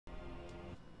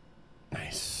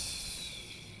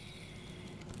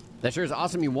That shirt is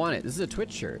awesome. You want it. This is a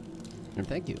Twitch shirt. And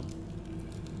thank you.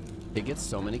 It gets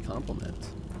so many compliments.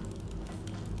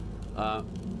 I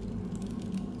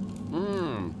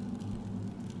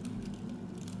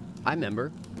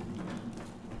remember.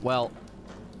 Well,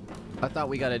 I thought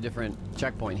we got a different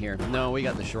checkpoint here. No, we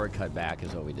got the shortcut back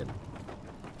is what we did.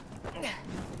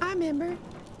 I remember.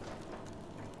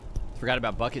 Forgot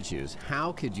about bucket shoes.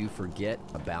 How could you forget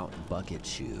about bucket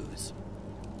shoes?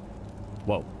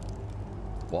 Whoa.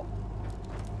 Whoa.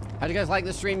 How'd you guys like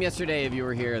the stream yesterday if you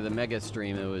were here? The mega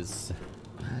stream, it was...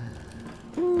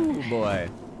 Ooh, boy.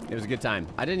 It was a good time.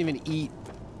 I didn't even eat.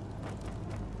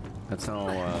 That's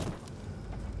how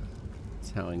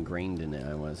ingrained in it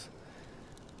I was.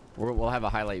 We'll have a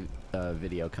highlight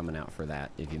video coming out for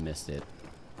that if you missed it.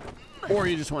 Or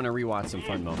you just want to rewatch some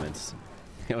fun moments.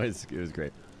 It was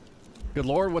great. Good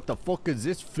lord, what the fuck is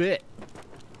this fit?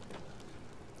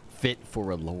 Fit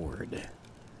for a lord.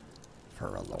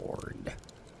 For a lord.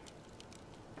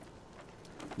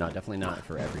 No, definitely not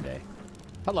for every day.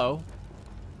 Hello.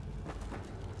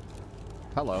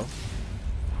 Hello.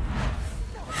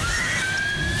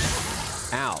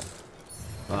 Ow.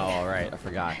 Oh, all right. I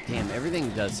forgot. Damn, everything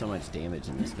does so much damage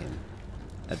in this game.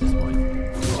 At this point.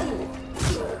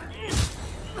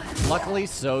 Luckily,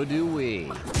 so do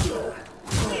we.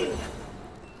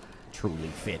 Truly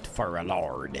fit for a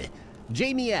lord.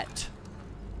 Jamiette.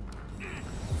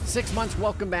 6 months,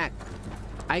 welcome back.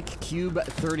 Ike Cube,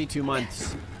 32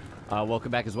 months.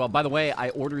 Welcome back as well. By the way, I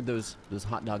ordered those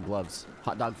hot dog gloves.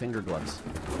 Hot dog finger gloves.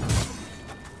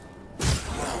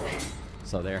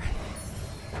 So they're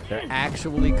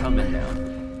actually coming now.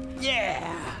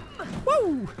 Yeah!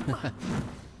 Woo!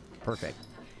 Perfect.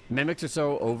 Mimics are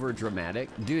so over dramatic.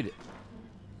 Dude,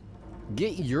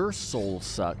 get your soul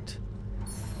sucked.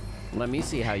 Let me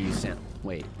see how you sound.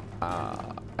 Wait.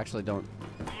 Actually don't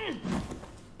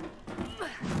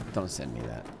send me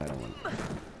that. I don't want.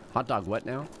 Hot dog what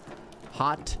now?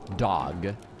 Hot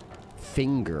dog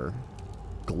finger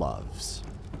gloves.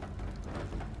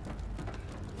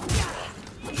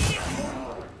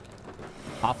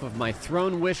 Off of my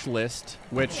throne wish list,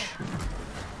 which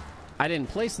I didn't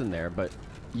place them there, but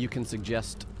you can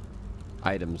suggest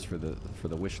items for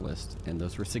the wish list, and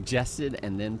those were suggested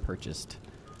and then purchased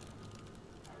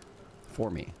for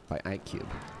me by iCube.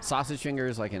 Sausage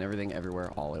fingers, like in everything,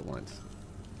 everywhere, all at once.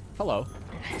 Hello.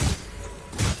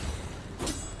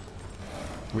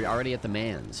 We already at the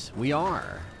man's. We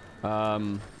are.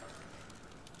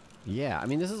 Yeah, I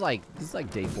mean this is like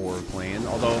day 4 of playing,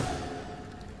 although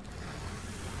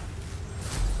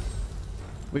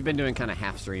we've been doing kind of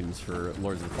half streams for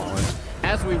Lords of the Fallen.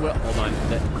 As we will. Hold on.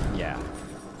 Yeah.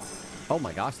 Oh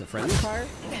my gosh, the friendly fire?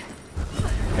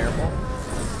 Careful.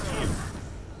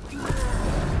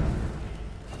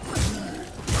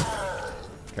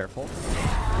 Careful.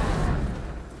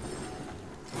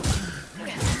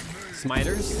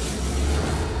 Smiters?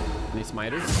 Any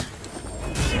smiters?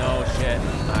 No shit.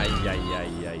 Ay, ay, ay,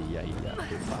 ay, ay, ay.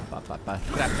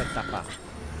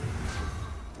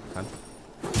 Come.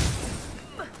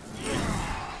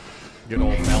 Good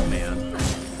old Melman.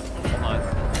 Come on.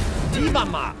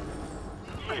 T-Bama!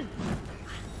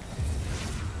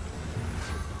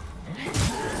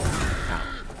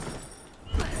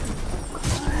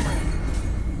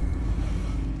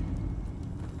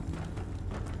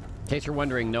 In case you're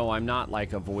wondering, no, I'm not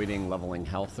like avoiding leveling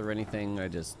health or anything.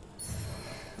 I've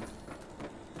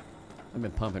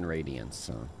been pumping radiance,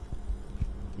 so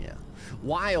yeah.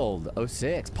 Wild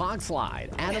 06,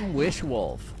 Pogslide, Adam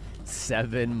Wishwolf,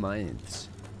 7 months.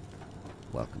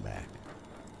 Welcome back.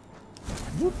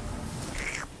 Whoop.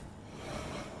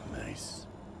 Nice.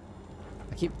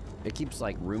 It keeps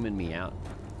like rooming me out.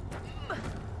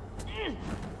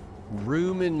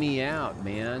 Rooming me out,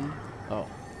 man. Oh.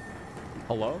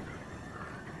 Hello?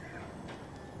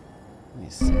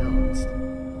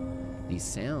 These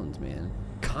sounds, man.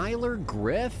 Kyler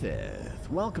Griffith,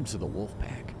 welcome to the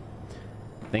Wolfpack.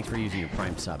 Thanks for using your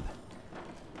Prime sub.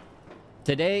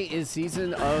 Today is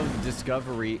season of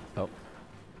Discovery. Oh.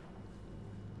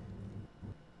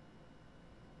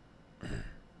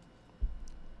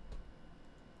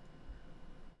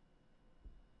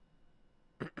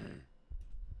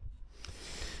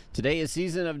 Today is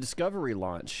season of Discovery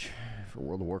launch for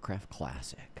World of Warcraft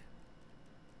Classic.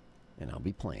 And I'll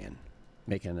be playing.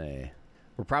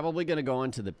 We're probably going to go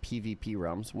into the PvP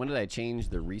realms. When did I change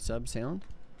the resub sound?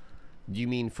 Do you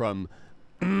mean from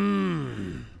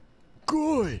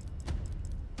good?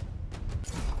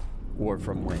 Or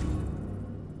from when?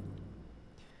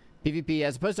 PvP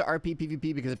as opposed to RP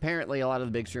PvP, because apparently a lot of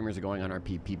the big streamers are going on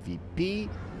RP PvP.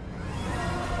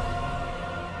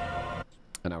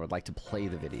 And I would like to play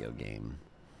the video game.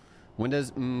 When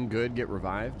does good get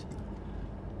revived?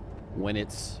 When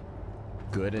it's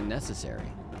good and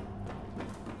necessary.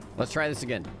 Let's try this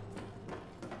again.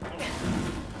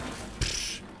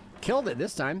 Killed it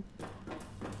this time.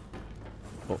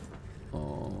 Oh.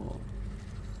 Oh.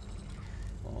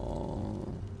 Oh.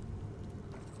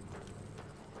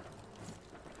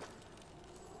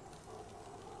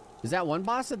 Is that one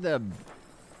boss at the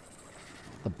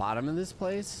bottom of this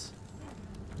place?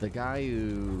 The guy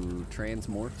who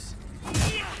transmorphs?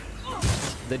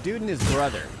 The dude and his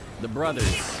brother. The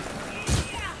brothers.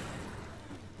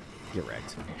 Get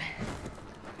wrecked.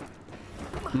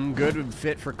 Good would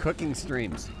fit for cooking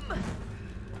streams.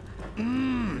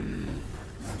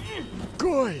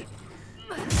 Good.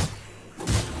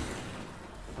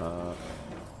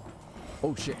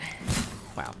 Oh shit.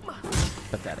 Wow.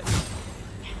 Pathetic.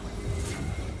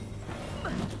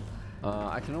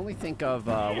 I can only think of,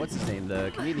 what's his name?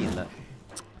 The comedian that...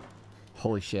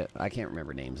 Holy shit. I can't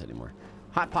remember names anymore.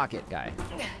 Hot Pocket guy.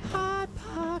 Hot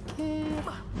Pocket.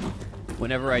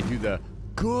 Whenever I do the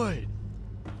good.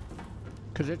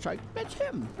 Because it's like, that's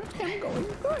him. That's him going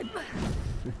good.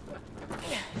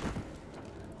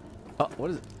 Oh,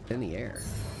 what is it? In the air.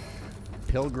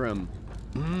 Pilgrim.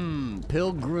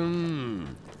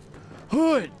 Pilgrim.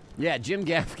 Hood. Yeah, Jim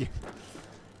Gaffigan.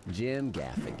 Jim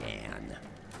Gaffigan.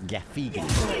 Gaffigan.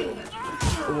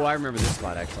 Oh, I remember this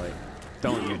spot actually.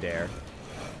 Don't you dare.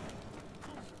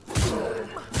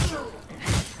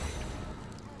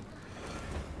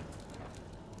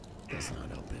 It's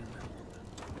not open.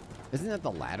 Isn't that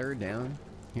the ladder down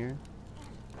here?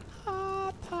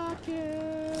 Hot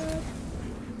Pocket.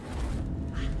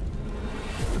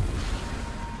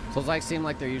 So it's like seem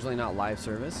like they're usually not live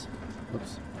service.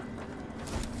 Oops.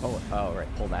 Oh, right.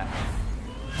 Pull that.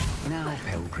 Now,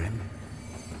 Pilgrim,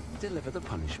 deliver the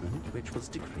punishment which was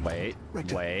decreed. Wait.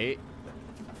 Rector. Wait.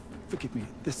 Forgive me,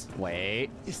 Wait.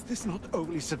 Is this not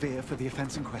overly severe for the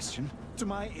offense in question? To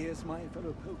my ears, my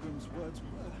fellow pilgrims' words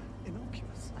were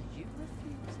innocuous. Are you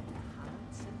refusing the hard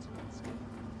sentence?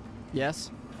 Yes.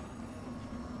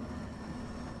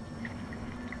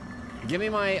 Give me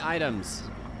my items.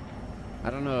 I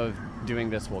don't know if doing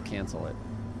this will cancel it.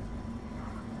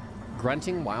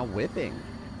 Grunting while whipping.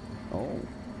 Oh.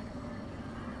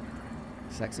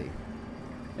 Sexy.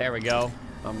 There we go.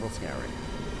 Umbral scouring.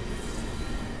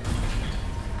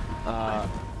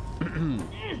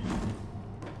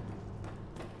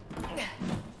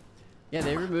 Yeah,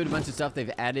 they removed a bunch of stuff.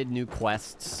 They've added new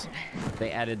quests.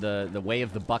 They added the way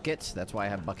of the bucket. That's why I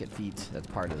have bucket feet. That's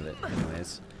part of it,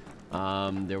 anyways.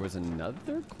 There was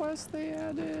another quest they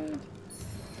added.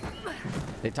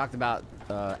 They talked about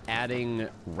adding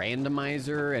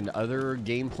randomizer and other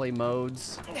gameplay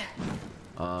modes.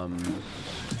 Oh,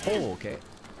 okay.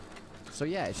 So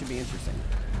yeah, it should be interesting.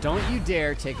 Don't you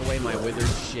dare take away my withered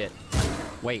shit.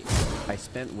 Wait, I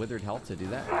spent withered health to do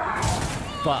that?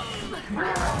 Fuck.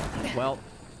 Well,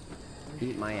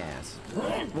 eat my ass.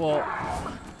 Well.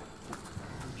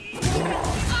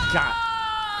 God.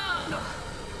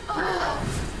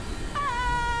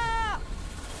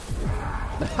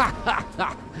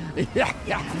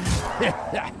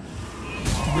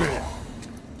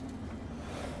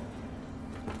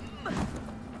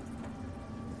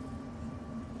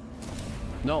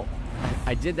 No,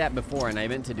 I did that before and I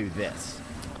meant to do this.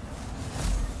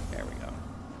 There we go.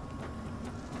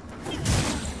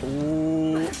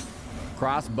 Ooh.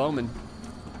 Crossbowman.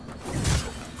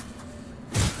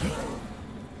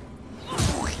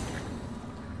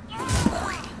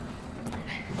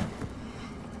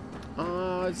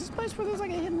 Is this place where there's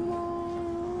like a hidden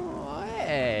wall?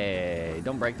 Hey,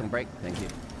 don't break, thank you.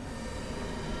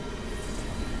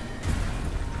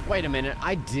 Wait a minute,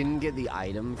 I didn't get the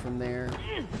item from there.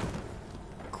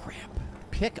 Crap.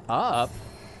 Pick up?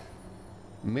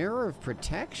 Mirror of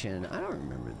Protection? I don't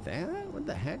remember that. What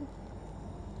the heck?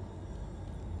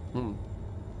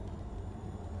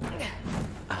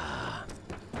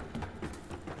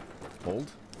 Hold.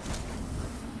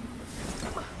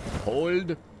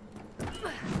 Hold.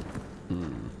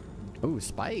 Ooh,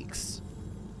 spikes.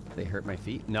 They hurt my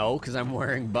feet? No, because I'm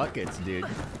wearing buckets, dude.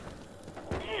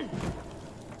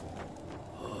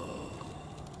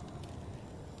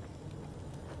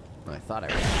 I thought I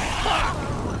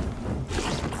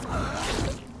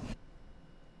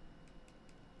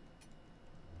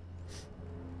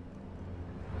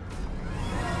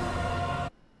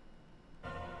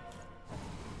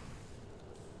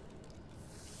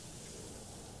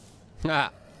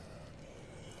Ah.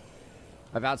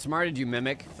 I've outsmarted you,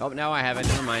 Mimic. Oh, no, I haven't.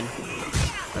 Never mind.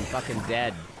 I'm fucking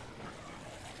dead.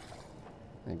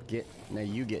 Now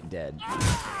you get dead.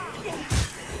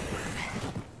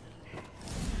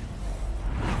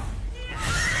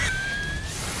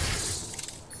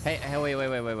 Hey, wait.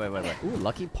 Ooh,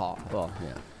 lucky paw. Oh,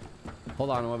 yeah. Hold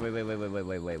on, wait.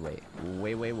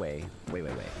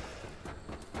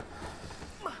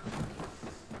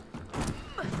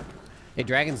 Hey,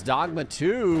 Dragon's Dogma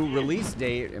 2 release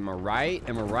date. Am I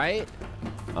right?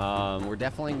 We're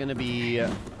definitely gonna be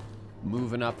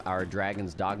moving up our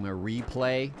Dragon's Dogma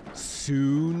replay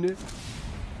soon.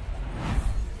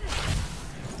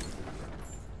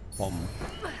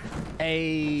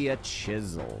 A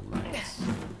chisel. Nice.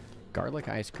 Garlic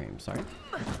ice cream, sorry.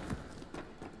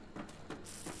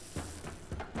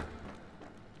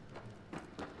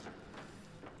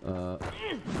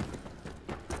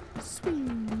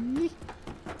 Sweet.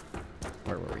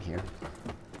 Where were we here?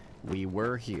 We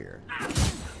were here.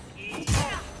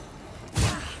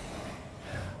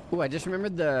 Ooh, I just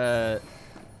remembered the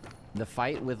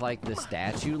fight with like the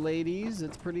statue ladies.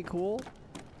 It's pretty cool.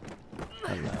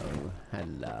 Hello.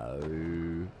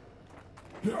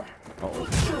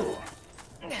 Uh-oh.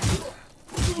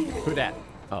 Who dat?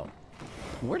 Oh.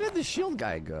 Where did the shield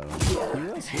guy go? He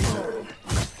was here.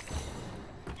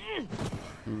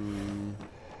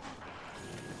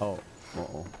 Oh.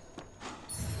 Uh-oh.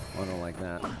 I don't like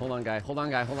that. Hold on, guy.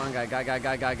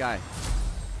 Guy.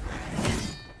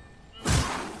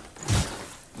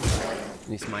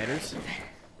 Any smiters?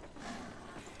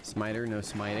 Smiter, no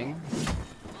smiting.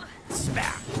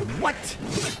 Smack! What?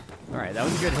 Alright, that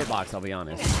was a good hitbox, I'll be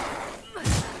honest.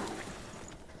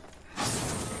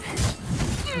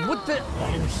 What the?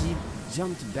 Oh, he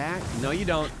jumped back? No, you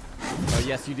don't. Oh,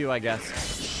 yes, you do, I guess.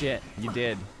 Shit, you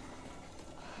did.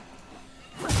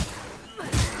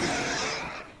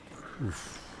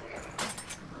 Oof.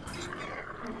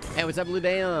 Hey, what's up, Blue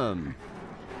Dam?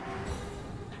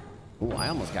 Oh, I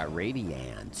almost got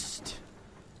radianced.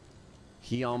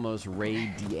 He almost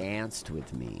radianced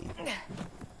with me.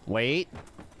 Wait.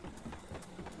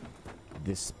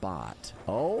 This spot.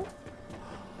 Oh.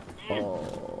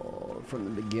 Oh, from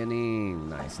the beginning.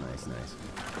 Nice.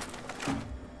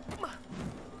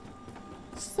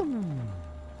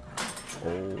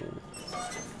 Oh.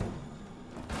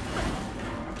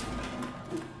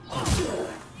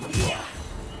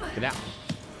 Get out.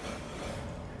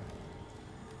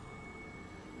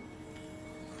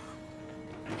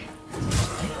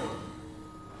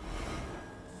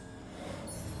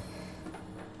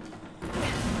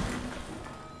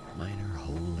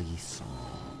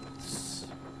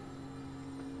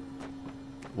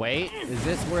 Wait, is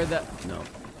this where the... No.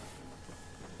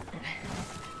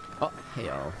 Oh,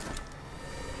 hey-oh.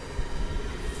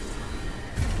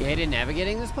 You hated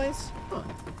navigating this place? Huh.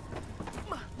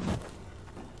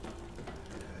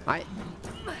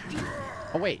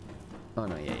 Oh, wait. Oh,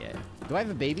 no, yeah. Do I have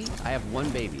a baby? I have one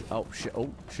baby. Oh, shit.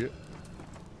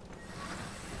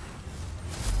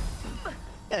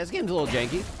 Yeah, this game's a little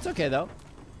janky. It's okay, though.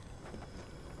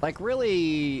 Like,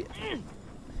 really...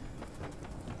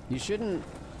 You shouldn't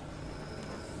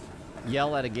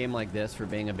yell at a game like this for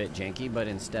being a bit janky, but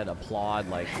instead applaud,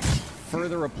 like,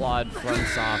 further applaud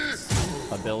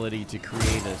FromSoft's ability to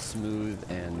create a smooth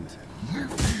and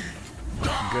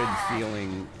good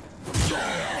feeling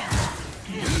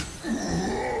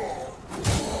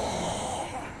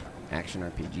action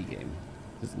RPG game.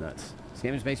 This is nuts. This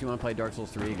game just makes you want to play Dark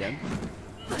Souls 3 again.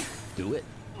 Do it.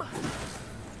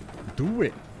 Do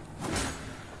it.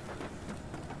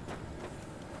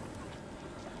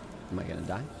 Am I gonna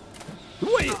die?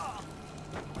 Wait!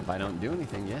 If I don't do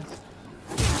anything, yes.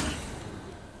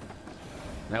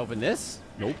 Can I open this?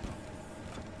 Nope.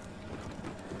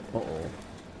 Uh-oh.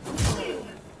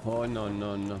 Oh,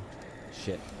 no.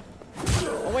 Shit.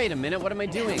 Oh, wait a minute. What am I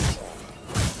doing?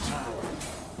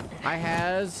 I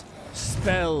has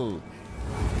spell.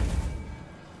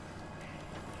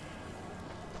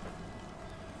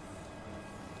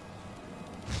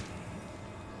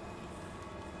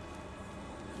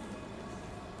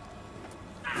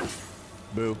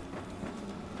 Boo.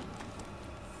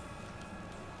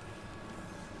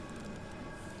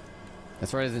 That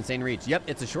sword has insane reach. Yep,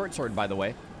 it's a short sword, by the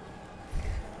way.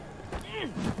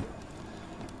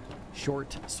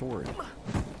 Short sword.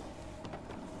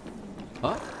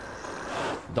 Huh?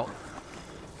 Don't.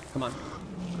 Come on.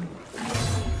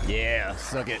 Yeah,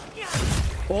 suck it.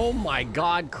 Oh my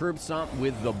god, curb stomp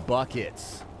with the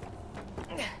buckets.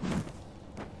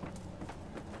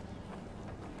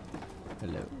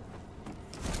 Hello.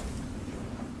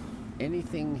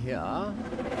 Anything here?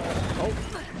 Oh,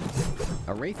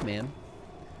 a Wraith Man.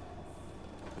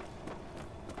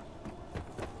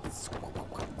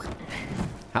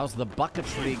 How's the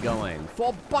bucketry going?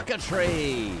 For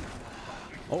bucketry!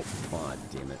 Oh, god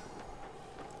damn it.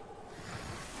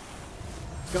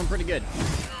 It's going pretty good.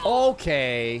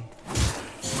 Okay.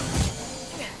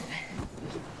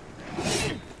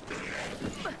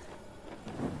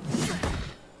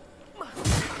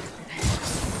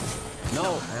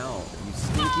 No, ow, you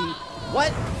stinky.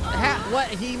 What? What?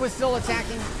 He was still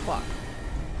attacking? Fuck.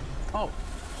 Oh.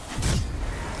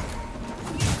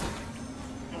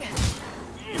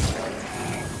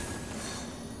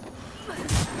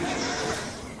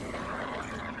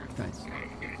 Nice.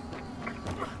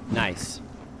 Nice.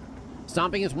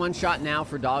 Stomping is one shot now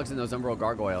for dogs and those Umbral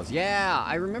gargoyles. Yeah,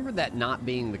 I remember that not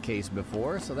being the case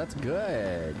before, so that's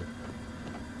good.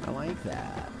 I like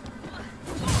that.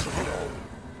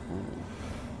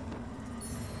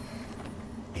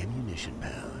 Ammunition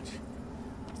pouch.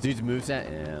 Dude's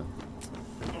moveset?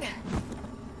 Yeah.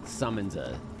 Summons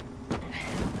a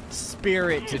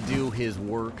spirit to do his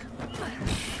work.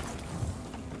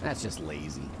 That's just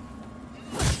lazy.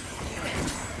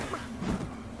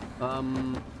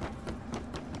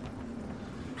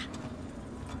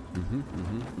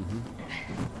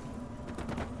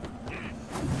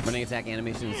 Running attack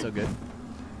animation is so good.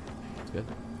 It's good.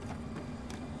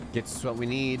 Gets us what we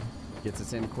need. Gets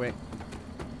us in quick.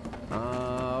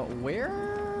 Where?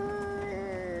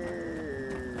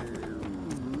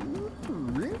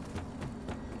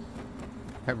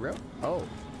 Hello? Oh.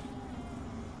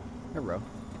 Hello.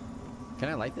 Can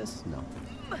I light this? No.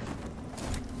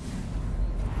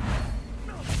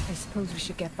 I suppose we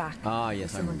should get back. Ah,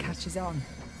 yes, someone catches on.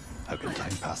 How can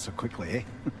time pass so quickly, eh?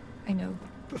 I know.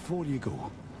 Before you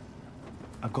go,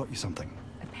 I've got you something.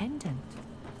 A pendant.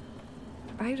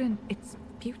 Byron, it's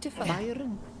beautiful.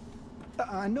 Byron?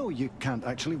 I know you can't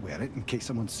actually wear it in case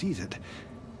someone sees it.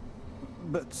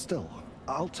 But still,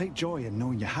 I'll take joy in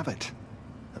knowing you have it.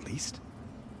 At least.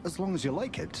 As long as you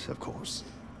like it, of course.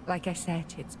 Like I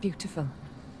said, it's beautiful.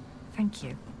 Thank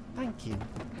you. Thank you.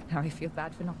 Now I feel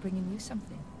bad for not bringing you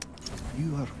something.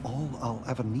 You are all I'll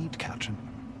ever need, Katrin.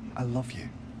 I love you.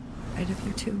 I love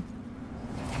you too.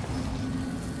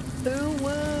 Ooh,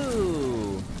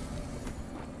 woo!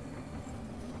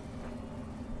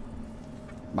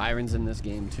 Byron's in this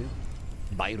game too.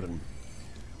 Byron.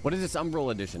 What is this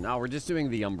Umbral edition? Oh, we're just doing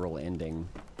the Umbral ending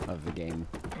of the game,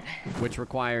 which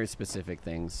requires specific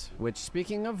things. Which,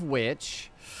 speaking of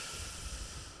which,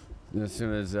 as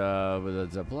soon as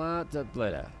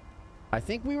I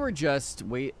think we were just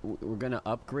we're gonna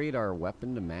upgrade our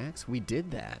weapon to max. We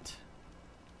did that.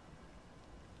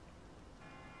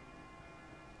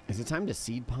 Is it time to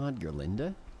seed pod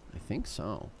Gerlinda? I think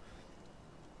so.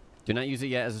 Do not use it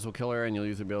yet, as this will kill her, and you'll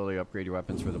use the ability to upgrade your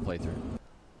weapons for the playthrough.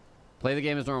 Play the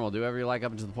game as normal. Do whatever you like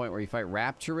up until the point where you fight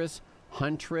Rapturous,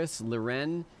 Huntress,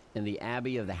 Liren, and the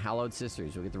Abbey of the Hallowed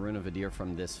Sisters. You'll get the Rune of Adir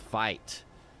from this fight.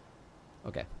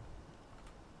 Okay.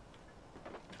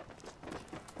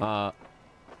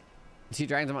 See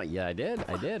Dragon's Dogma? Yeah, I did.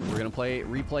 I did. We're gonna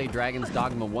replay Dragon's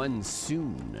Dogma 1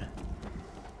 soon.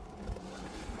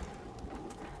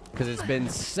 Because it's been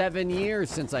 7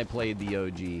 years since I played the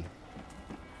OG.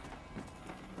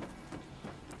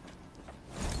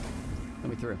 Let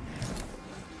me through.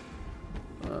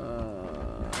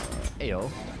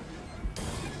 Ayo.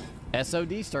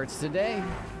 SOD starts today.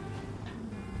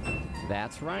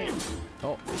 That's right.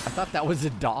 Oh, I thought that was a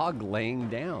dog laying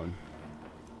down.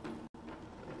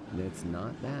 It's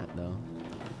not that, though.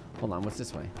 Hold on, what's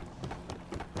this way?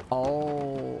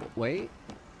 Oh, wait.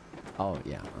 Oh,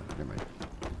 yeah. Oh, never mind.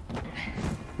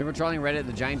 Remember trolling Reddit?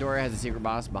 The giant door has a secret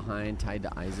boss behind tied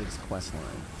to Isaac's quest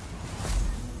line.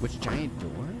 Which giant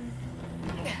door?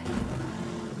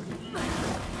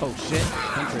 Oh, shit.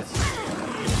 Huntress.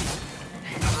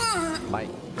 Bite.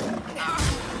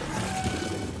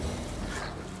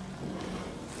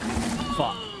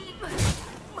 Fuck.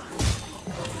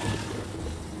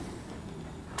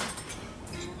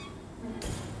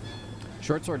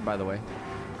 Short sword, by the way.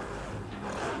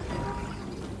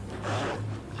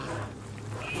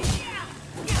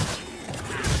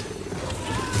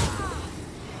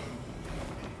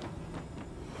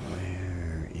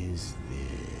 Where is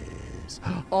this?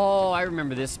 Oh, I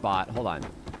remember this spot. Hold on.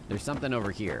 There's something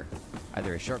over here.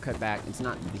 Either a shortcut back. It's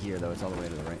not here, though. It's all the way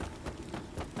to the right.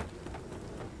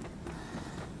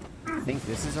 I think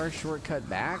this is our shortcut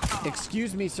back.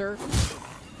 Excuse me, sir.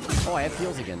 Oh, I have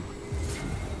heals again.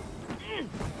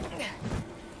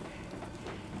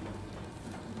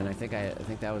 And I think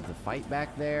that was the fight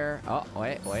back there. Oh,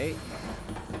 wait.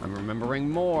 I'm remembering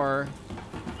more.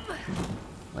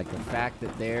 Like the fact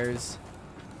that there's...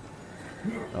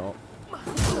 Oh.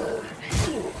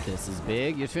 This is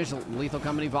big. You finished Lethal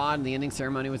Company VOD and the ending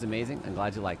ceremony was amazing. I'm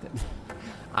glad you liked it.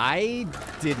 I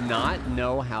did not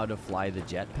know how to fly the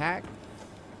jetpack,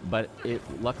 but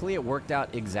luckily it worked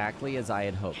out exactly as I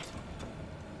had hoped.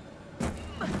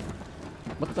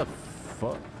 What the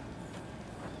fuck?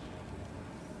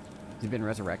 He's been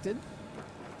resurrected?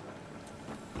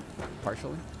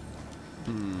 Partially?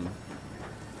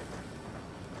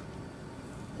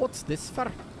 What's this for?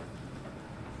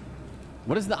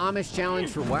 What is the Amish challenge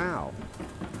for WoW?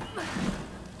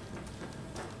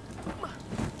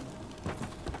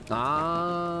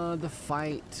 Ah, the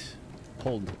fight.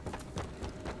 Hold.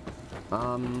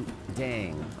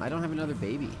 Dang. I don't have another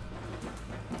baby.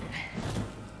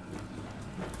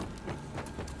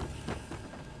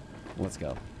 Let's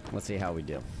go. Let's see how we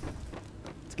do.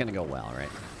 It's gonna go well, right?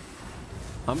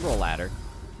 Umbral ladder.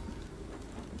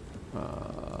 Wait.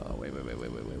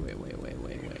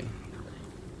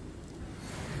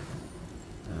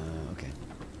 Okay.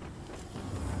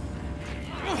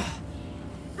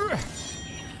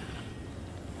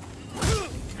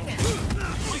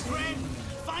 My friend,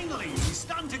 finally, we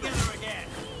stand together again.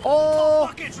 Oh,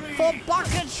 Bucketry! for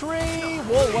bucketry!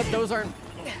 Whoa, what? Those aren't.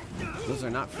 Those are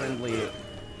not friendly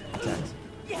attacks.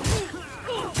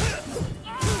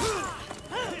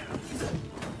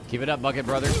 Keep it up, Bucket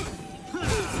Brother.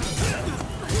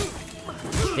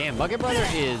 Damn, Bucket Brother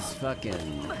is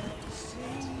fucking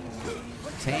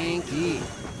tanky.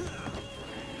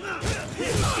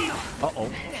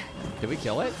 Uh-oh. Did we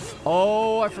kill it?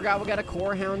 Oh, I forgot we got a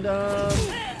core hound up.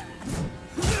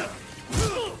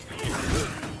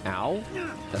 Ow.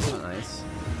 That's not nice.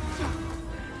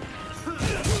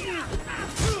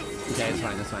 Okay, it's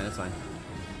fine, it's fine, it's fine.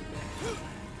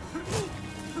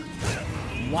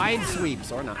 Wide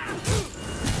sweeps, or not.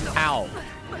 Ow.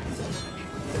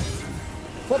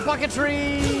 For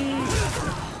bucketry!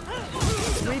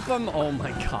 Sweep them. Oh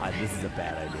my god, this is a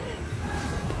bad idea.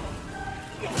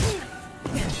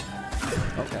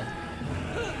 Okay.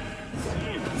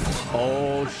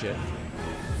 Oh shit.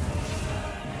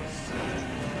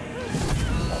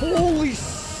 Holy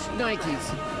Nikes.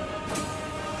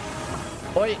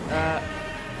 Oi,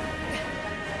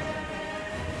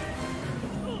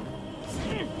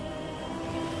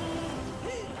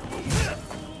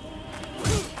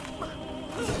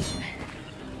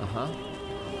 Uh-huh.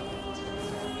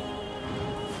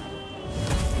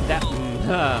 That,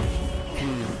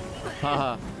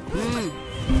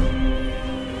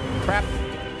 crap.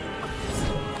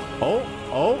 Oh,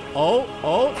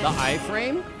 the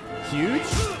iframe? Huge?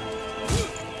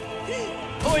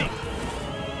 Oi!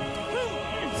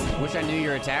 Wish I knew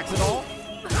your attacks at all.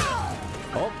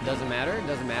 Oh, doesn't matter,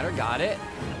 got it.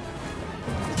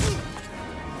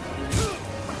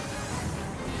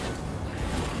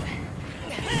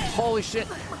 Holy shit.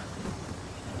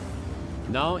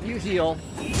 Don't you heal.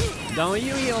 Don't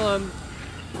you heal him.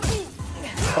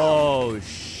 Oh,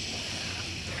 shit.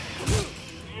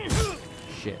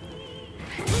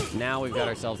 Now we've got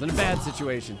ourselves in a bad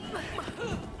situation.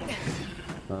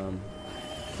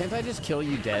 Can't I just kill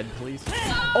you dead, please?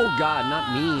 Oh god,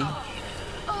 not me.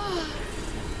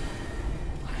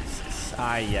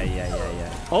 Yeah.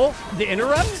 Oh, the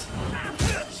interrupt?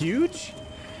 Huge?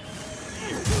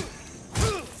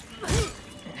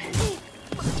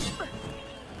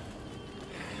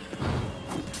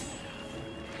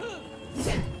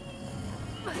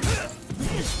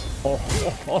 Oh.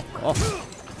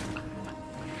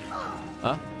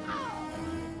 Huh?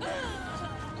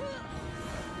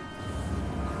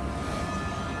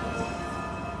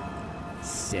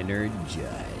 Sinner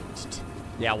judged.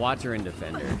 Yeah, Watcher and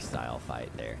Defender style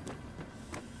fight there.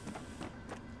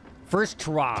 First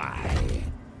try.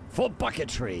 For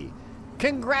bucketry.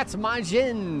 Congrats,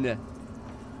 Majin.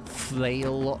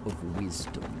 Flail of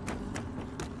Wisdom.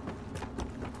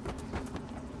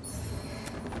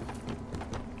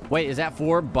 Wait, is that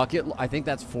 4 bucket? I think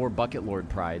that's 4 Bucket Lord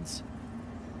prides.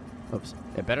 Oops.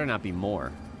 It better not be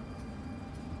more.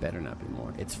 Better not be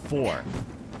more. It's 4.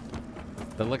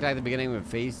 That looked like the beginning of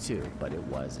phase 2, but it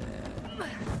wasn't.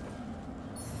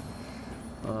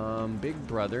 Big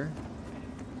brother.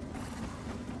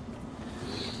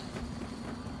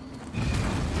 Be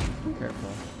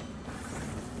careful.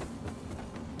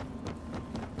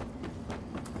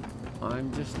 I'm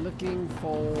just looking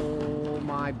for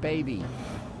my baby.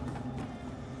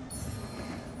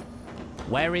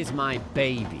 Where is my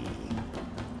baby?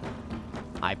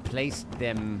 I placed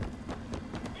them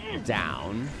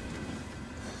down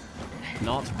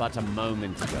not but a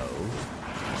moment ago.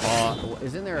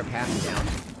 Isn't there a path down?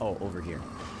 Oh, over here.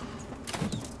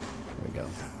 There we go.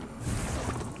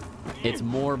 It's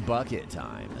more bucket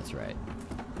time. That's right.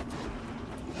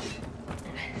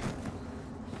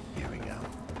 Here we go.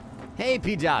 Hey,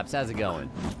 P-Dops. How's it going?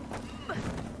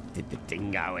 Did the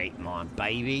dingo eat my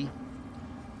baby?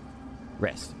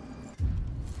 Rest.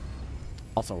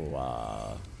 Also,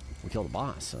 we killed a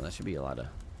boss, so that should be a lot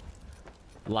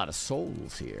of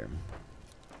souls here.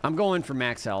 I'm going for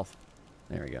max health.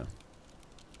 There we go.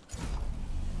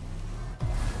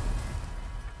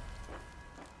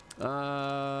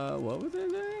 What was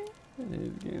it saying? I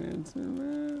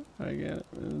get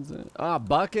it. Ah,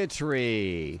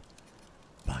 bucketry.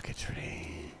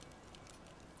 Bucketry.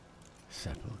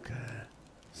 Sepulchre.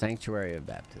 Sanctuary of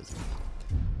Baptism.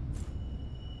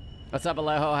 What's up,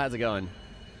 Alejo? How's it going?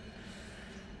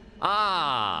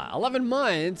 Ah, 11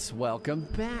 months. Welcome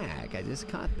back. I just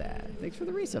caught that. Thanks for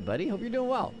the resub, buddy. Hope you're doing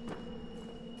well.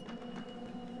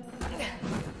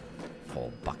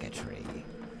 Full bucketry.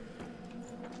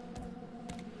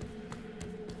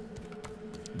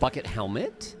 Bucket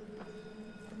helmet.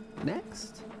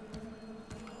 Next.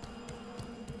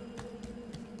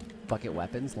 Bucket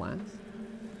weapons last.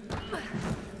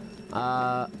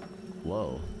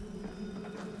 Whoa.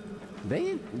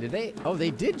 Oh, they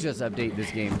did just update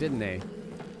this game, didn't they? I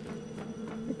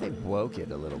think they broke it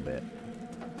a little bit.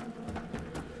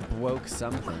 Broke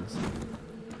some things.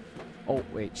 Oh,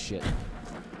 wait, shit. I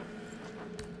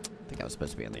think I was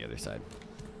supposed to be on the other side.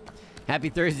 Happy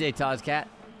Thursday, Tozcat.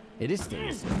 It is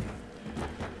Thursday.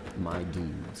 My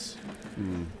dudes.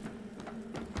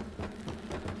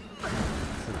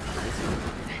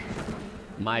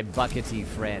 My buckety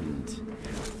friend.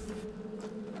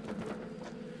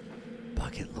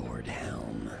 Bucket Lord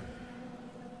Helm.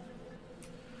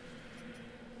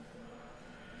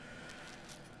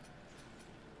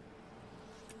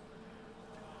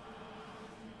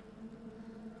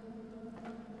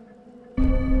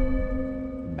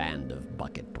 Band of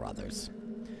Bucket Brothers.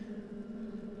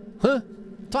 Huh?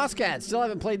 Toscat, still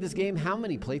haven't played this game. How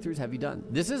many playthroughs have you done?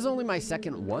 This is only my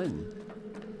second one.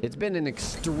 It's been an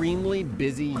extremely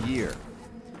busy year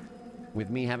with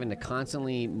me having to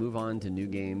constantly move on to new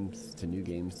games, to new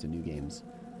games, to new games.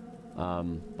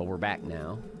 But we're back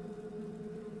now.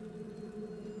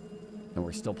 And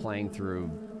we're still playing through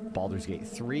Baldur's Gate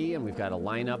 3, and we've got a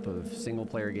lineup of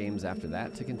single-player games after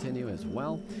that to continue as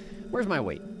well. Where's my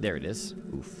weight? There it is.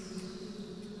 Oof.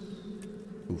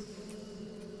 Oof.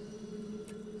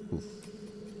 Oof.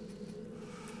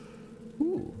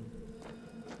 Ooh.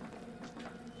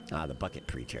 Ah, the Bucket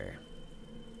Preacher.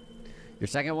 Your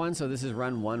second one, so this is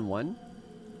run 1-1?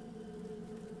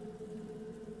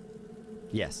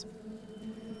 Yes.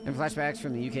 And flashbacks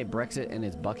from the UK Brexit and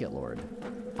its Bucket Lord.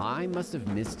 I must have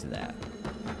missed that.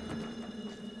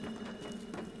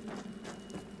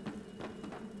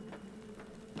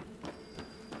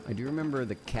 I do remember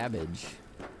the cabbage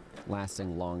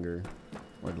lasting longer,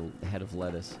 or the head of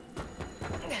lettuce.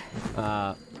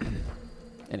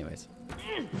 Anyways.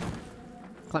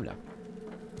 Climb down.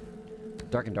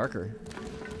 Dark and darker.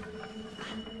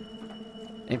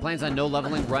 Any plans on no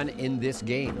leveling run in this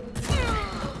game?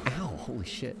 Ow, holy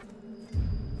shit.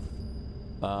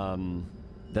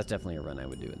 That's definitely a run I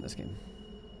would do in this game.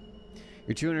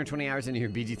 You're 220 hours into your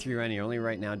BG3 run, you're only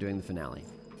right now doing the finale.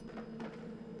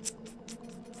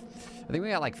 I think we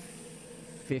got like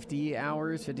 50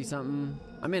 hours, 50 something.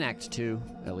 I'm in Act 2,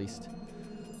 at least.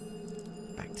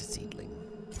 Back to Seedling.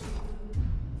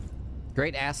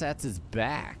 Great Assets is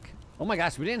back. Oh my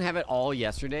gosh, we didn't have it all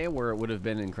yesterday where it would have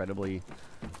been incredibly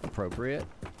appropriate.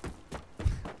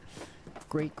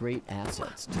 Great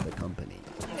assets to the company.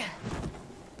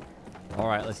 All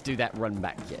right, let's do that run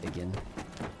back yet again.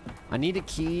 I need a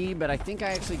key, but I think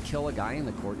I actually kill a guy in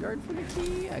the courtyard for the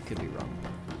key. I could be wrong.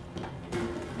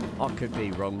 I could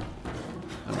be wrong.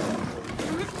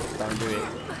 Don't do it.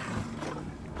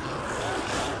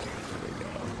 There we go.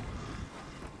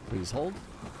 Please hold.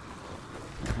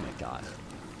 Oh my god.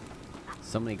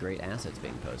 So many great assets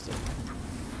being posted.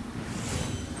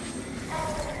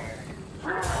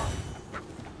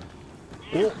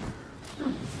 Oh!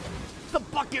 The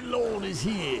Bucket Lord is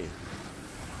here!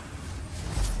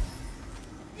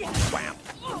 Wow!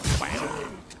 Wow!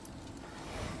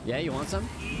 Yeah, you want some?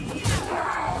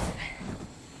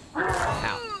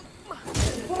 Ow.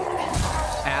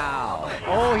 Ow.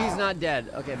 Oh, he's not dead.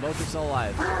 Okay, both are still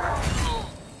alive.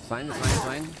 It's fine, it's fine, it's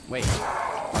fine. Wait.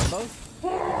 Are both?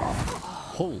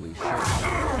 Holy shit.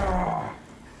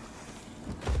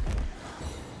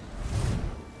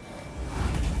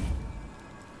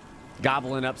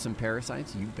 Gobbling up some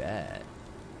parasites? You bet.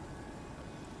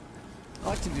 I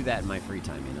like to do that in my free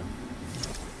time, you know.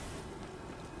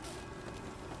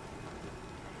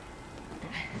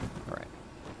 Alright.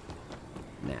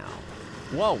 Now.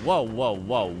 Whoa, whoa, whoa,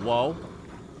 whoa, whoa.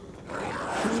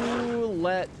 Who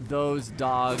let those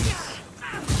dogs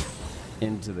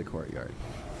into the courtyard?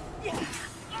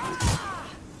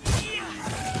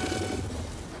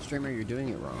 Streamer, you're doing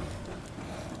it wrong.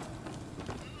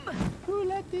 Who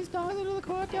let these dogs into the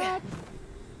courtyard?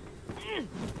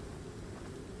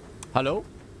 Hello?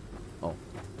 Oh.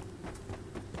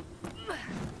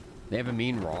 They have a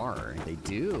mean roar. They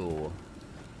do.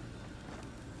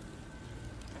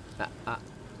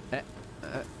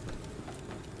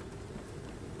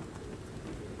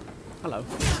 Hello.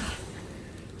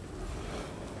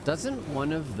 Doesn't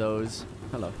one of those...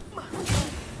 Hello. I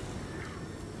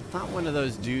thought one of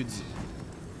those dudes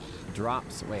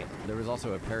drops... Wait, there was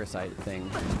also a parasite thing.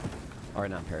 Or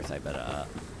not parasite, but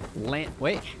wait.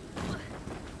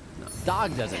 No,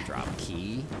 dog doesn't drop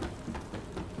key.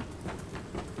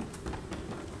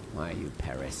 Why are you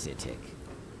parasitic?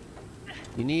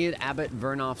 You need Abbot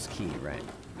Vernoff's key, right?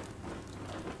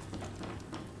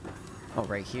 Oh,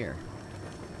 right here.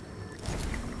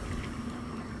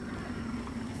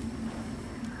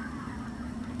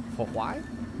 For why?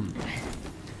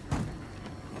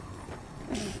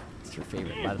 It's your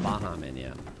favorite by the Bahaman,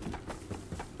 yeah.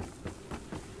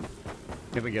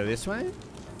 Can we go this way?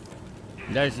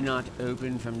 Does not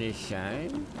open from this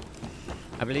side.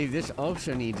 I believe this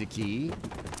also needs a key.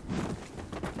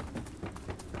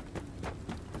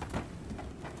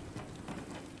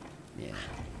 Yeah.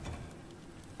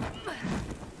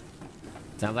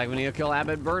 Sounds like we need to kill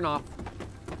Abbot Burnoff.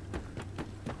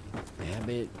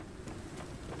 Abbot.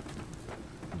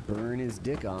 Burn his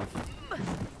dick off.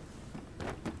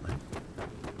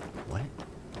 What?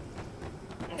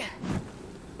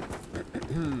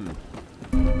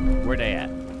 Where they at?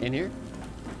 In here?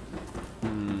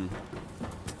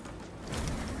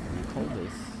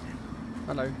 Coldest.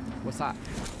 Hello. What's that?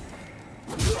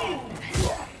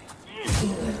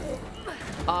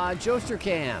 Joester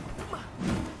Camp.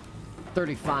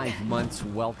 35 months.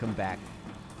 Welcome back.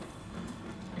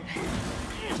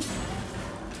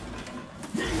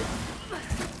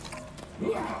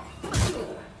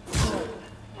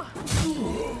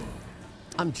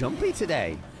 I'm jumpy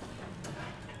today.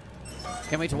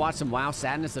 Can't wait to watch some WoW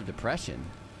Sadness of Depression.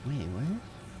 Wait, what?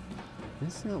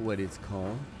 That's not what it's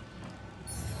called.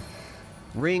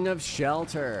 Ring of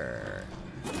Shelter.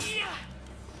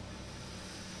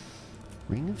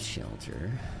 Ring of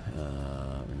Shelter.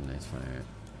 Nice fire.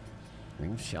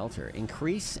 Ring of Shelter.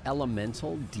 Increase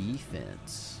elemental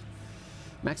defense.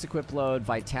 Max equip load,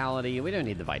 vitality. We don't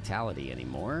need the vitality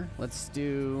anymore. Let's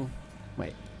do...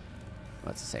 Wait. Oh,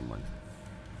 that's the same one.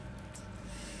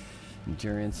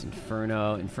 Endurance,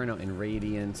 Inferno. Inferno and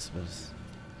Radiance was...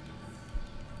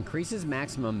 Increases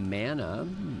maximum mana.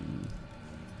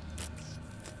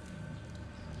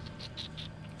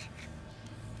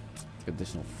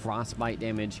 Additional frostbite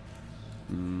damage.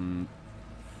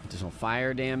 Additional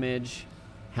fire damage.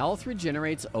 Health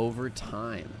regenerates over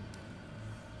time.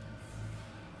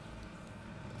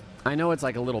 I know it's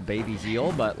like a little baby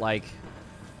heal, but like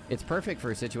it's perfect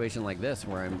for a situation like this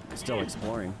where I'm still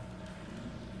exploring.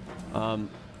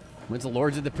 When's the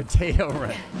Lords of the Potato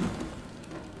Run?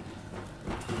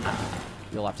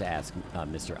 You'll have to ask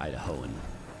Mr. Idahoan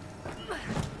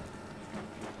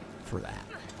for that.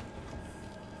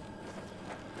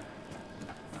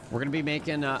 We're gonna be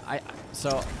making.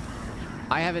 So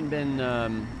I haven't been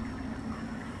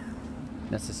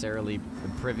necessarily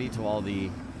privy to all the.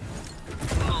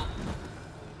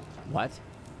 What?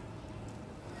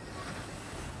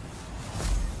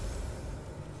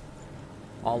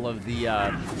 All of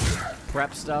the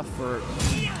prep stuff for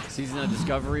Season of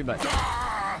Discovery, but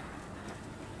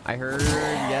I heard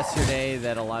yesterday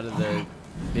that a lot of the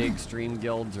big stream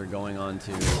guilds are going on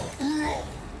to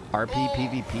RP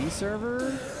PvP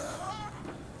server.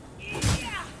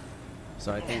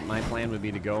 So I think my plan would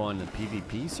be to go on the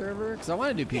PvP server, because I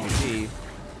want to do PvP.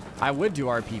 I would do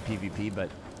RP PvP, but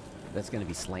that's going to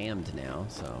be slammed now,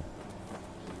 so.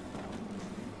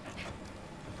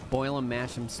 Boil them,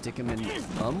 mash them, stick them in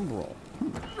Umbral.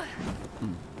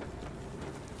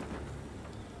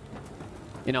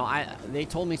 You know, they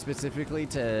told me specifically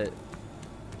to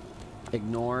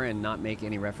ignore and not make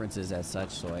any references as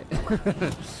such, so I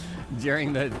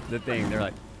during the thing, they're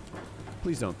like,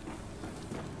 please don't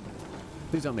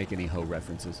make any hoe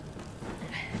references.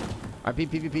 RP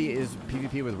PvP is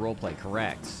PvP with roleplay,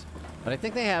 correct. But I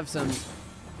think they have some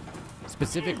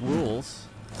specific rules.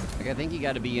 Like, I think you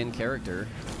got to be in character.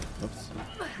 Oops.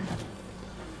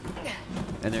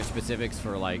 And there's specifics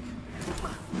for, like,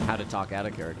 how to talk out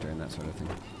of character and that sort of thing.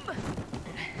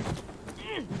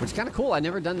 Which is kind of cool. I've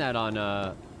never done that on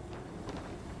a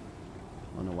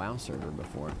WoW server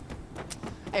before.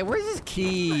 Hey, where's his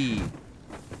key?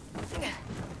 Where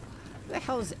the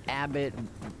hell is Abbot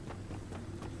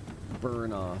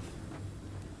Burnoff?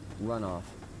 Runoff.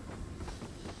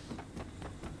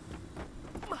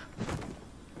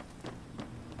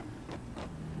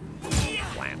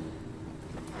 Wham.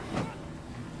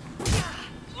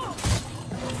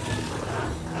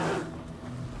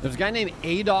 There's a guy named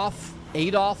Adolf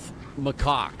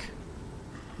Macaque.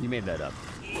 You made that up.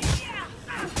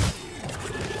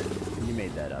 You made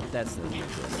made that up. That's the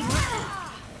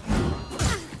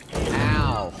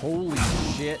Ow! Holy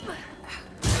shit!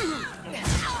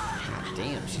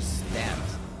 Damn, she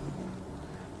stabs.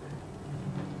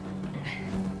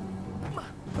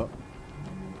 Oh.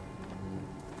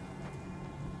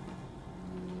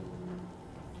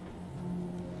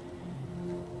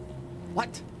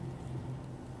 What?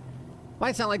 Why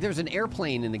it sound like there's an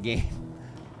airplane in the game?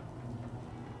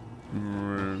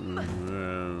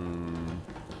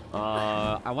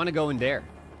 I want to go in there.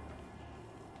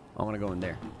 I want to go in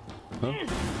there. Huh?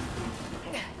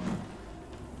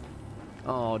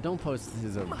 Oh, don't post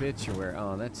his obituary.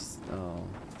 Oh, that's... Oh,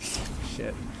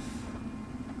 shit.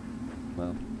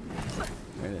 Well,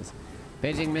 there it is.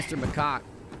 Paging Mr. McCock.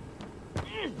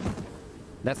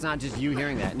 That's not just you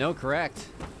hearing that. No, correct.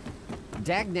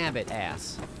 Dagnabbit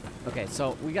ass. Okay,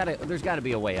 so we gotta... There's gotta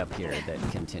be a way up here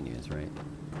that continues, right?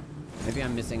 Maybe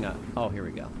I'm missing a... Oh, here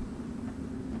we go.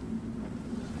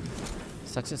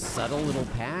 Such a subtle little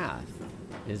path.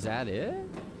 Is that it?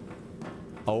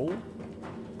 Oh?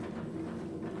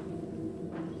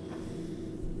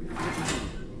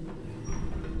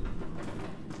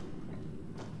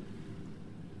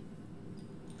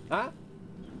 Huh?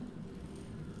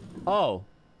 Oh.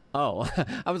 Oh.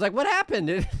 I was like, what happened?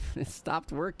 It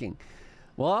stopped working.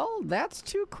 Well, that's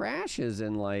 2 crashes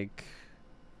in like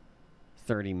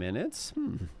 30 minutes.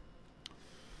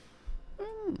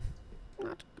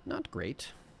 Not great.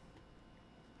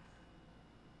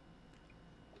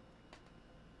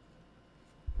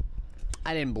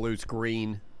 I didn't blue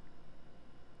screen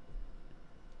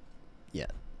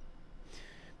yet.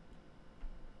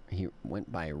 He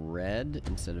went by Red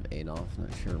instead of Adolf. Not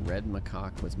sure. Red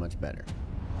Macaque was much better.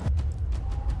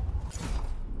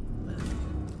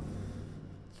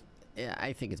 Yeah,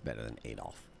 I think it's better than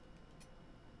Adolf.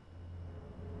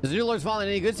 Is the New Lord's Fallen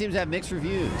any good? Seems to have mixed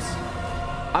reviews.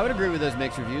 I would agree with those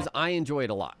mixed reviews. I enjoy it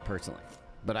a lot, personally.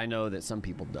 But I know that some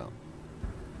people don't.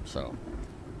 So,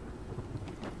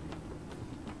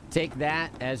 take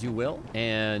that as you will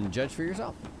and judge for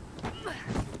yourself.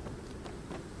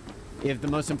 If the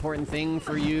most important thing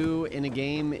for you in a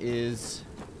game is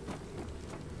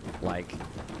like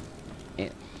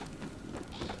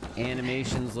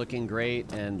animations looking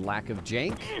great and lack of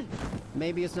jank,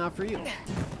 maybe it's not for you.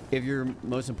 If your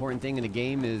most important thing in a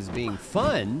game is being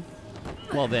fun,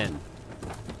 well then,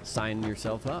 sign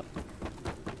yourself up.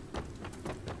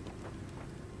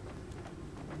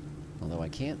 Although I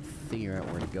can't figure out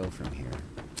where to go from here.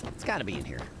 It's gotta be in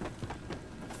here.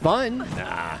 Fun?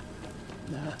 Nah.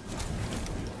 Nah.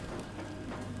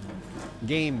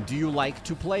 Game, do you like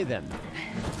to play them?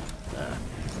 Nah.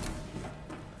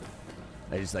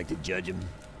 I just like to judge them.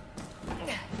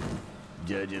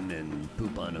 Judge them and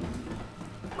poop on them.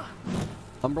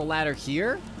 Umbral ladder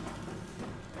here?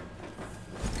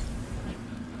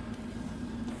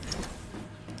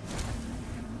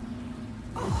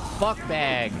 Fuck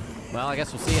bag. Well, I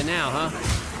guess we'll see it now, huh?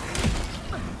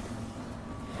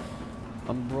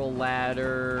 Umbral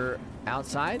ladder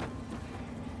outside?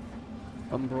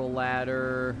 Umbral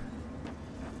ladder...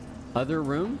 Other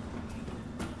room?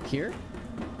 Here?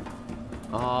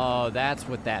 Oh, that's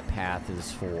what that path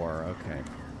is for. Okay.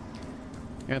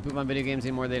 You're gonna poop on video games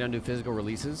anymore? They don't do physical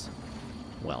releases?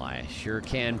 Well, I sure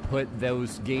can put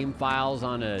those game files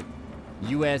on a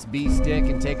USB stick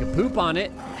and take a poop on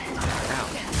it. Ow.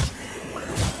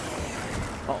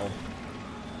 Uh-oh.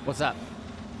 What's up?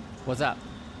 What's up?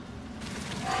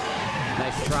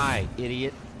 Nice try,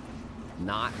 idiot.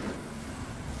 Not.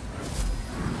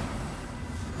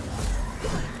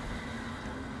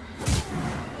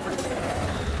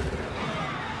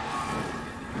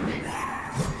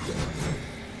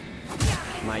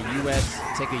 My US,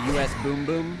 take a US boom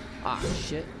boom. Ah,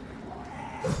 shit.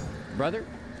 Brother?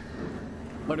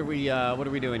 What are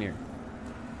we doing here?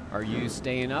 Are you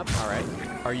staying up? All right.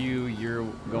 Are you're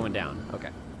going down. Okay.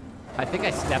 I think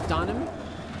I stepped on him.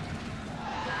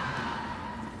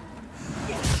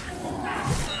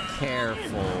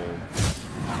 Careful.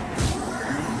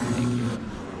 Thank you.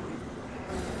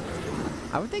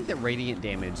 I would think that radiant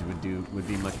damage would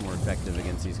be much more effective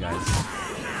against these guys.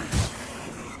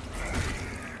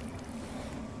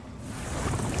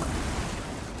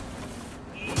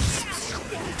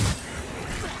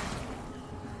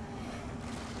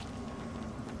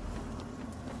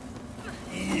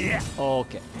 Yeah.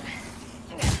 Okay.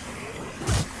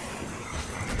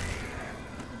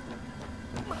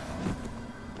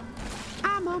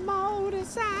 I'm a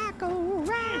motorcycle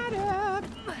rider.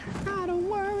 I don't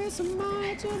worry so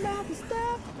much about the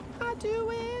stuff I do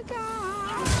in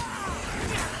God.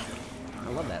 I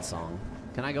love that song.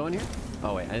 Can I go in here?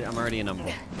 Oh wait, I'm already in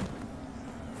Umbral.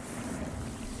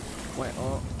 Wait,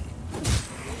 oh.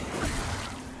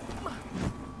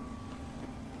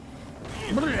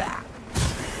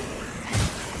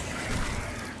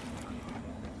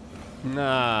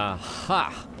 Nah,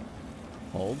 ha.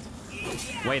 Hold.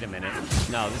 Wait a minute.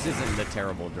 No, this isn't the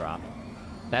terrible drop.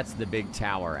 That's the big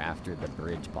tower after the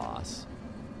bridge boss.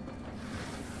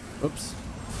 Oops.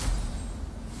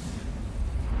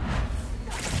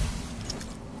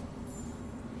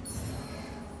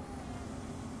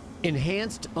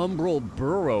 Enhanced Umbral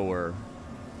Burrower.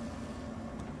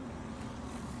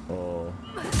 Oh.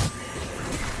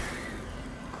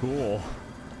 Cool.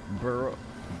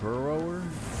 Burrower?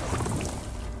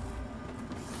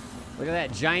 Look at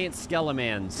that, giant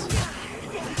Skelemans.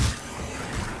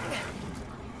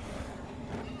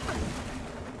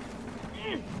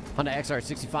 Honda XR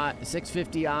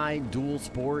 650i dual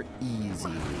sport easy.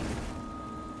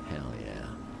 Hell yeah.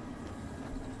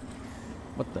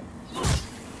 What the?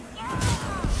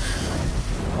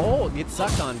 Oh, get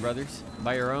sucked on, brothers,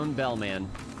 by your own bellman.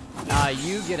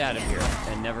 You get out of here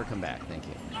and never come back. Thank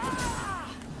you.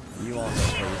 You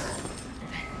also, please.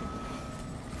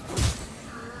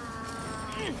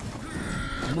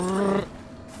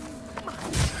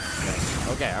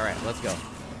 Okay, all right, let's go.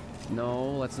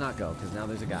 No, let's not go, because now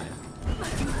there's a guy.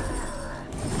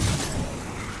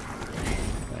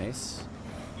 Nice.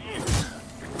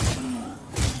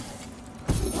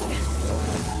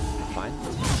 Fine.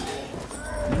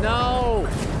 No!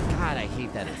 God, I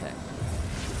hate that attack.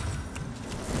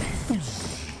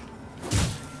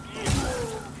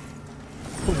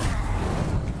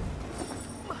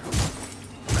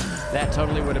 That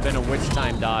totally would have been a witch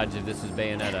time dodge if this was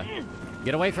Bayonetta.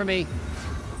 Get away from me!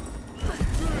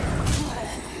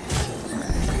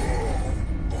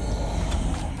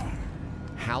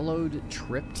 Hallowed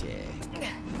Triptych.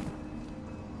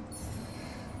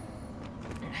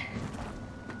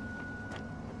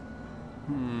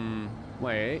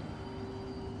 Wait.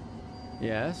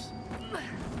 Yes.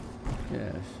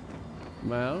 Yes.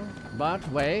 Well, but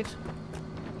wait.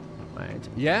 Wait.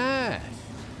 Yes!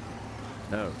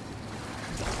 No.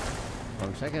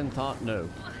 On second thought, no.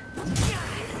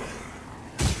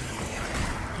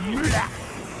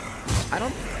 I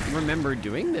don't remember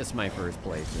doing this my first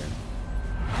playthrough.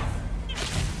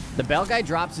 The bell guy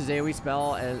drops his AoE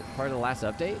spell as part of the last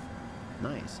update?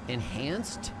 Nice.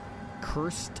 Enhanced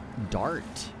Cursed Dart.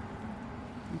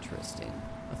 Interesting.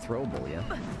 A throwable, yeah.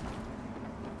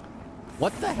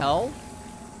 What the hell?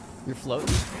 You're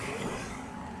floating?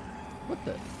 What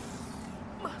the?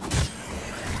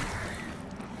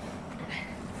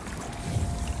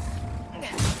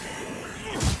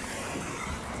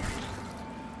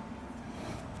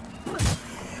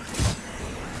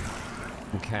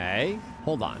 Okay.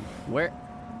 Hold on. Where?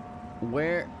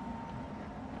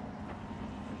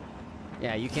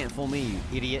 Yeah, you can't fool me, you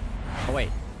idiot. Oh,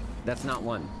 wait. That's not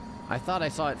one. I thought I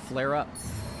saw it flare up.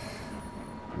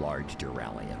 Large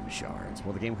Duralium shards.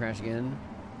 Will the game crash again?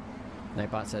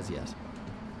 Nightbot says yes.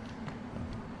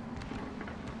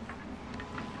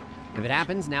 If it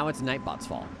happens, now it's Nightbot's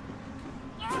fault.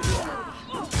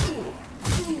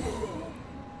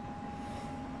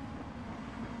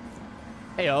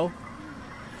 Heyo.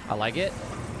 I like it.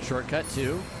 Shortcut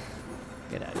too.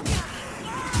 Get out of here.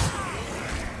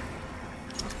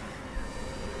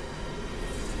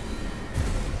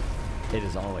 It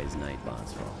is always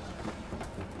Nightbot's fault.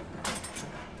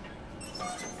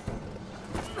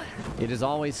 It is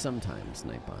always sometimes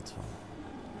Nightbot's fault.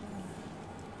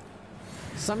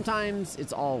 Sometimes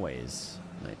it's always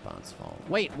Nightbot's fault.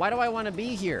 Wait, why do I want to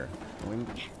be here?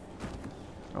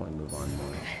 Probably move on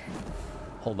more.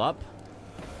 Hold up.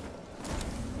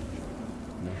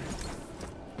 No.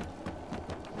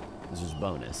 This is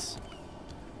bonus.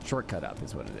 Shortcut up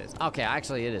is what it is. Okay,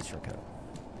 actually it is shortcut up.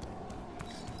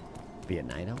 Be a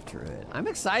night elf druid. I'm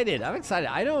excited. I'm excited.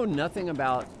 I know nothing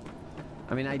about...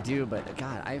 I mean, I do, but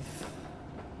God,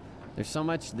 there's so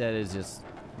much that is just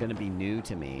gonna be new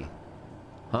to me.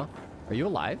 Huh? Are you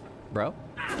alive, bro?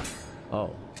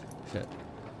 Oh, shit.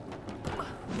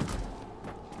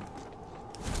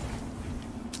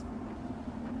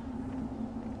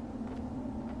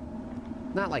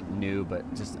 Not like new,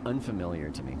 but just unfamiliar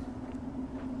to me.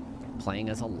 Playing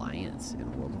as Alliance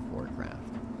in World of Warcraft.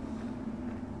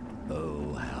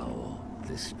 Oh, how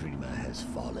the streamer has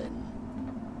fallen.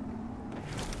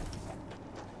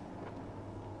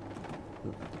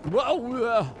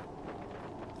 Whoa!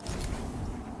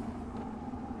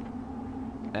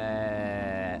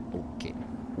 Okay.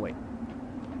 Wait.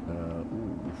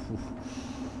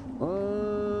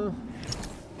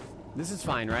 This is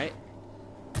fine, right?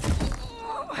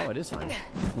 Oh, it is fine.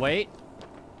 Wait.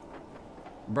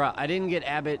 Bruh, I didn't get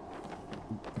Abbott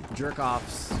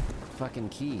Jerkoff's fucking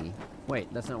key.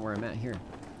 Wait, that's not where I'm at. Here.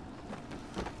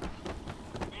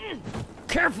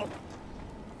 Careful!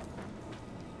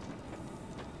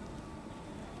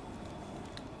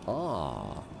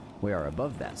 Oh, we are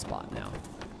above that spot now.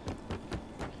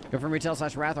 Go from retail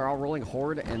 / wrath are all rolling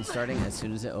horde and starting as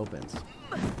soon as it opens.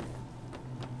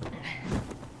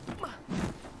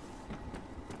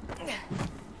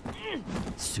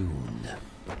 Soon.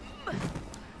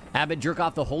 Abbot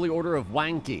Jerkoff, the Holy Order of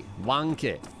Wanky.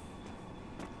 Wanky.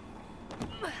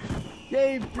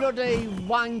 Yay, bloody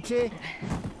Wanky.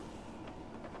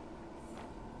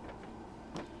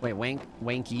 Wait,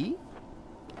 Wanky?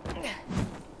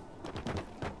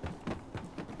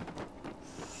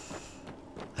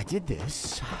 I did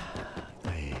this.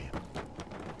 I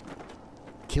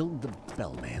killed the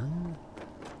bellman.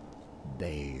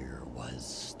 There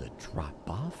was the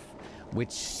drop-off,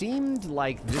 which seemed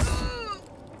like this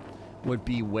would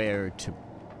be where to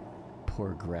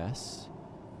progress.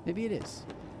 Maybe it is.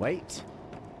 Wait.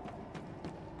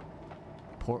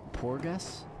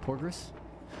 Progress?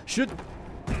 Should...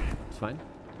 It's fine.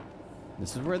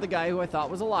 This is where the guy who I thought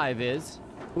was alive is.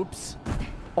 Oops.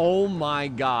 Oh my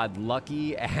god,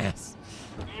 lucky ass.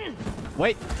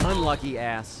 Wait, unlucky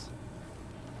ass.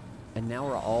 And now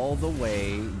we're all the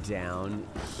way down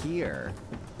here,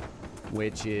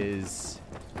 which is...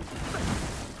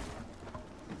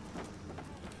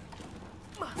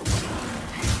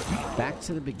 back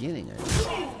to the beginning.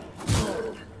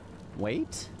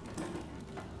 Wait.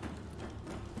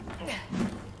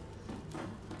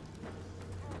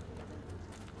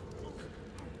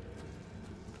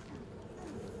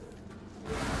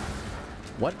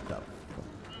 What the?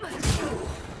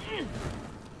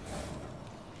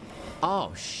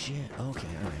 Oh, shit. Okay,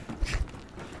 alright.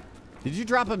 Did you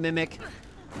drop a mimic?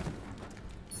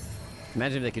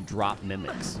 Imagine if they could drop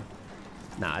mimics.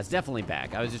 Nah, it's definitely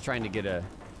back. I was just trying to get an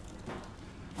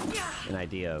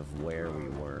idea of where we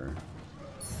were.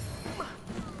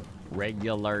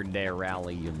 Regular day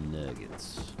rally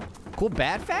nuggets. Cool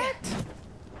bat fact?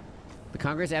 The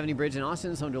Congress Avenue Bridge in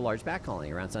Austin is home to a large bat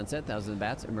colony. Around sunset, thousands of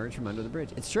bats emerge from under the bridge.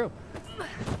 It's true.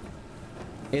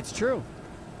 It's true.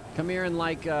 Come here in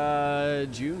like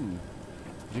June.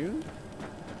 June?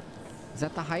 Is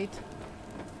that the height?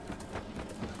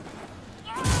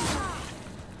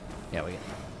 Yeah, we get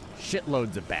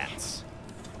shitloads of bats.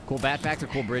 Cool bat fact or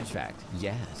cool bridge fact?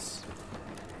 Yes.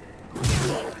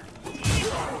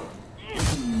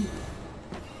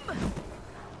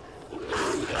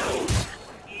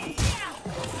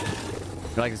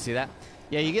 You like to see that?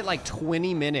 Yeah, you get like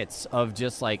 20 minutes of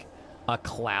just like a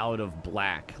cloud of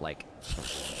black, like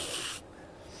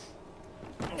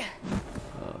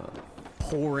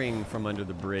pouring from under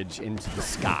the bridge into the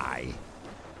sky.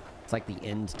 It's like the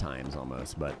end times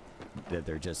almost, but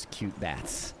they're just cute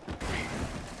bats.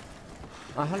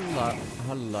 Oh, hello,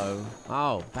 hello.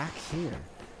 Oh, back here.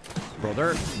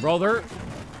 Brother.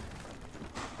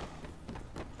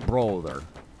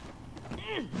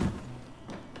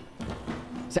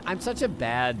 See, I'm such a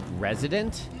bad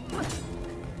resident.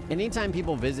 Anytime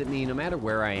people visit me, no matter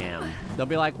where I am, they'll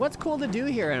be like, what's cool to do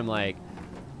here? And I'm like,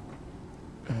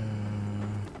 go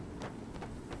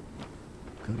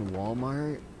to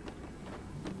Walmart,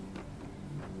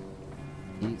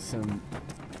 eat some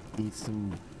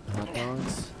hot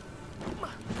dogs.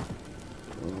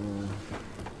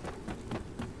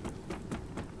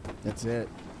 That's it.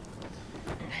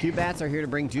 Cute bats are here to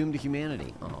bring doom to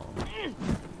humanity. Oh,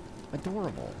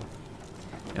 adorable.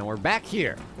 And we're back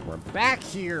here. We're back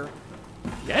here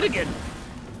yet again.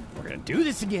 We're gonna do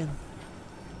this again.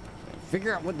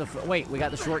 Figure out what the wait. We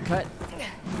got the shortcut.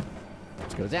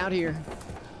 Which goes out here.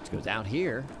 Which goes out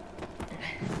here.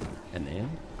 And then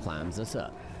climbs us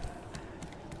up.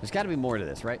 There's got to be more to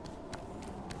this, right?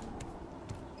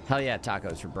 Hell yeah,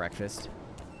 tacos for breakfast.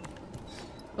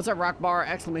 What's up, rock bar?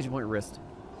 Exclamation point wrist.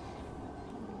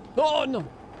 Oh no.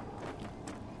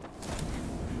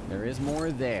 There is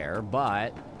more there,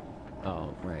 but...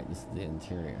 Oh, right. This is the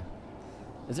interior.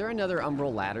 Is there another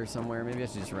Umbral ladder somewhere? Maybe I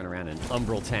should just run around in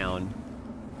Umbral town.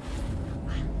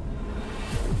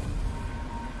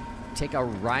 Take a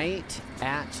right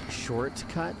at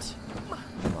shortcut.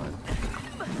 Come on.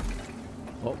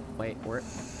 Oh, wait.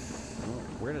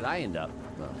 Where did I end up?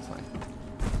 Oh, it's fine.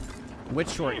 Which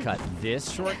shortcut?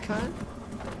 This shortcut?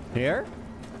 Here?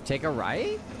 Take a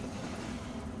right?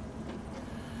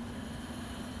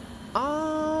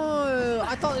 Oh,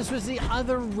 I thought this was the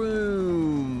other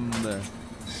room.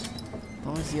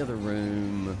 Oh, it's the other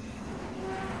room.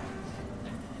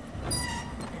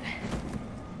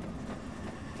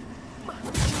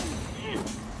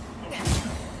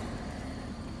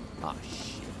 Oh,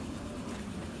 shit.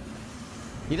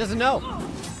 He doesn't know.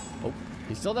 Oh,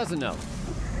 he still doesn't know.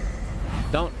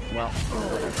 Don't, well.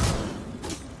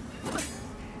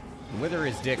 Wither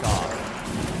his dick off.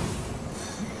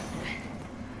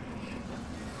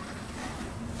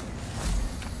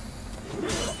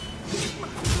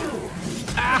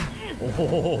 Ah!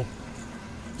 Oh.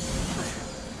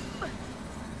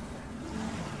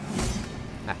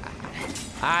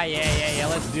 Ah, yeah.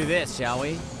 Let's do this, shall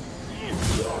we?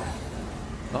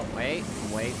 Oh, wait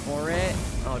for it.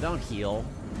 Oh, don't heal.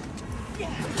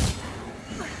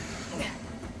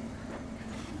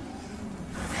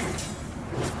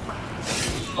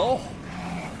 Oh.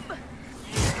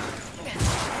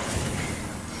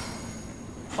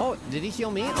 Oh, did he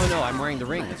heal me? Oh no, I'm wearing the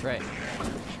ring, that's right.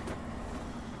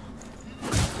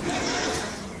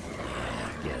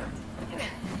 Get him.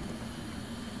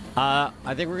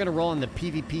 I think we're gonna roll on the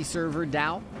PvP server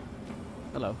DAO.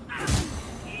 Hello.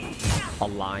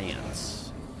 Alliance.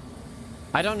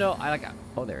 I don't know,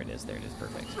 oh, there it is,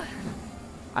 perfect.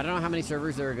 I don't know how many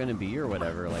servers there are gonna be or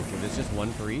whatever. Like, if it's just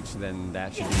one for each, then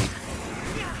that should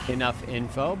be enough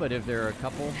info, but if there are a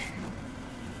couple...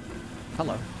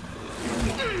 Hello.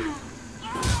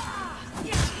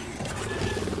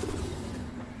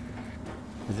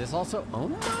 Is this also... Oh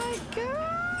my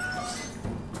gosh!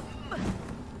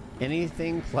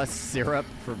 Anything plus syrup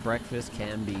for breakfast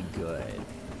can be good.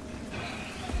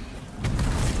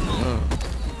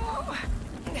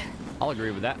 I'll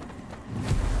agree with that.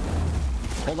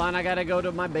 Hold on, I gotta go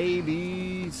to my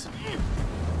babies.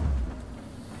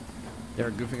 They're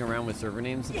goofing around with server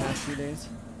names the past few days.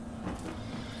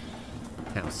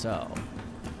 How so?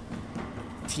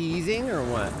 Teasing or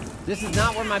what? This is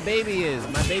not where my baby is.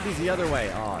 My baby's the other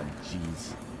way. Oh,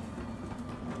 jeez.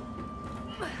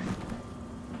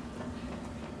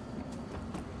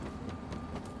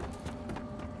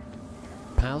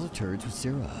 Piles of turds with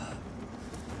syrup.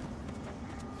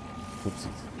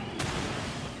 Whoopsies.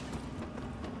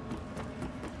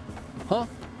 Huh?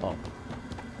 Oh.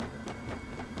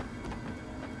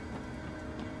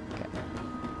 Okay.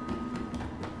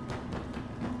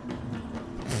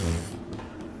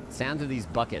 Sound of these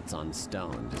buckets on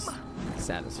stone, just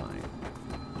satisfying.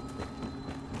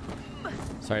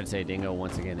 Sorry to say, dingo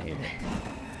once again ate it.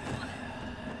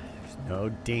 There's no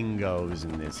dingoes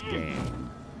in this game.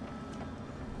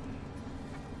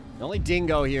 The only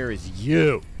dingo here is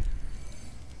you.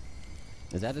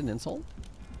 Is that an insult?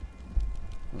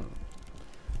 Oh.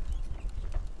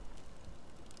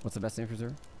 What's the best name for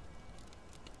server?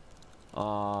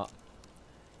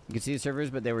 You can see the servers,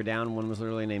 but they were down. One was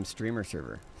literally named Streamer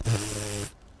Server.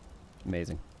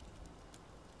 Amazing.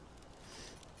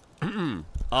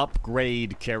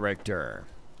 Upgrade character.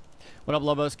 What up,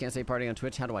 Lobos? Can't say party on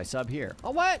Twitch. How do I sub here?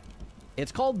 Oh, what?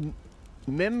 It's called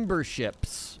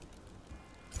memberships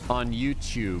on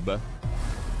YouTube.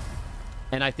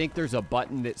 And I think there's a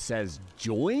button that says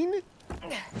join.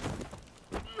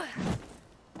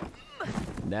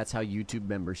 That's how YouTube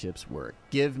memberships work.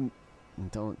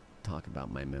 Don't talk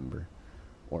about my member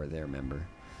or their member.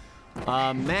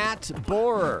 Matt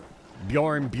Borer,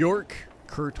 Bjorn Bjork,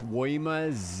 Kurt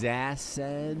Woima,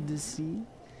 Zassadsi,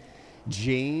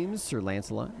 James, Sir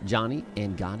Lancelot, Johnny,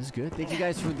 and God is Good. Thank you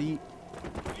guys for the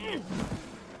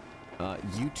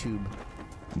YouTube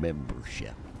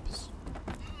memberships.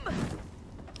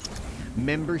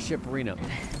 Membership Reno.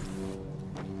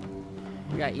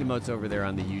 We got emotes over there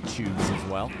on the YouTubes as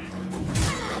well.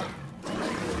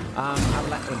 I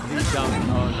like the blue dump.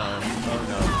 Oh no. Oh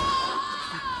no.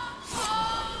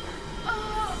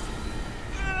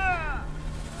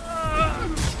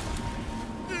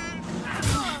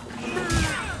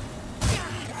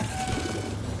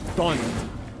 Done.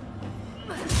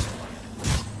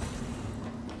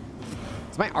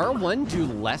 Does my R1 do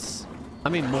less? I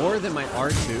mean, more than my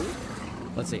R2?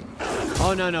 Let's see.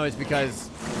 Oh, no, it's because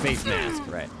face mask,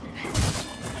 right.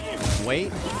 Wait,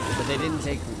 but they didn't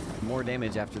take more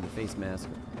damage after the face mask.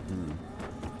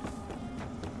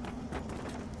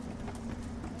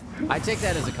 I take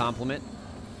that as a compliment.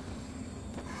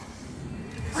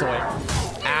 So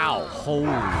ow,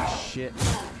 holy shit.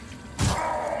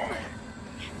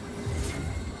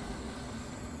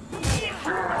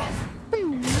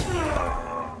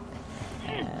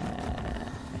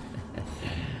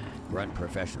 Grunt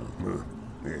professional.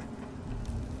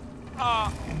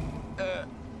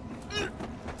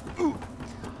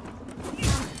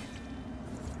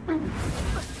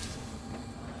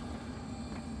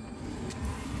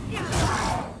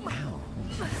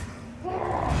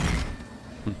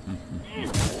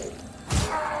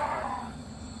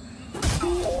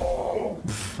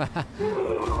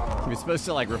 He was supposed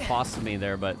to like riposte me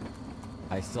there, but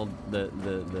I still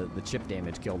the chip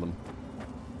damage killed him.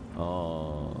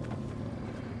 Oh.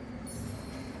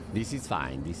 This is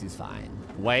fine. This is fine.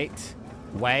 Wait.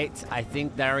 Wait. I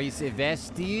think there is a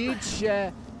vestige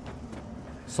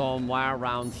somewhere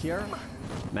around here.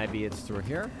 Maybe it's through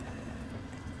here.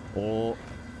 Oh.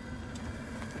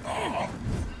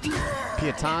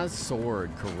 Pieta's sword,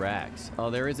 correct.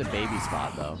 Oh, there is a baby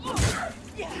spot, though.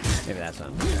 Maybe that's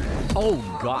one.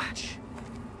 Oh, gosh.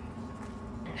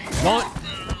 Don't.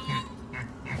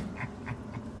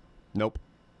 Nope.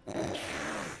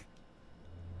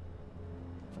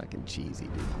 Fucking cheesy,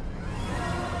 dude.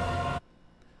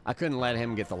 I couldn't let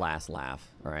him get the last laugh,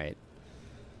 alright?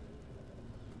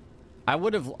 I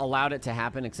would have allowed it to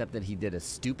happen, except that he did a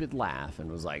stupid laugh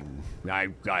and was like, I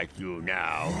got you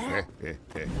now.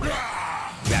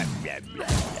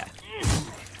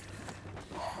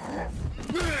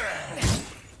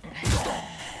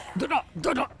 Blah, blah,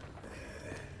 blah, blah.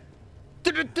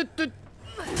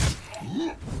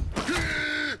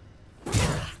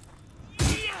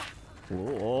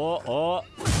 Oh, oh.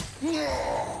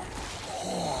 Yeah,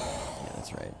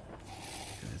 that's right.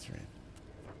 That's right.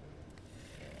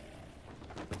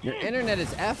 Your internet is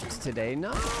effed today.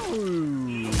 No.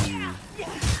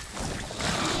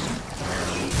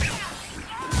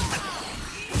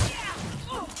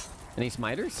 Any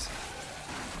smiters?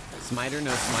 Smiter,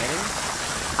 no smiting?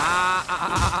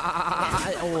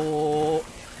 Oh.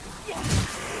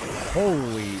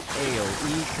 Holy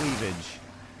AoE cleavage.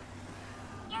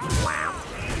 Wow.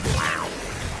 Wow.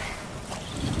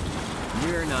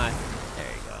 You're not.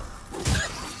 There you go.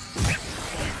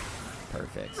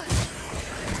 Perfect.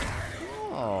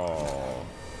 Oh.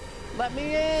 Let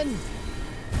me in.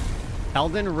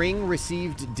 Elden Ring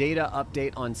received data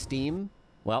update on Steam.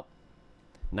 Well,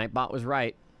 Nightbot was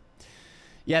right.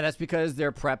 Yeah, that's because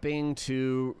they're prepping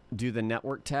to do the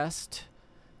network test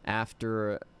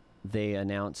after they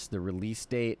announce the release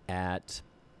date at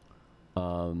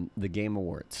the Game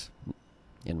Awards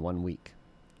in 1 week.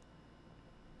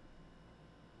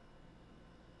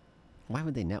 Why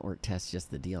would they network test just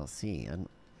the DLC?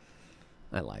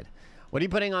 I lied. What are you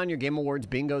putting on your Game Awards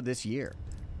bingo this year?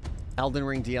 Elden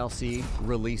Ring DLC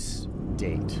release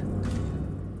date.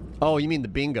 Oh, you mean the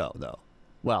bingo, though?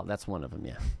 Well, that's one of them,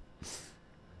 yeah.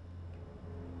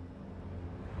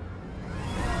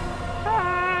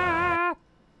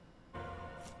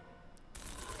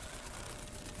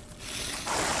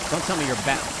 Don't tell me you're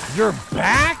back. You're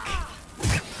back?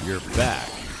 You're back.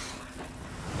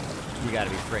 You gotta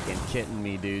be freaking kidding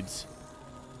me, dudes.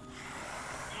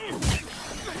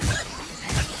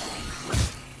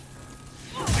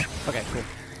 Okay, cool.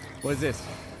 What is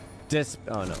this?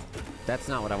 Oh, no. That's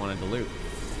not what I wanted to loot.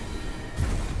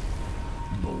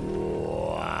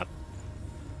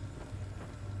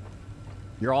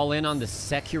 You're all in on the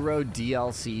Sekiro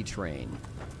DLC train.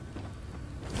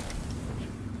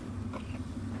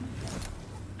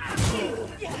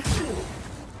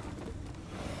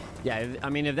 Yeah, I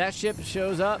mean, if that ship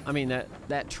shows up, I mean,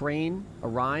 that train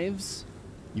arrives,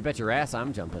 you bet your ass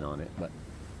I'm jumping on it, but...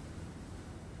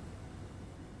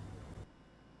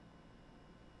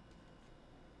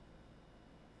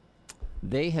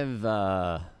 They have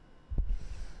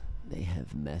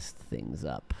messed things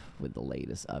up with the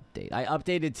latest update. I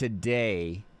updated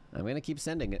today. I'm going to keep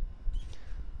sending it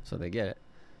so they get it.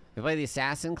 You play the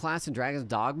Assassin class in Dragon's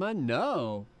Dogma?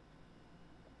 No.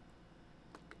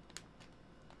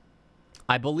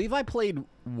 I believe I played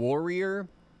Warrior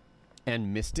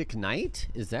and Mystic Knight.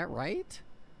 Is that right?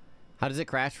 How does it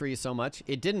crash for you so much?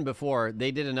 It didn't before.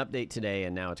 They did an update today,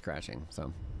 and now it's crashing.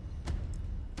 So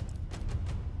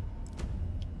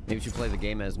maybe you should play the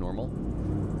game as normal.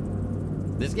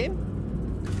 This game?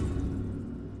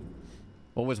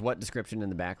 What was what description in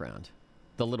the background?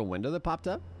 The little window that popped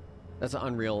up? That's an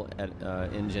Unreal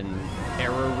Engine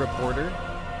error reporter.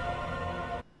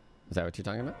 Is that what you're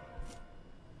talking about?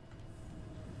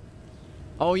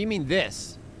 Oh, you mean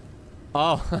this?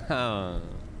 Oh,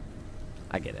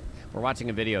 I get it. We're watching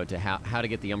a video to how to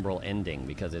get the Umbral ending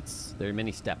because there are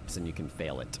many steps and you can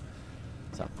fail it.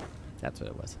 So that's what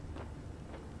it was.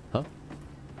 Huh?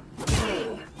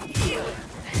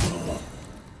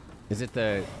 Is it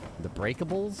the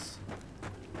breakables?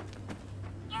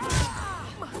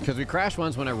 Because we crashed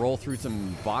once when I roll through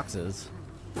some boxes.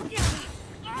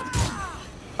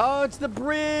 Oh, it's the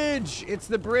bridge! It's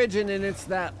the bridge, and then it's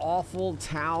that awful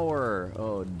tower.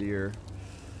 Oh, dear.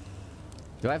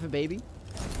 Do I have a baby?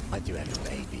 I do have a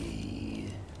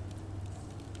baby.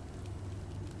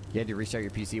 You had to restart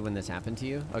your PC when this happened to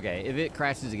you? Okay, if it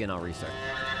crashes again, I'll restart.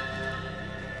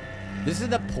 This is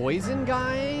the poison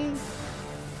guy?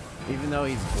 Even though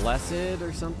he's blessed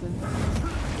or something?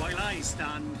 While I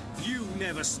stand, you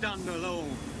never stand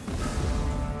alone.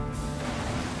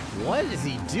 What is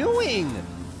he doing?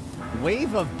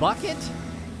 Wave of bucket?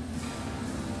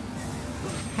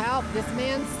 Help, this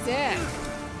man's sick.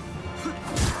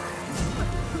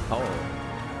 Oh.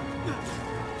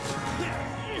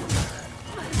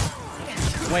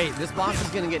 Wait, this boss is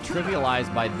gonna get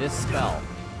trivialized by this spell.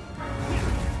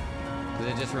 Because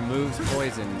it just removes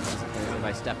poison if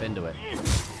I step into it.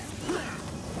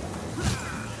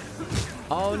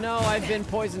 Oh no, I've been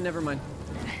poisoned, never mind.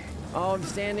 Oh, I'm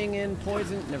standing in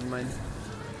poison, never mind.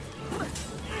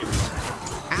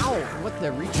 Ow, what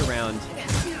the reach around?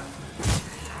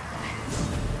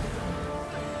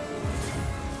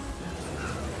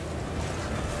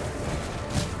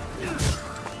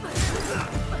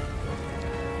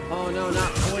 Oh no,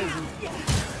 not poison.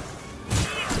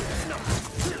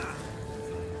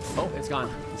 Oh, it's gone.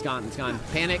 It's gone. It's gone.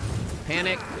 Panic.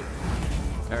 Panic.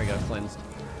 There we go. Cleansed.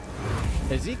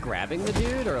 Is he grabbing the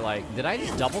dude or like, did I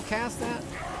just double cast that?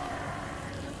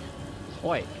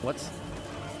 Wait, what's...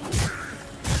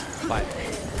 What?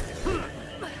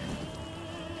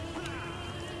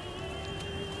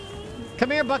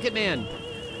 Come here, Bucket Man.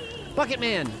 Bucket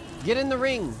Man, get in the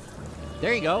ring.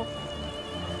 There you go.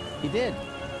 He did.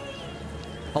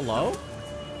 Hello?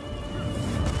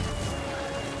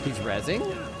 He's rezzing?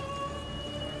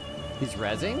 He's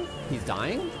rezzing? He's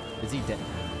dying? Is he dead?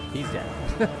 He's dead.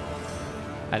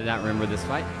 I did not remember this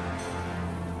fight.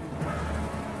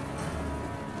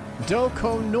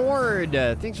 Doko Nord,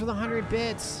 thanks for the 100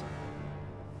 bits.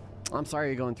 I'm sorry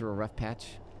you're going through a rough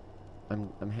patch.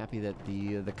 I'm happy that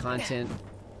the content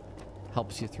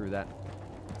helps you through that.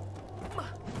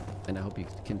 And I hope you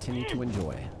continue to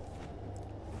enjoy.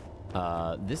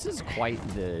 This is quite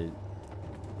the...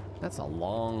 That's a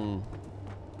long...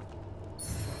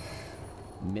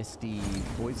 misty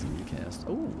poison cast.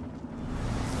 Ooh.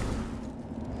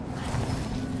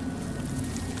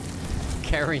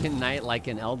 Carrion Knight like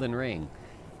an Elden Ring.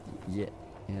 Yeah,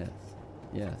 yes.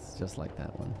 Yes, just like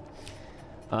that one.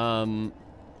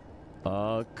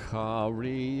 A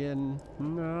Carrion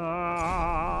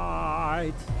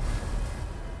Knight.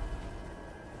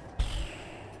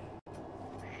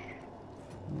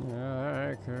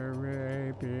 Like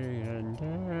Arabian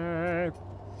Night.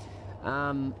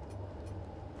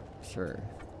 Sure.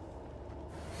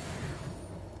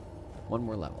 One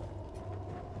more level.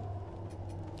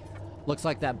 Looks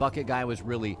like that bucket guy was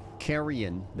really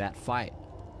carrying that fight.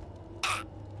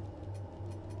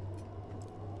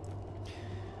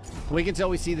 We can tell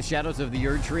we see the shadows of the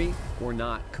Erd Tree or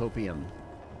not copium.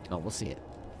 Oh, we'll see it.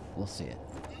 We'll see it.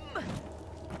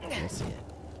 We'll see it.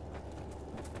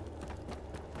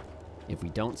 If we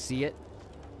don't see it,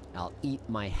 I'll eat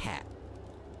my hat.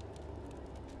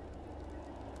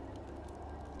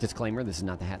 Disclaimer, this is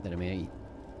not the hat that I may eat.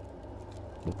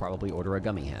 We'll probably order a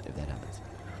gummy hat if that happens.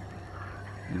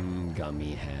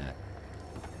 Gummy hat.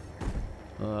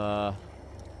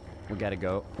 We gotta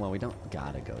go. Well, we don't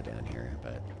gotta go down here,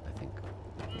 but I think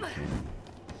we can.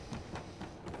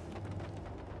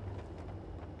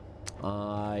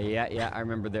 Yeah, I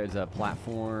remember there's a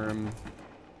platform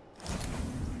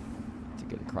to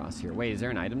get across here. Wait, is there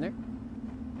an item there?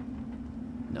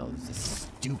 No, there's a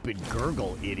stupid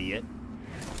gurgle, idiot.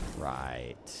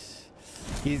 Right.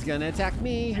 He's gonna attack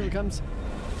me. Here he comes.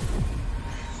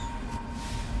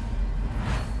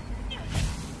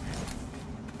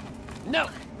 No!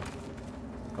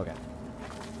 Okay.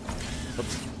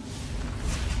 Oops.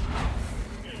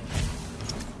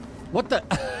 What the?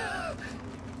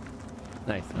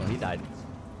 Nice. Oh, he died.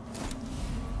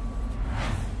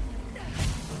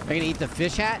 Am I gonna eat the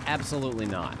fish hat? Absolutely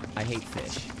not. I hate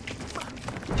fish.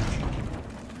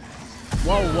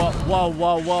 Whoa, whoa, whoa,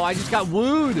 whoa, whoa. I just got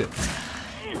wooed.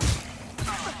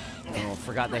 Oh,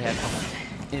 forgot they had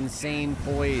insane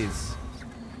poise.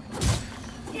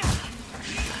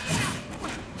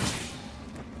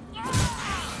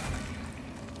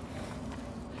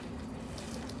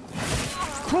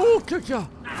 Cool,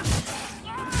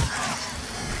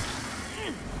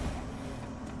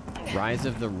 Rise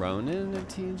of the Ronin of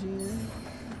TNG?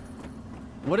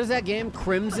 What is that game?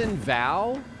 Crimson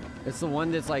Vow? It's the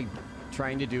one that's like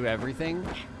trying to do everything.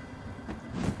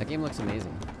 That game looks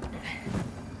amazing.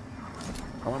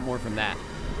 I want more from that.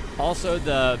 Also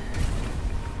the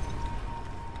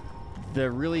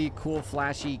really cool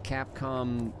flashy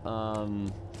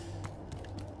Capcom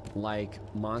like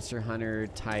Monster Hunter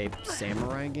type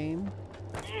samurai game.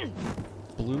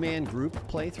 Blue Man Group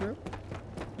playthrough.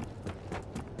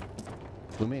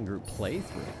 Blue Man Group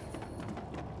playthrough.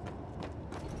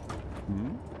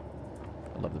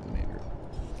 I love the Blue Man Group.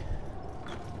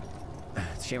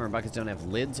 It's a shame our buckets don't have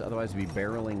lids, otherwise we'd be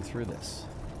barreling through this.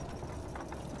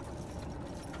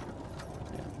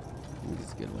 Yeah.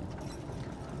 Just good one.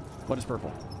 What is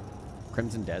purple?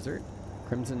 Crimson Desert?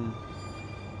 Crimson...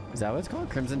 Is that what it's called?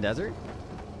 Crimson Desert?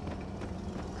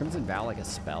 Crimson Vow, like a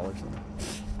spell or something?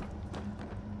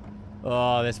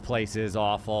 Oh, this place is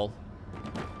awful.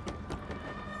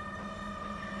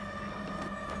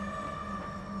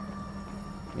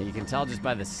 And you can tell just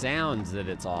by the sounds that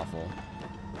it's awful.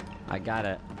 I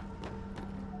gotta...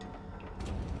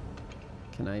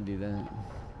 Can I do that?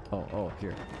 Oh,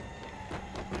 here.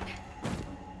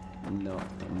 No.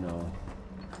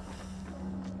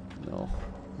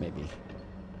 Maybe.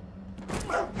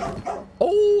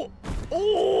 Oh!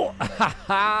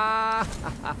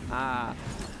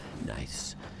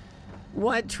 Nice.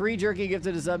 What? Tree Jerky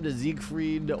gifted a sub to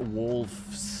Siegfried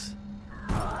Wolfs.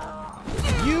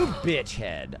 You bitch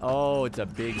head. Oh, it's a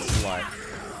big slut.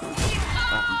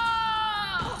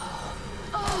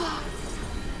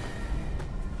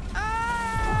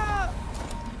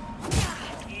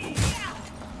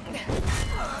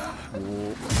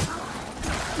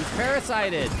 He's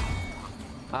parasited.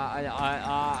 How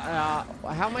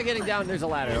am I getting down? There's a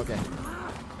ladder. Okay.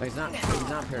 Oh, he's not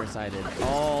parasited.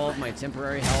 All my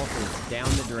temporary health is down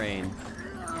the drain.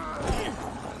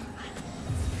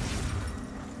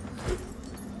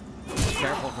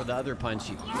 Careful for the other punch.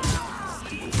 You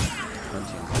stupid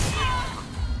punching.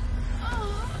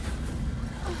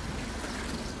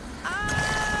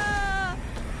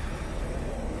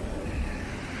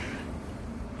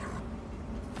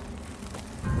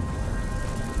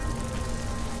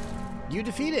 You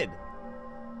defeated.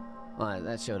 Well,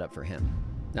 that showed up for him.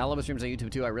 Now, I love streams on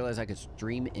YouTube too. I realized I could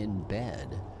stream in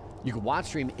bed. You could watch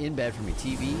stream in bed from your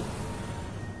TV,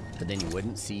 but then you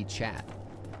wouldn't see chat.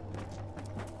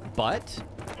 But,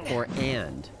 or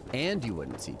and you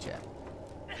wouldn't see chat.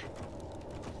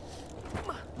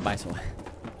 By the way,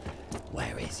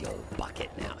 where is your bucket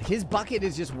now? His bucket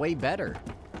is just way better.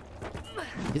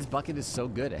 His bucket is so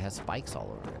good, it has spikes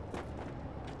all over it.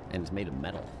 And it's made of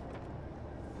metal.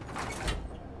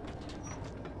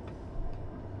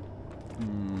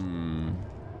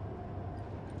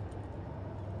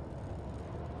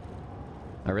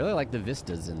 I really like the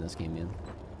vistas in this game, man.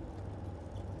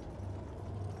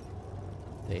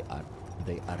 They are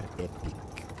epic.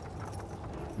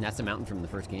 And that's the mountain from the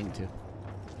first game too.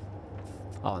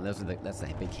 Oh, and that's the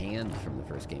big hand from the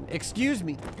first game. Excuse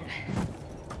me.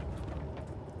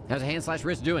 How's a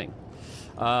hand/wrist doing?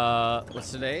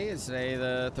 What's today? Is today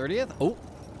the 30th? Oh,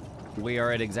 we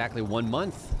are at exactly 1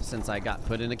 month since I got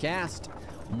put in a cast.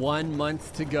 1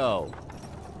 month to go.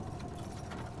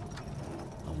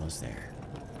 Almost there.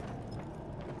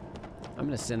 I'm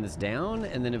gonna send this down,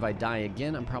 and then if I die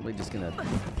again, I'm probably just gonna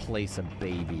place a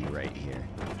baby right here.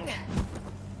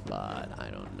 But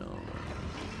I don't know.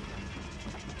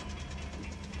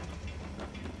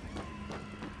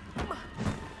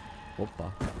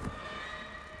 Opa.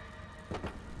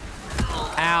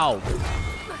 Ow!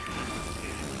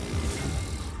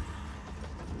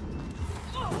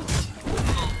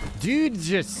 Dude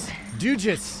just.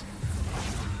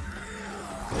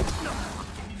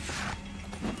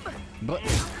 But.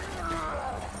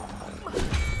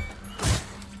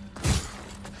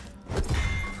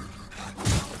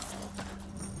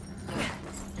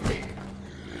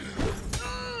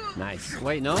 Nice.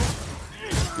 Wait, no?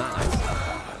 Not nice.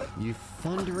 You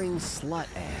thundering slut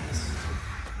ass.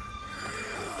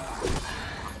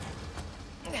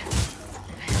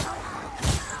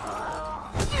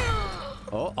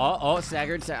 Oh,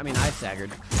 staggered. I mean, I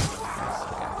staggered.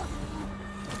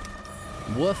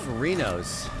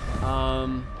 Wooferinos.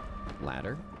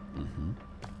 Ladder. Mm-hmm.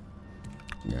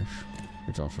 Yes.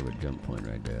 It's also a jump point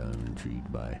right there. I'm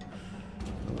intrigued by.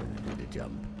 I'm going to do the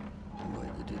jump. I'm going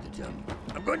to do the jump.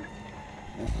 I'm going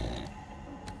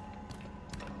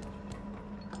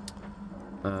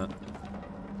to...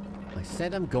 I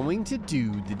said I'm going to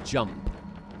do the jump.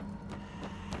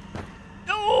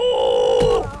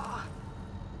 Oh!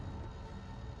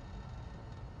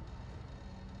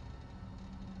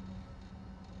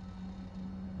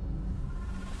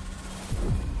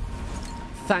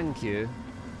 Thank you.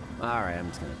 Alright, I'm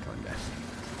just gonna come back.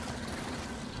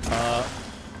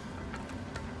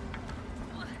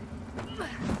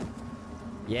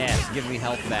 Yes, give me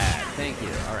health back. Thank you.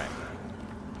 Alright.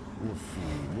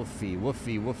 Woofy, woofy,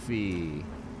 woofy, woofy.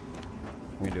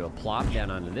 I'm gonna do a plop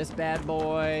down onto this bad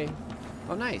boy.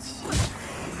 Oh, nice.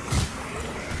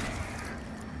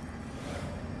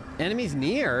 Enemies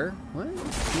near? What?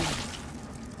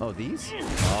 Oh, these?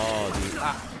 Oh, these.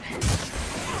 Ah.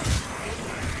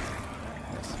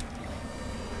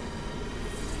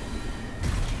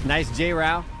 Nice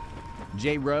J-Row.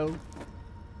 J-Row.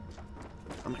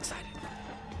 I'm excited.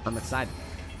 I'm excited.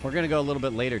 We're gonna go a little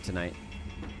bit later tonight.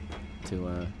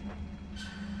 to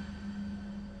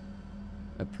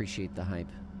appreciate the hype.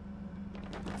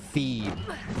 Feed.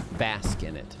 Bask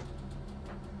in it.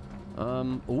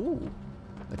 Ooh.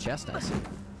 A chest, I see.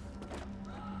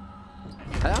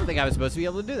 I don't think I was supposed to be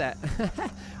able to do that.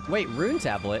 Wait, rune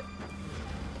tablet.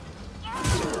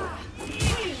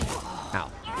 Ow.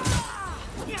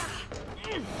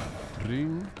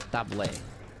 Rune tablet.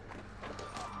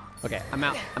 Okay, I'm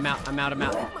out. I'm out. I'm out. I'm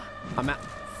out. I'm out.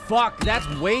 Fuck, that's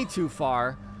way too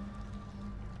far.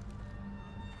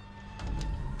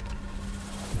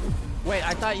 Wait,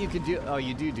 I thought you could do. Oh,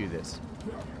 you do this.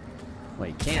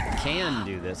 Wait, can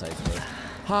do this, I suppose.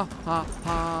 Ha ha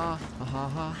ha ha ha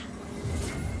ha.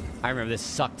 I remember this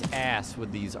sucked ass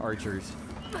with these archers.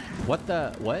 What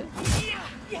the what?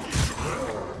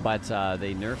 But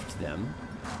they nerfed them.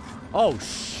 Oh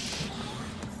shh.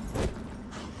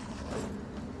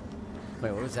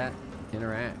 Wait, what was that?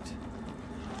 Interact.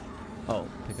 Oh,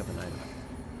 pick up an item.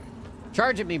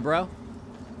 Charge at me, bro.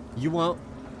 You won't.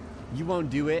 You won't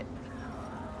do it.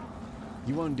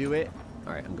 You won't do it.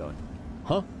 All right, I'm going.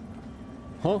 Huh?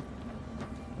 Huh?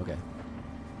 Okay.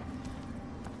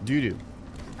 Doo-doo.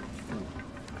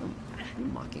 You're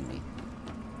mocking me.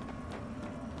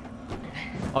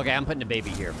 Okay, I'm putting a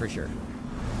baby here for sure.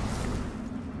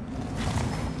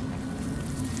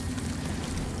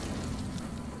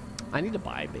 I need to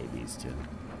buy babies too.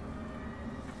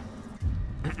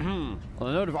 On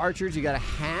the note of archers, you got a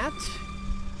hat?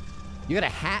 You got a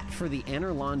hat for the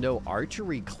Anorlando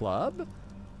Archery Club?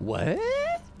 What?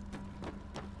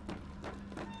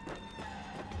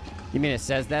 You mean it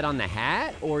says that on the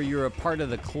hat? Or you're a part of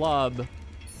the club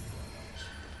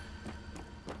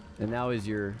and that was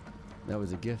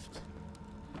a gift?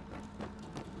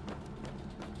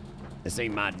 This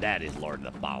ain't my daddy's Lord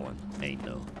of the Fallen. Ain't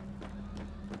no.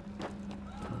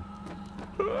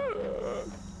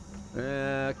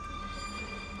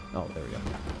 Oh, there we go.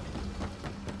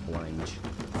 Orange.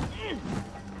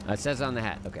 It says on the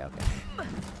hat. Okay, okay.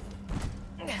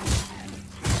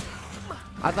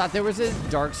 I thought there was a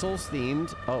Dark Souls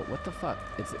themed. Oh, what the fuck?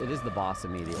 It is the boss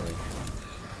immediately.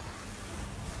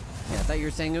 Yeah, I thought you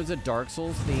were saying it was a Dark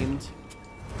Souls themed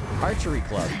archery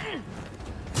club.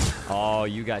 Oh,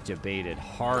 you got you baited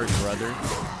hard, brother.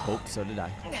 Oh, so did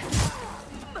I.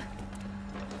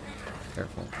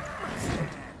 Careful.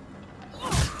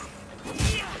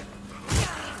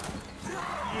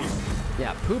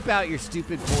 Yeah, poop out your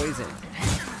stupid poison.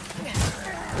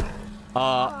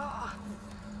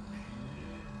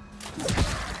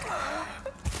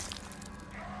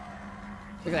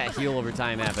 Look at that heal over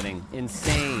time happening.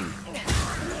 Insane.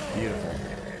 Beautiful.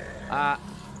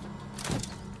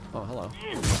 Oh, hello.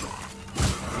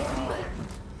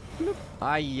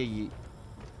 Ay.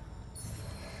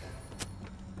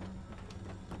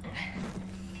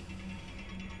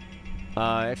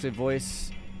 Actually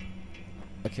voice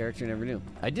a character you never knew.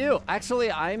 I do.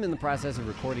 Actually, I'm in the process of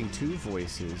recording 2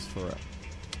 voices for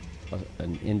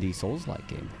an indie Souls-like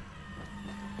game.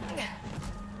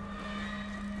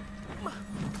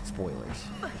 Spoilers.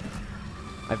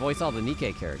 I voice all the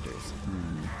Nikke characters.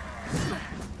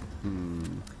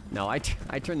 No, I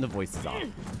turn the voices off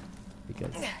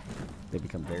because they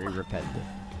become very repetitive.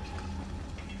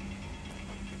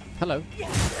 Hello.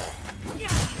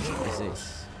 What is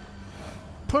this?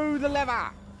 Pull the lever!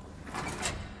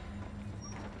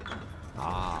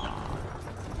 Ah.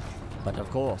 But of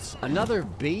course, another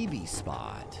baby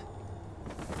spot.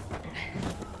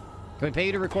 Can we pay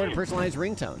you to record a personalized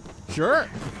ringtone? Sure.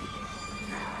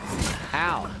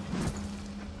 Ow.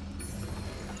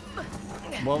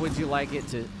 What would you like it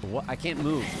to... What? I can't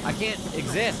move. I can't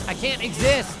exist. I can't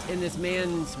exist in this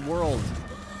man's world.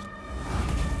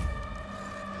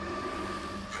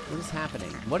 What is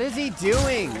happening? What is he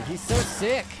doing? He's so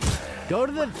sick. Go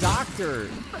to the doctor.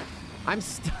 I'm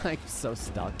stuck. I'm so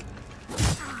stuck.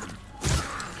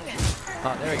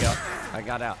 Oh, there we go. I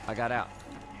got out. I got out.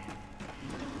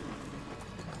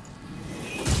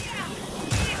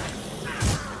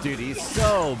 Dude, he's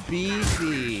so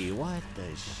beefy. What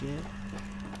the shit?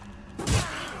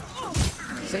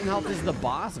 Same health as the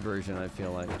boss version, I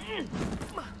feel like.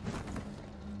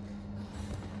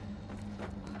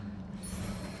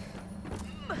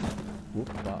 Whoop,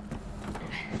 huh.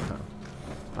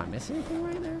 Did I miss anything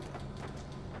right there?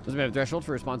 Doesn't have a threshold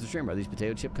for a sponsored stream. Are these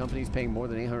potato chip companies paying more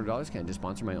than $800? Can I just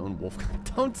sponsor my own Wolf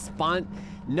God? Don't spawn.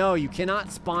 No, you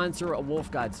cannot sponsor a Wolf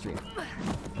God stream.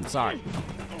 I'm sorry.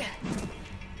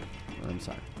 I'm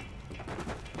sorry.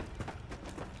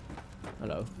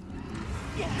 Hello.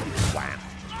 Wow.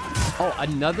 Oh,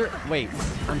 another. Wait,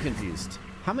 I'm confused.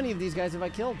 How many of these guys have I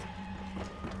killed?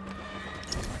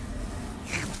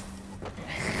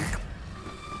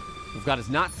 We've got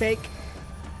is not fake.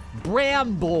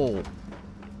 Bramble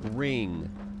ring.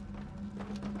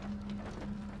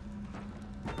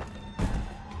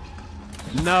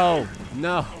 No,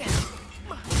 no.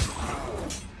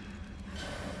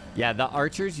 Yeah, the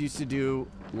archers used to do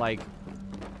like,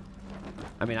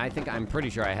 I mean, I'm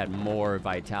pretty sure I had more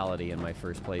vitality in my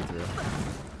first playthrough,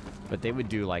 but they would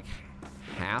do like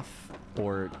half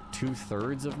or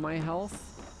 2/3 of my health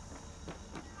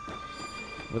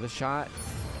with a shot.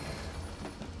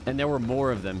 And there were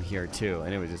more of them here too,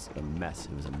 and it was just a mess.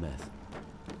 It was a mess.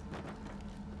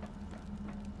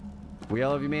 We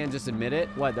all love you, man. Just admit it.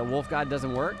 What, the wolf god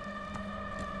doesn't work?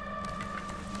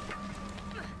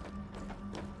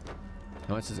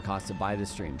 How much does it cost to buy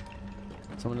this stream?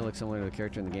 Someone who looks similar to the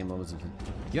character in the game.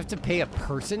 You have to pay a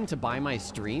person to buy my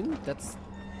stream? That's...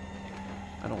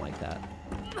 I don't like that.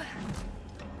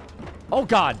 Oh,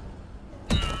 God!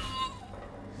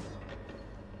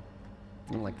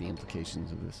 I don't like the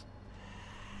implications of this.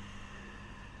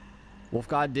 Wolf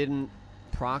God didn't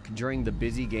proc during the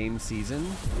busy game season.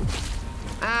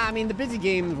 I mean, the busy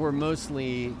games were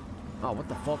mostly... Oh, what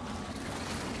the fuck?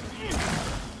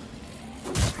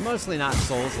 Mostly not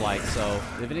Souls-like, so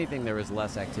if anything, there was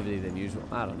less activity than usual.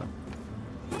 I don't know.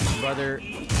 Brother...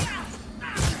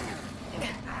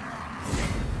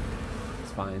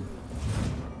 It's fine.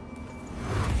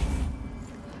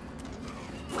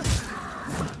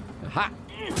 Aha!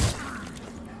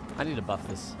 I need to buff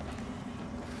this.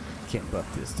 Can't buff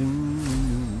this.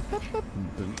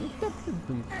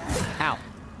 Ow!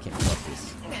 Can't buff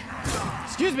this.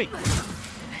 Excuse me!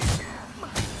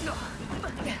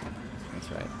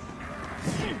 That's right.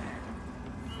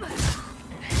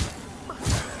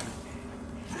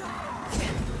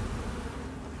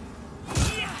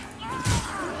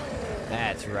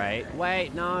 That's right.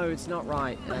 Wait, no, it's not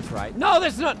right. That's right. No,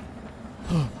 that's not!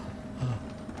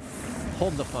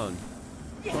 Hold the phone.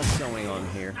 What's going on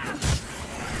here?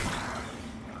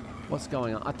 What's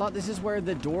going on? I thought this is where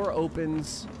the door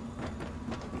opens.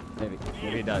 Maybe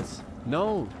it does.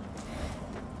 No. I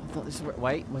thought this is where...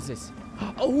 Wait, what's this?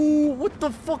 Oh, what the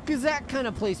fuck is that kind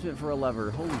of placement for a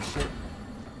lever? Holy shit.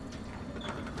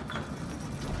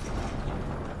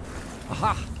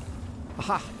 Aha!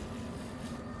 Aha!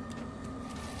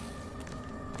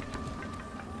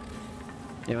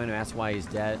 Anyone who asks why he's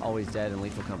dead, always dead in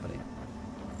Lethal Company.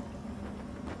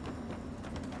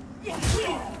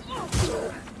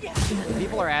 If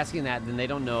people are asking that, then they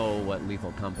don't know what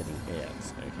Lethal Company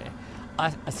is. Okay.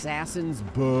 Assassin's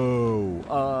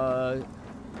Bow.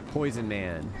 Poison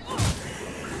Man.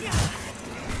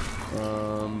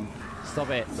 Stop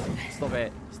it. Stop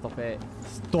it. Stop it.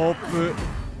 Stop it.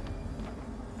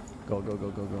 Go, go,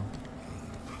 go, go, go.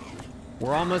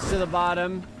 We're almost to the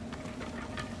bottom.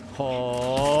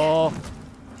 Oh.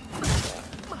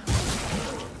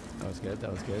 That was good.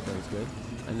 That was good. That was good.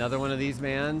 Another one of these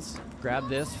mans. Grab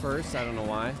this first. I don't know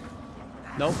why.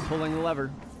 Nope. Pulling the lever.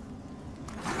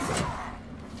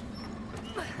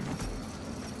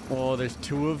 Oh, there's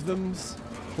two of them.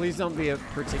 Please don't be a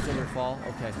particular fall.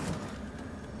 Okay.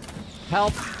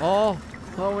 Help. Oh.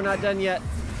 Oh, we're not done yet.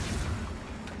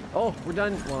 Oh, we're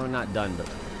done. Well, we're not done, but...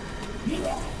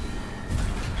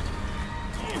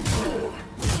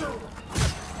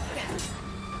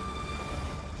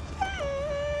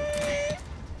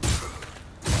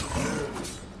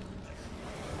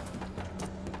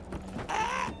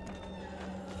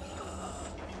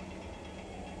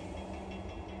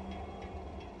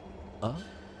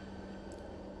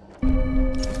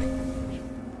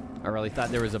 I really thought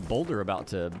there was a boulder about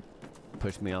to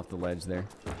push me off the ledge there.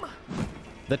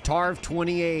 The Tarv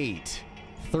 28,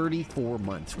 34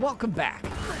 months. Welcome back.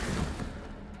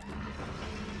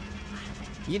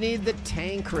 You need the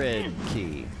Tancred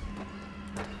key.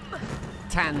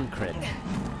 Tancred.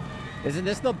 Isn't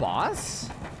this the boss?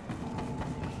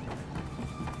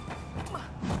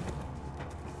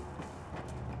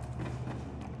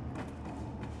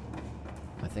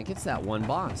 I think it's that one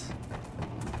boss.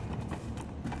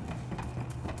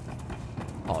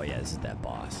 Oh yeah, this is that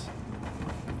boss.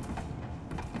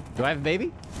 Do I have a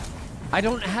baby? I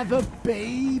don't have a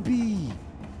baby.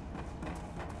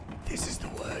 This is the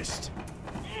worst.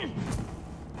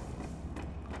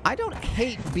 I don't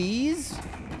hate bees.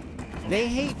 They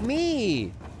hate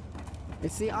me.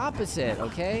 It's the opposite,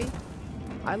 okay?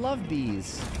 I love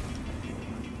bees.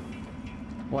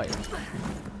 What?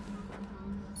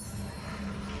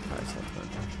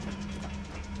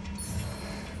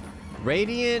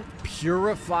 Radiant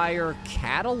Purifier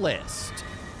Catalyst.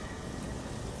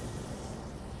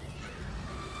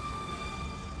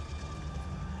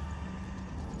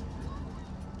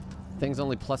 Thing's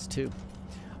only +2.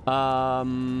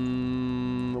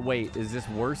 Wait, is this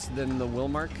worse than the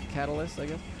Willmark Catalyst, I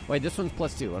guess? Wait, this one's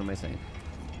 +2. What am I saying?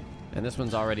 And this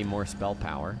one's already more spell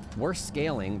power. Worse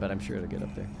scaling, but I'm sure it'll get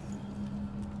up there.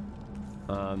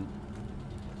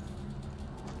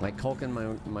 Like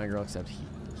Culkin, my girl, except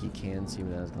he can see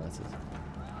without his glasses.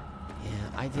 Yeah,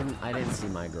 I didn't see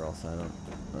my girl, so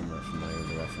I'm not familiar with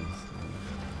the reference.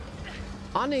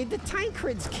 I need the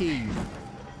Tancred's key.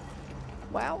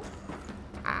 Well,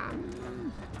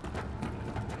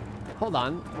 hold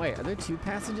on. Wait, are there 2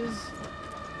 passages?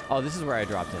 Oh, this is where I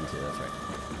dropped into. That's right.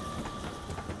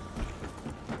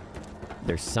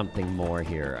 There's something more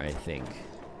here, I think.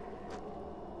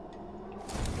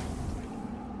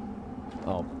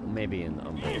 Oh, maybe in the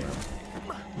Umbral.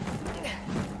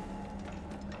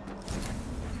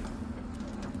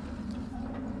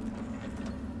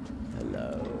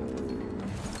 Hello.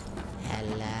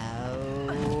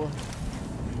 Hello.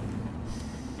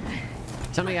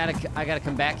 Tell me I gotta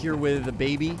come back here with a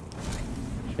baby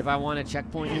if I want a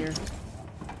checkpoint here.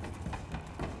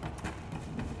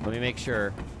 Let me make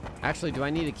sure. Actually, do I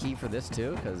need a key for this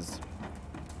too? Because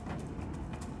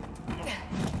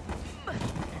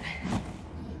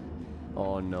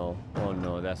oh no,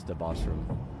 that's the boss room.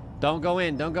 Don't go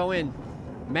in,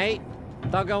 mate.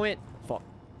 Don't go in. Fuck.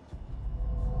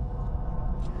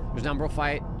 There's an Umbral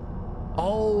fight.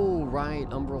 Oh right,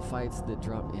 Umbral fights that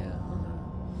drop. Yeah.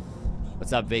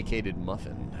 What's up, Vacated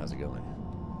Muffin? How's it going?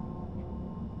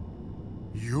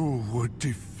 You would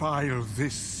defile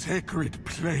this sacred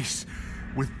place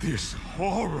with this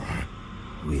horror.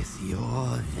 With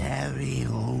your very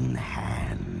own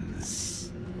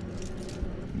hands.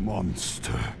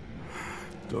 Monster,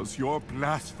 does your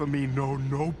blasphemy know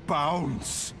no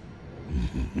bounds?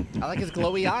 I like his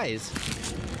glowy eyes.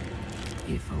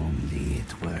 If only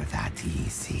it were that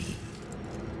easy.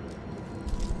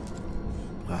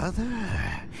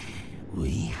 Brother,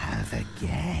 we have a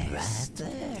guest.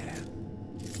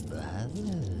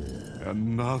 Brother.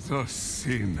 Another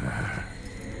sinner.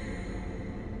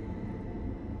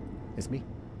 It's me.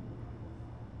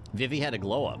 Vivi had a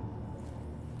glow up.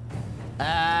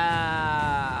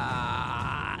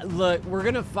 Look, we're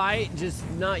gonna fight, just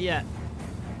not yet.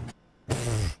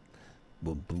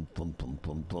 Boom, boom, boom, boom,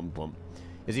 boom, boom, boom.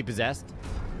 Is he possessed?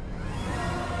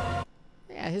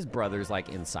 Yeah, his brother's like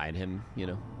inside him, you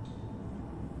know.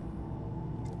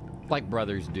 Like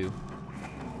brothers do.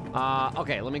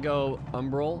 Okay, let me go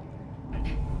Umbral.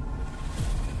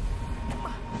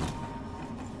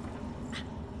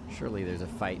 Surely there's a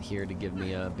fight here to give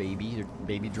me a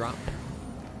baby drop.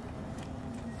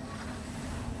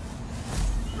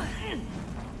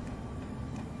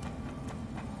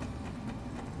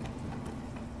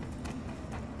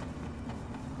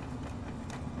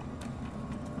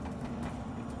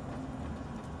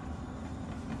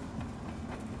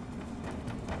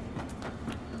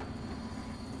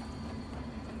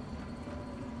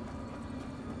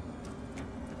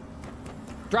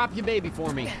 Drop your baby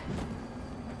for me.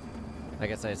 I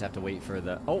guess I just have to wait for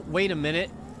the... Oh, wait a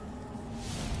minute.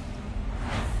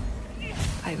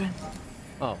 Iron.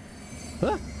 Oh.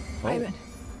 Huh? Oh. Iron.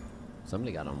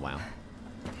 Somebody got on WoW.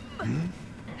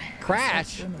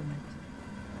 Crash! For a moment.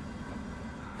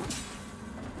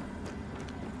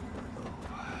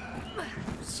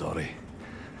 Sorry.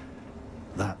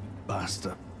 That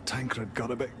bastard Tancred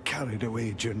got a bit carried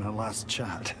away during our last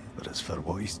chat. But it's for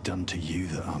what he's done to you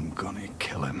that I'm gonna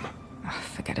kill him. Oh,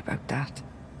 forget about that.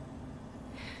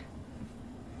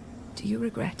 Do you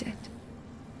regret it?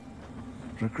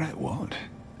 Regret what?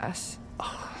 Us?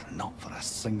 Oh, not for a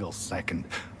single second.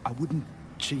 I wouldn't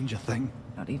change a thing.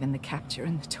 Not even the capture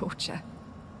and the torture.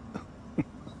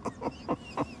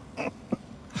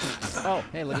 Oh,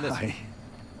 hey, look at this. Aye.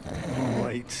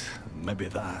 Right, maybe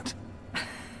that.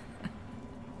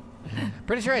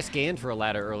 Pretty sure I scanned for a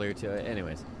ladder earlier too.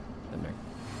 Anyways, doesn't matter.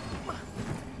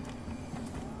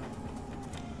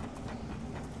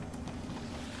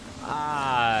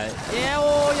 Yeah,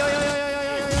 oh, yo.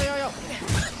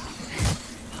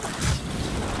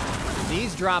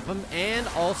 These drop them, and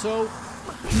also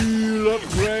heal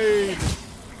upgrade.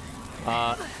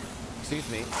 Excuse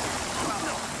me.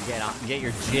 Get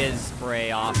your jizz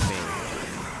spray off me.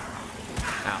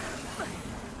 Ow.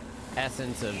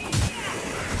 Essence of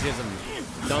jism.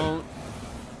 Don't.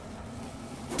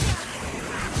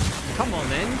 Come on,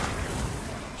 then.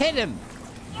 Hit him.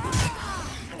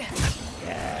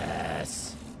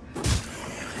 Yes.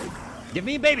 Give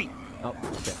me a baby. Oh,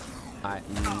 shit.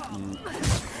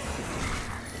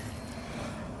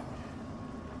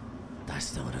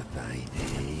 That's not a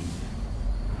baby.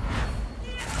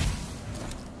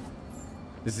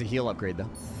 This is a heal upgrade, though.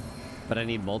 But I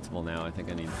need multiple now. I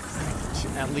think I need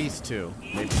at least 2,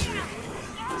 maybe 3.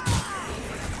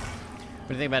 What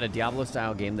do you think about a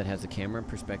Diablo-style game that has the camera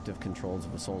perspective controls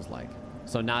of a Souls-like?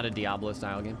 So not a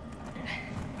Diablo-style game?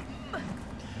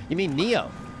 You mean Neo?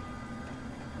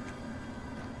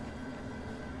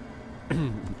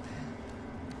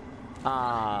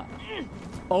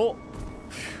 Oh.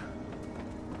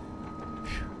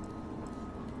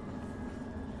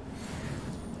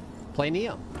 Play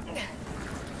Neo.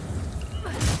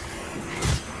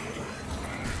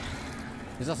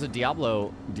 There's also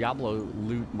Diablo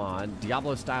loot mod,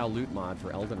 Diablo-style loot mod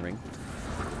for Elden Ring.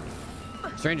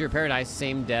 Stranger of Paradise,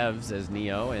 same devs as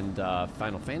Neo and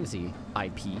Final Fantasy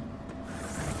IP,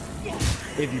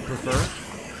 if you prefer.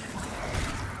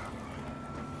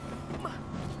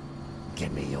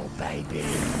 Give me your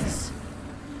babies.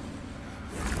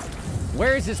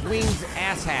 Where is this Wings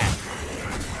asshat?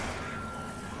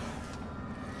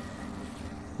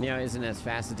 Neo isn't as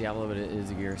fast as Diablo, but it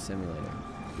is a gear simulator.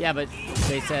 Yeah, but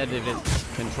they said if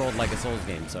it's controlled like a Souls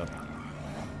game, so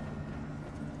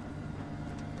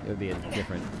it would be a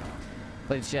different.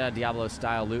 Played shit out of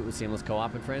Diablo-style loot with seamless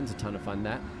co-op and friends. A ton of fun,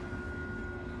 that.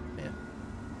 Yeah.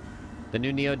 The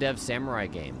new Neo Dev Samurai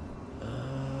game. I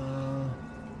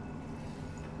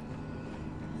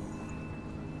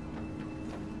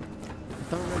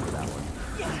don't remember that one.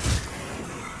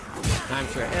 I'm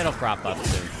sure it'll crop up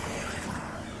soon.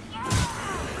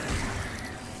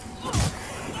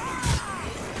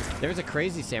 There was a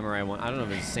crazy samurai one. I don't know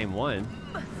if it's the same one.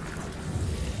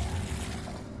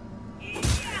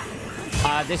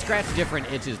 They scratch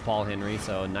different itches, Paul Henry,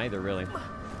 so neither really.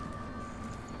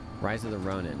 Rise of the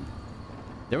Ronin.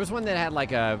 There was one that had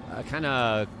like a kind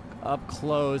of up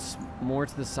close, more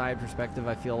to the side perspective,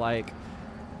 I feel like.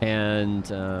 And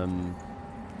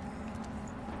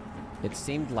it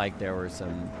seemed like there were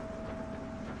some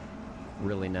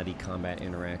really nutty combat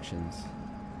interactions.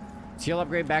 Shield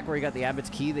upgrade back where you got the Abbot's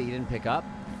key that you didn't pick up.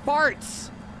 Farts!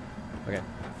 Okay.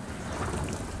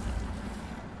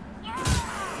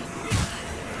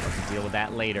 Let's deal with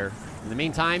that later. In the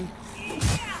meantime,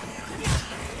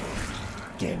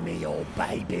 Give me your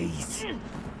babies.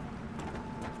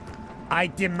 I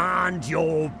demand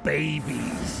your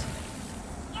babies.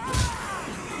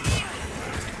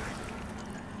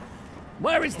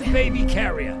 Where is the baby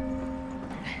carrier?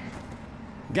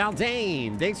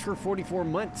 Galdane, thanks for 44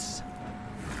 months.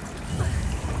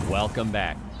 Welcome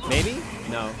back. Baby?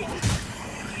 No.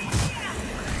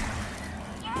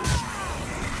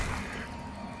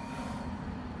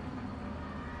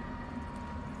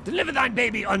 Deliver thine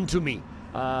baby unto me.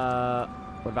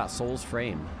 What about Soul's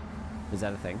Frame? Is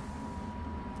that a thing?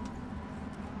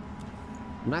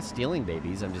 I'm not stealing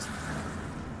babies, I'm just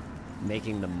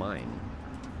making them mine.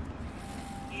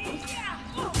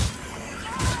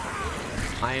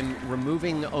 I am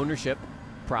removing the ownership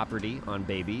property on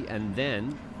baby and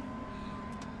then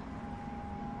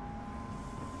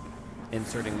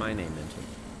inserting my name into it.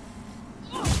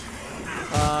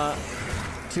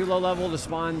 Too low level to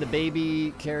spawn the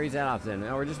baby carries that off then.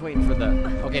 Now we're just waiting for the.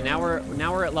 Okay, now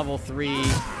we're at level 3.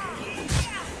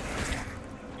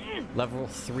 Level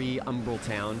 3 Umbral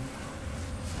Town.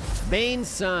 Bane's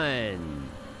son.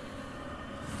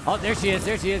 Oh, there she is.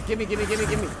 There she is. Give me.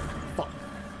 Fuck.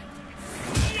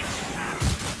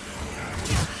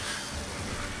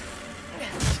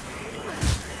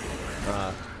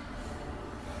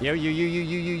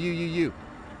 You.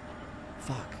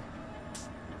 Fuck.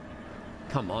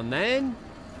 Come on, then.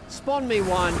 Spawn me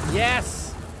one.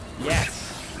 Yes. Yes.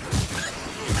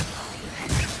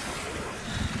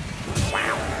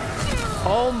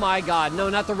 Oh my God. No,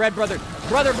 not the red brother.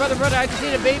 Brother. I just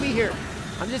need a baby here.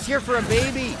 I'm just here for a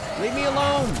baby. Leave me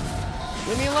alone.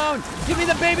 Leave me alone. Give me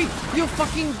the baby. You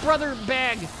fucking brother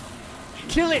bag.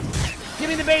 Kill it. Give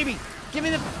me the baby. Give me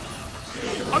the...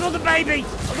 I got the baby.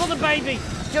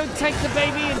 Go take the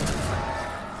baby and...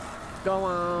 Go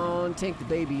on. Take the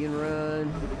baby and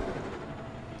run.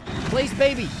 Place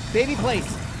baby. Baby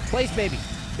place. Place baby.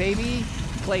 Baby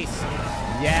place.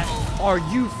 Yeah. Are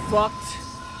you fucked?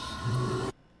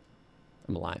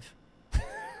 I'm alive.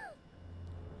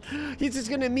 He's just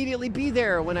gonna immediately be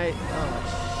there when I...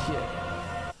 Oh, shit.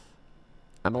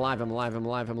 I'm alive.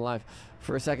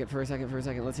 For a second. Let's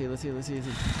see.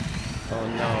 Oh,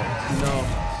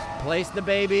 no. Place the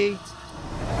baby.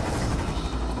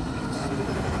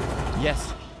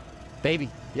 Yes. Baby.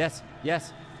 Yes.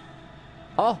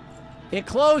 Oh, it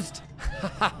closed.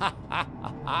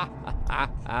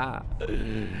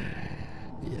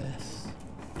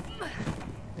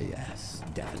 Yes,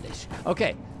 devilish.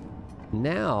 Okay.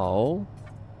 Now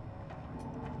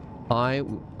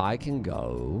I can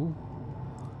go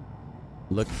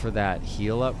Look for that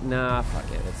heal up. Nah, fuck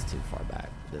it. It's too far back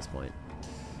at this point.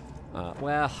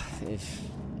 Well, if...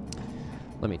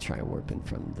 Let me try warping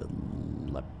from the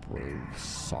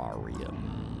Leprosarium.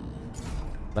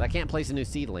 But I can't place a new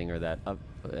seedling or that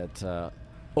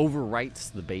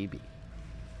overwrites the baby.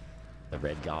 The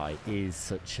red guy is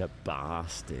such a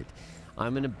bastard.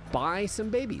 I'm gonna buy some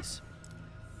babies.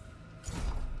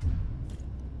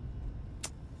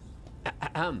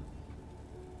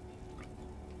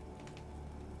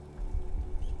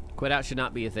 Quit out should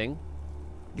not be a thing.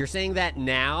 You're saying that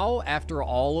now, after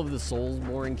all of the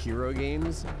Soulsborne Kiro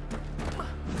games?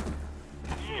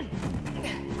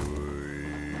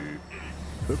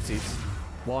 Oopsies.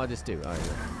 Well, I just do. All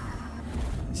right.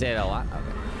 Say it a lot?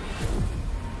 Okay.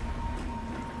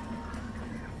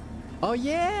 Oh,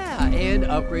 yeah! And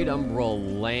upgrade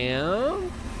Umbral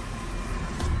lamp.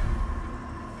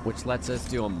 Which lets us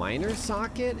do a miner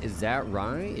socket? Is that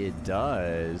right? It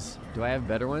does. Do I have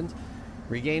better ones?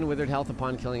 Regain withered health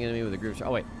upon killing enemy with a group shot.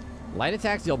 Oh, wait. Light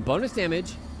attacks deal bonus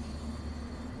damage,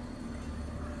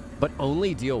 but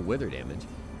only deal wither damage.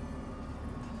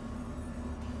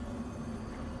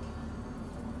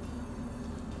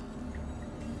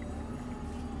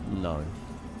 No.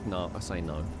 No, I say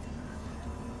no.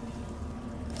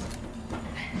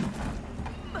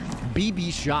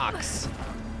 BB Shocks.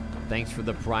 Thanks for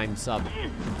the prime sub.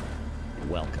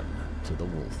 Welcome to the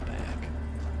wolf bag.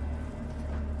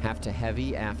 Have to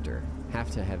heavy after. Have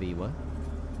to heavy what?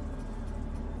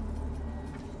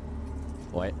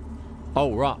 What?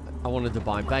 Oh, right. I wanted to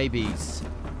buy babies.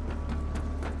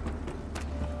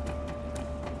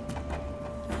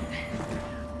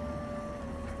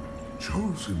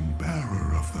 Chosen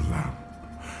bearer of the lamp,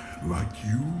 like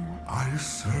you I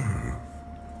serve.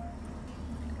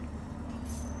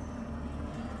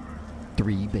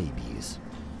 3 babies.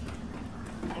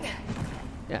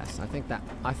 Yes, I think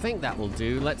that will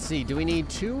do. Let's see. Do we need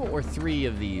 2 or 3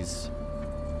 of these?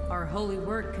 Our holy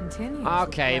work continues.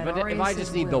 Okay, but if I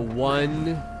just need the 1,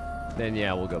 then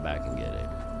yeah, we'll go back and get it.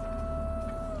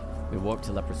 We warp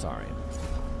to Leprosarium.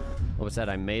 What was that?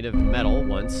 I made of metal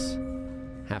once,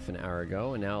 half an hour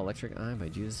ago, and now electric eye by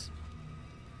Judas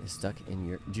is stuck in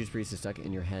your Judas Priest is stuck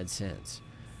in your head since.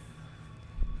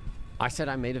 I said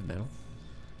I'm made of metal.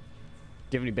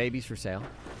 Do you have any babies for sale?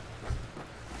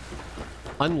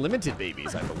 Unlimited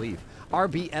babies, I believe.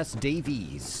 RBS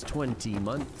Davies, 20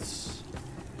 months.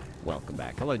 Welcome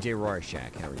back. Hello, J.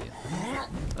 Rorschach. How are you?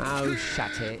 Oh,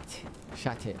 shut it.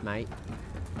 Shut it, mate.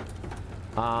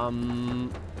 The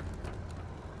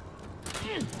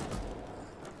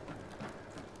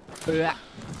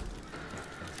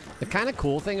kind of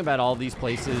cool thing about all these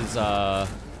places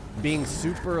being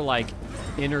super, like,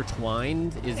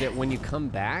 intertwined is that when you come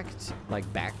back, like,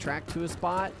 backtrack to a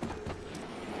spot,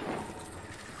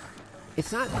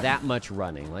 it's not that much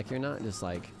running. Like, you're not just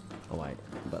like, oh, wait,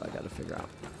 but I gotta figure out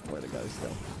where to go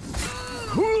still.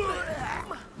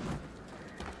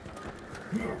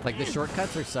 Like, the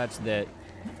shortcuts are such that,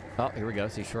 oh, here we go.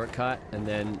 See, shortcut, and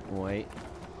then, wait.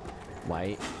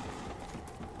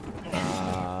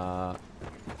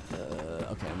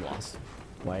 Okay, I'm lost.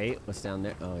 Wait, what's down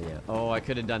there? Oh, yeah. Oh, I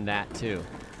could have done that, too.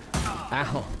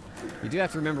 Ow. You do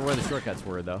have to remember where the shortcuts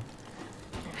were, though.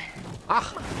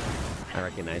 Ah! I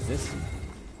recognize this.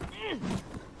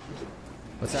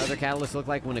 What's that other catalyst look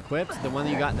like when equipped? The one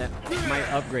that you got that might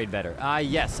upgrade better.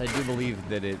 Yes, I do believe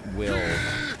that it will.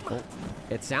 Oh,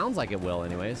 it sounds like it will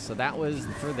anyways. So that was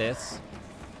for this.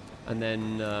 And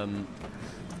then,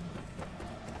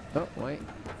 oh, wait.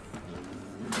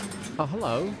 Oh,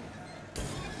 hello.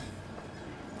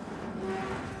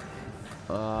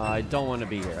 I don't want to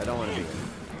be here. I don't want to be here.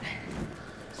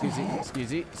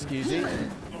 Excuse me.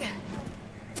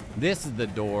 This is the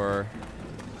door.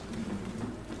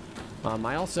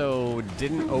 I also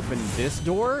didn't open this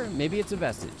door. Maybe it's a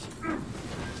vestige.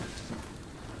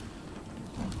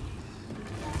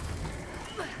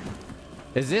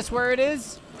 Is this where it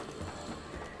is?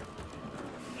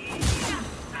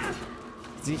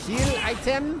 The heal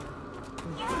item?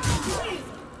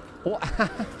 Oh.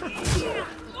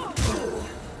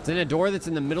 It's in a door that's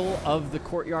in the middle of the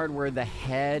courtyard where the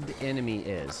head enemy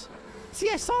is. See,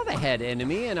 I saw the head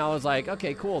enemy, and I was like,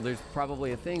 okay, cool, there's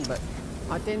probably a thing, but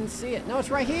I didn't see it. No, it's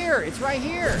right here. It's right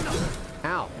here.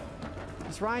 Ow.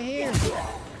 It's right here.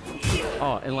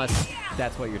 Oh, unless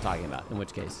that's what you're talking about, in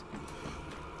which case.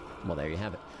 Well, there you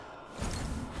have it.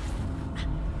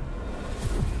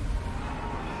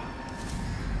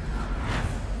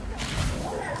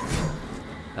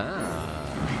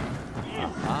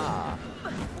 Aha.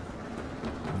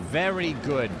 Very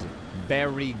good.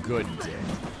 Very good.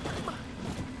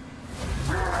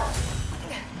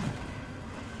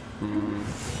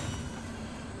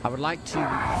 I would like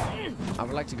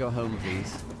to go home,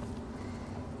 please.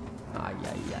 Ay,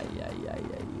 ay, ay, ay, ay, ay,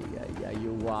 ay, ay,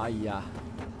 ay, ay.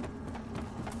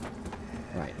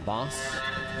 Right, boss.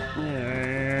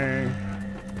 Very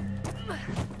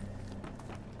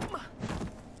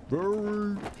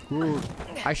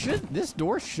good. This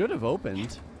door should have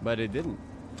opened, but it didn't.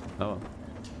 Oh.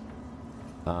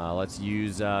 Let's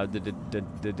use the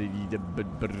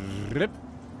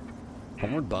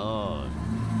homeward bond.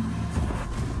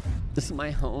 This is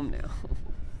my home now.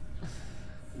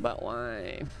 But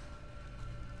why?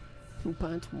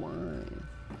 But why?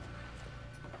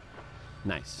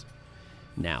 Nice.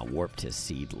 Now warp to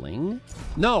seedling.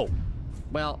 No!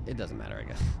 Well, it doesn't matter, I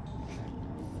guess.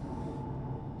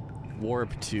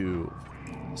 Warp to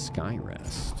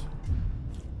Skyrest.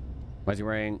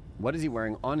 What is he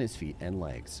wearing on his feet and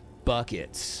legs?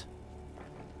 Buckets.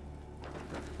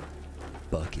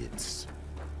 Buckets.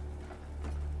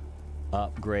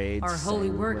 Upgrades. Our holy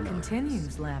work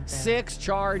continues, Lamp. 6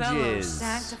 charges. Fellow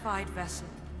sanctified vessel,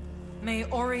 may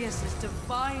Aureus's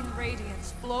divine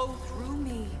radiance flow through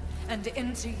me and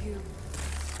into you.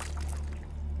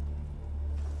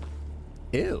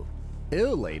 Ew.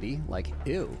 Ew, lady. Like,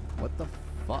 ew. What the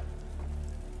fuck?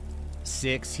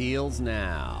 6 heals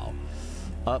now.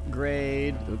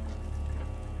 Upgrade.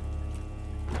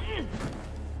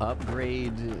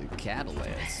 Upgrade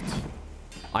catalyst.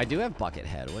 I do have bucket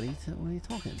head. What are you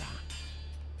talking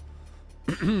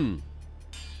about?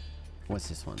 What's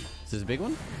this one? Is this a big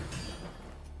one?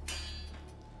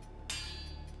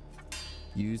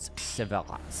 Use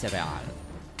Several.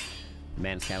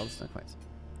 Man's catalyst, not quite.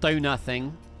 Do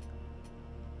nothing.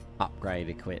 Upgrade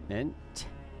equipment.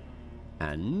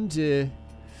 And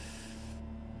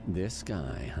this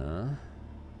guy, huh?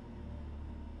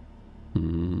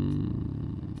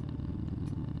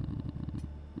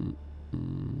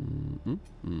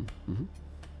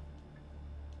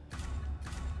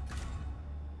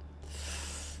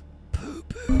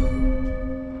 Poo-poo.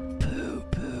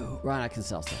 Right, I can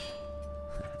sell stuff.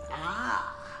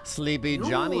 Sleepy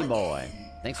Johnny boy.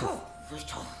 Thanks for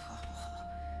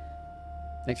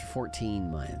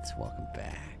 14 months. Welcome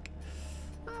back.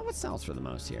 What sells for the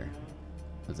most here?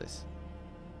 What's this?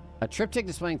 A triptych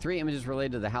displaying 3 images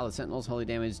related to the Hallowed Sentinels. Holy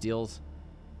damage deals.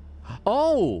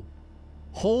 Oh!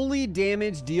 Holy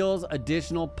damage deals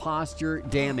additional posture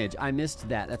damage. I missed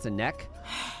that. That's a neck.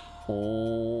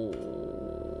 Oh.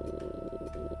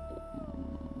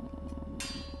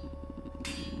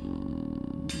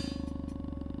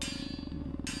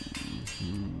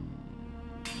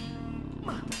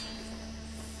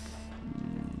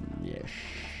 Yes.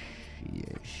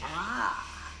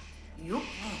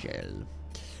 Shell.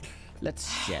 Let's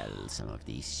shell some of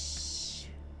these.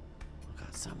 I've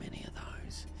got so many of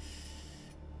those.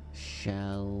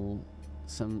 Shell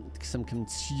some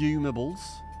consumables.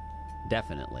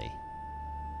 Definitely.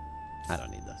 I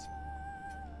don't need this.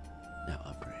 No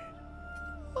upgrade.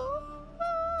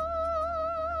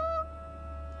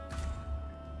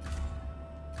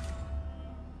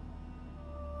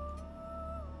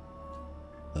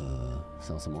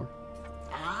 Sell some more.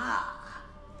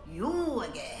 You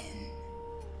again.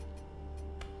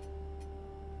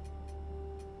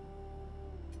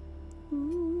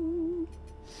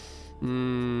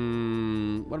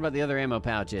 What about the other ammo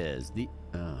pouches?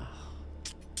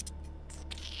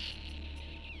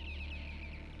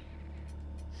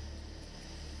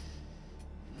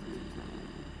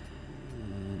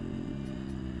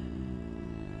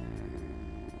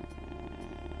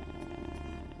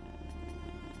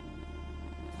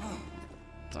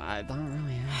 I don't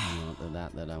really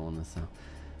have that I want to sell.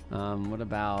 What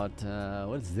about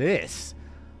what's this?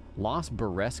 Lost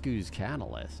Berescu's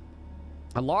catalyst.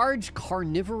 A large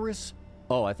carnivorous.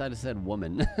 Oh, I thought it said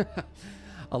woman.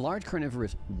 A large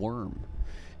carnivorous worm,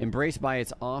 embraced by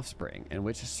its offspring, and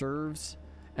which serves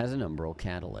as an umbral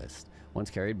catalyst. Once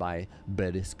carried by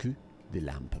Berescu, the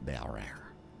lamp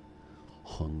bearer.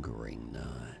 Hungering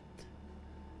nut.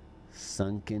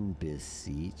 Sunken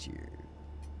besieger.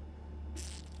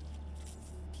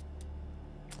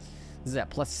 This is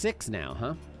at +6 now,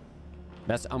 huh?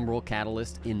 Best umbral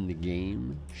catalyst in the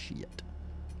game. Shit.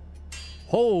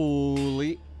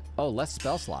 Holy. Oh, less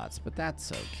spell slots, but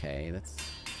that's okay.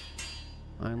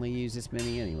 I only use this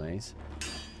many anyways.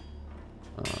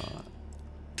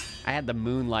 I had the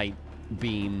moonlight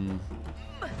beam.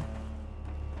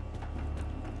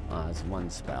 It's one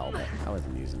spell, but I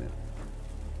wasn't using it.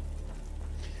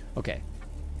 Okay.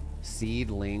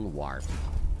 Seedling warp.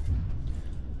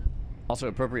 Also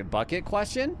appropriate bucket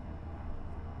question?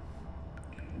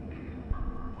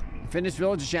 Finish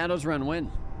Village of Shadows run when?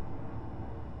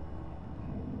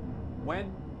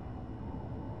 When?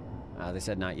 They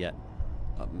said not yet.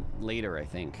 Later, I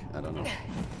think. I don't know.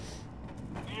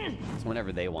 It's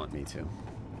whenever they want me to.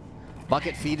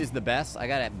 Bucket feet is the best. I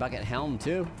got a bucket helm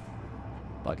too.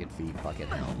 Bucket feet, bucket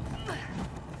helm.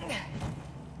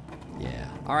 Yeah.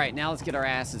 All right, now let's get our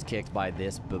asses kicked by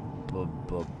this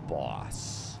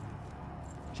boss.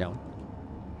 Shall we?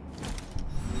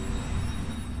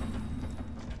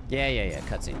 Yeah.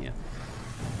 Cutscene, yeah.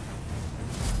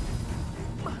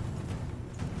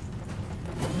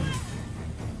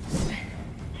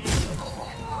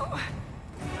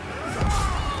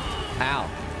 Ow.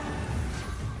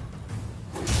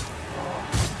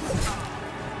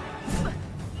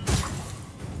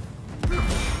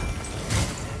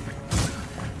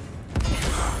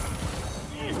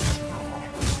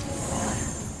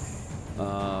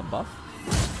 Buff?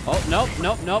 Oh,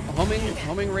 nope.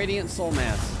 Homing radiant soul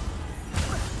mass.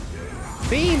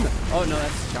 Beam! Oh, no,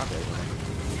 that's chocolate.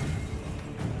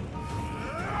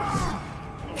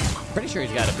 Pretty sure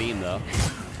he's got a beam, though.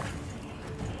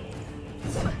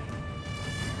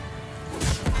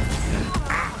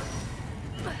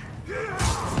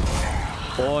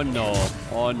 Oh, no.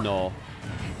 Oh, no.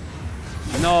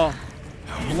 No.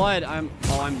 Blood. I'm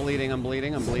bleeding. I'm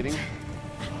bleeding.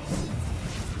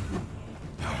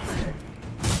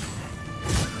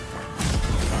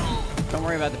 Don't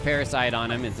worry about the parasite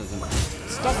on him. It doesn't...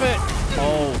 Stop it!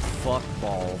 Oh, fuck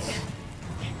balls.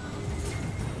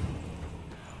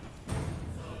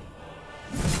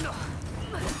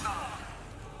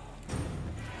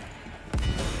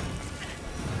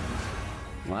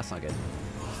 Well, that's not good.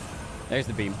 There's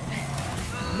the beam.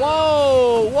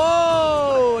 Whoa!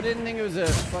 Didn't think it was a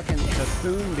fucking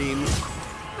buffoon beam.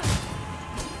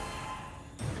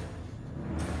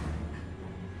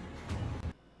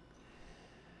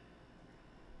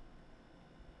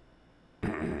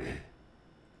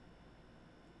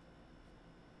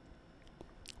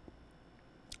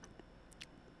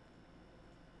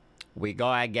 We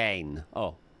go again.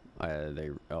 Oh,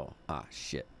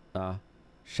 shit.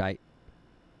 Shite.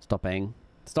 Stopping.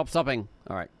 Stopping.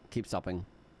 All right, keep stopping.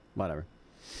 Whatever.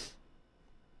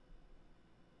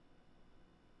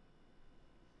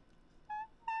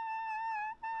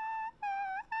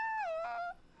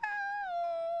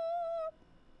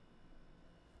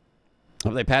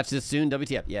 Hope they patch this soon.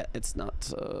 WTF? Yeah, it's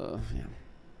not. Yeah.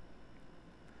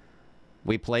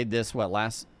 We played this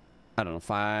last? I don't know,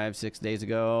 5-6 days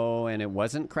ago, and it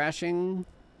wasn't crashing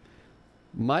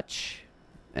much.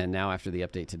 And now after the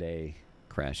update today,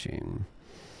 crashing.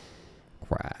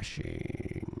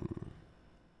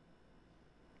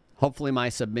 Hopefully my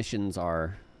submissions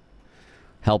are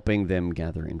helping them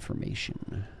gather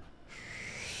information.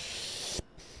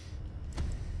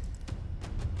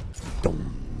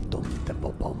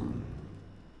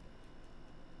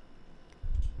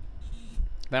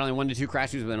 I've had only 1 to 2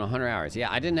 crashes within 100 hours. Yeah,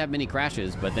 I didn't have many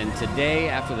crashes, but then today,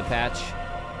 after the patch,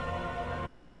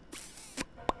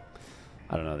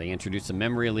 I don't know, they introduced a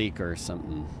memory leak or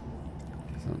something.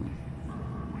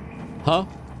 Huh?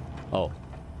 Oh.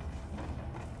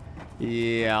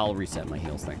 Yeah, I'll reset my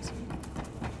heals, thanks.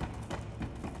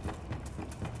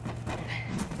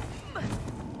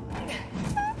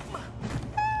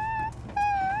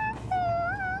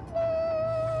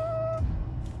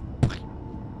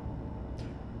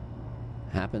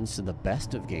 Happens to the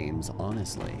best of games,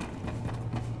 honestly.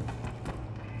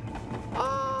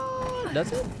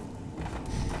 Does it?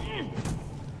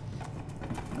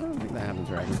 I don't think that happens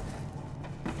right.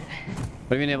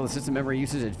 But being able to system memory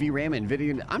usage at VRAM and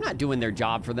video, I'm not doing their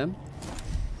job for them.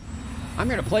 I'm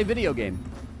here to play video game.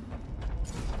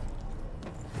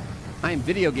 I am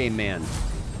video game man.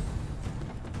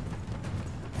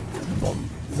 Boom.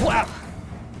 Wow.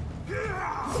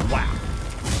 Wow.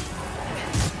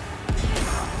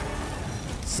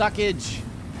 Suckage.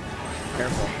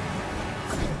 Careful.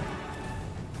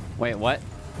 Wait, what?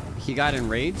 He got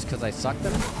enraged because I sucked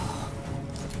him?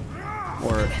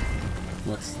 Or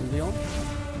what's the deal?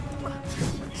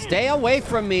 Stay away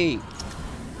from me!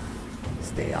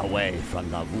 Stay away from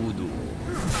the voodoo.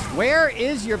 Where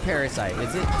is your parasite?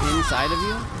 Is it inside of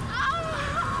you?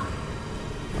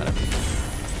 Whatever.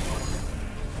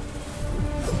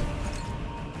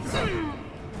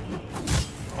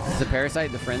 Is the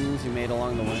parasite the friends you made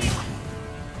along the way?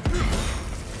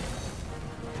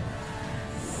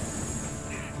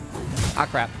 Ah,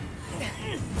 crap.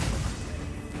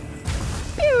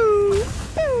 Pew!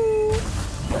 Pew!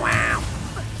 Wow!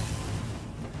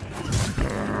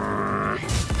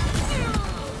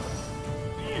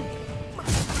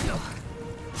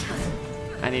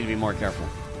 I need to be more careful.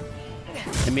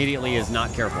 Immediately is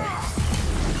not careful.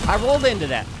 I rolled into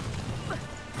that.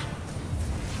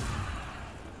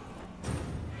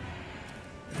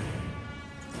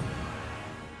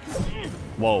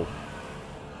 Whoa.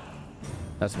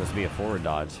 That's supposed to be a forward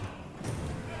dodge.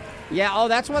 Yeah, oh,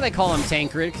 that's why they call him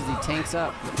Tancred, because he tanks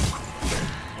up.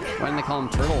 Why didn't they call him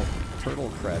Turtle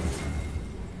Cred?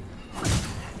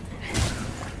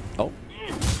 Oh.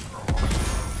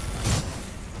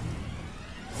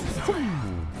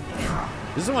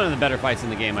 This is one of the better fights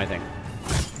in the game, I think.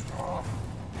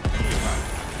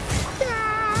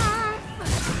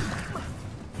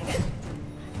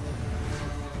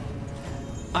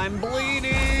 I'm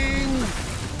bleeding!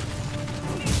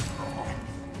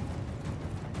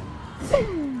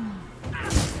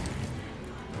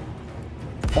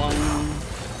 Bong.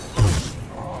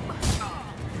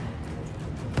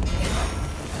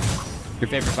 Your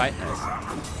favorite fight? Nice.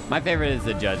 My favorite is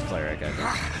the Judge Cleric, I think.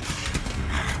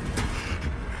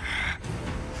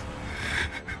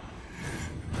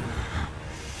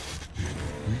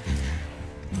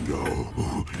 No.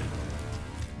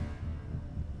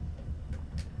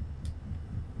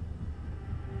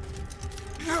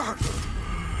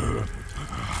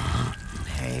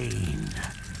 Pain.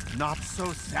 Not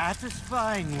so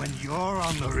satisfying when you're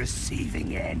on the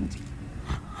receiving end.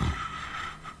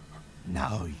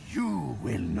 Now you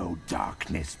will know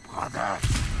darkness, brother.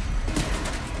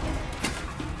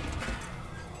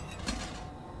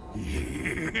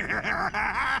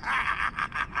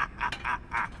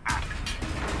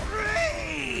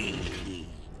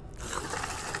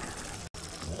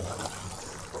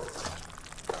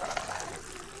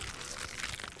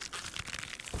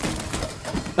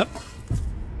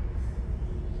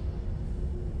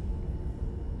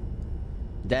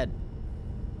 Dead.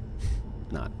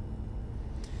 Not.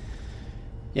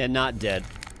 Yeah, not dead.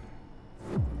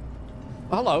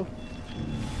 Hello.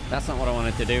 That's not what I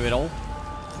wanted to do at all.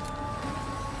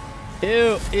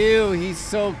 Ew, ew, he's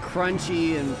so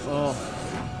crunchy and oh.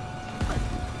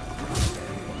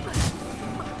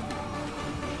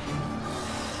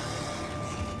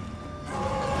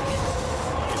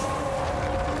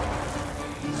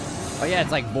 Oh yeah,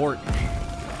 it's like Vort.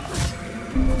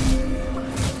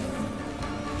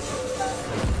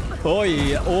 Oh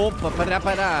yeah, oh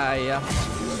pa-pa-da-pa-da-ya.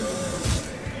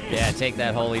 Yeah, take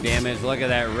that holy damage. Look at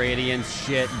that radiant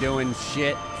shit doing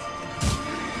shit.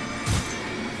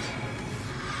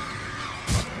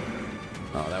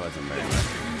 Oh, that wasn't very much.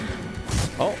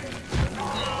 Oh.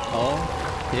 Oh.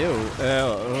 Ew.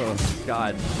 Oh,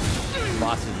 God.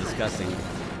 Boss is disgusting.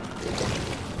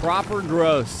 Proper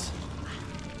gross.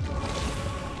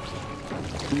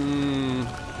 Mmm.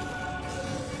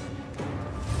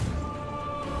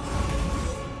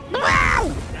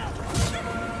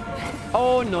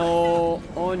 Oh no.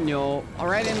 Oh no.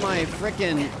 Alright in my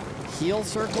frickin' heal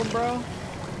circle, bro.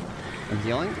 I'm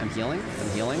healing. I'm healing. I'm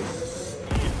healing.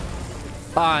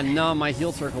 Ah, no, my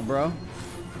heal circle, bro.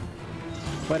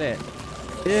 Quit it.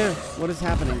 Ew, what is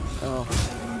happening? Oh.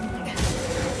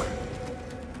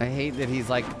 I hate that he's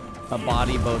like a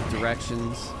body both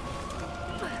directions.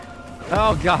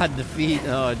 Oh God, the feet.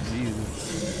 Oh Jesus.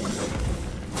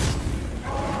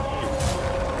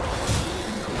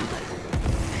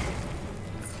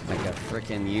 Like a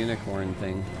frickin' unicorn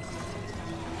thing.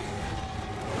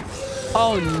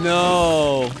 Oh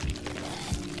no.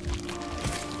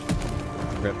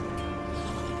 Rip.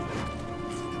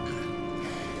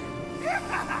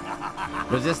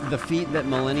 Was this the feat that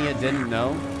Millennia didn't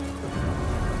know?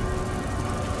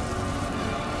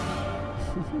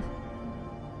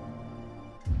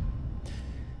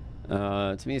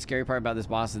 To me, the scary part about this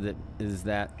boss is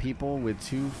that people with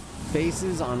two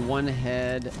faces on one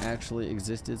head actually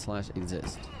existed /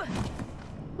 exist.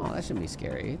 Oh, that shouldn't be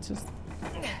scary. It just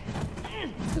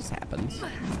happens.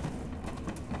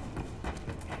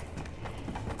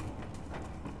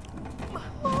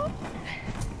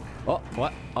 Oh,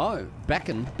 what? Oh,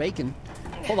 bacon.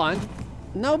 Hold on.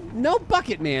 No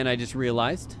bucket man, I just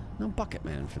realized. No bucket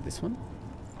man for this one.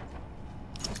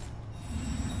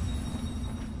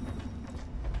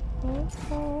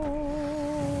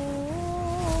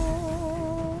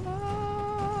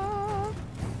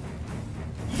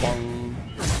 Bong.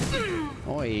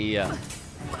 Oh yeah.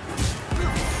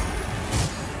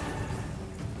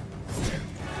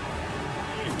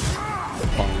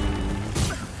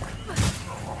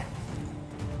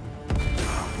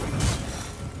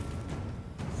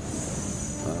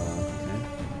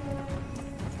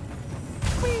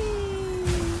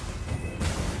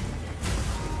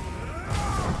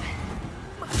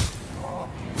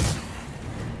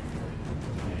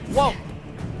 Whoa!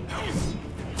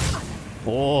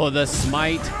 Oh, the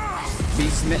smite. Be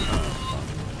smitten.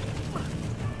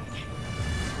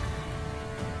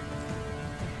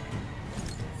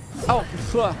 Oh,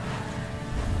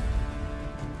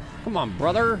 come on,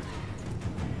 brother.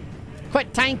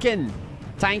 Quit tanking,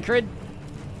 Tancred.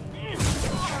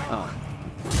 Oh.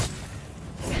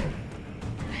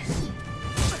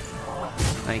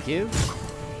 Thank you.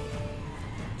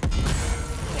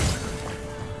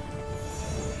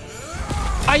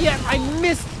 I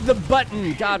missed the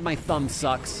button. God, my thumb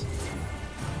sucks.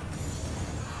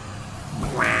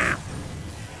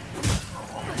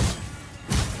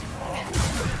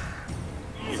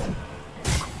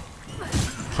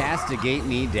 Castigate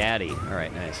me, daddy. All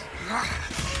right, nice.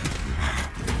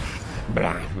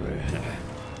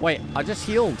 Wait, I just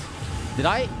healed. Did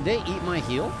they eat my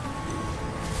heal?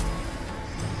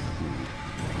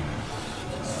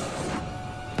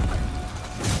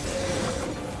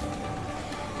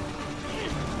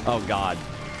 Oh, God.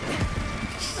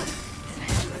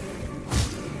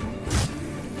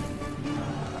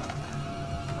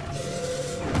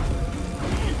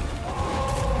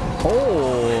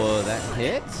 Oh, that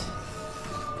hit?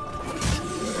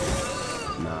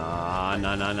 Nah,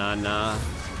 nah, nah, nah, nah.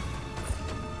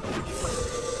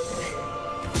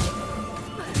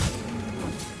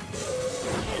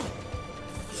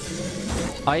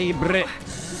 Ay, bre.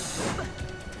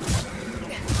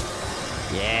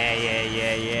 Yeah, yeah,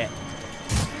 yeah, yeah.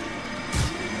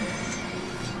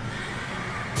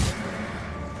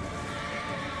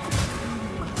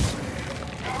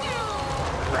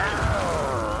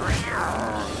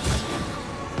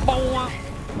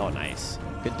 Oh, nice.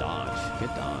 Good dodge. Good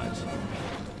dodge.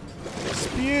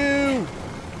 Spew!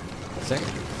 Sick.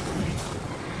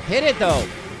 Hit it, though.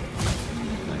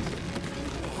 Nice.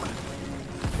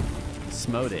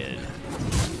 Smoted.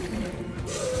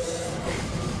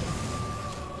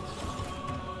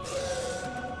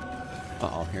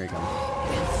 Uh-oh, here he comes.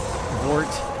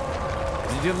 Vort.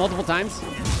 Did you do it multiple times?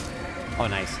 Oh,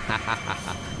 nice.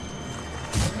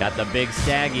 Got the big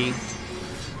staggy.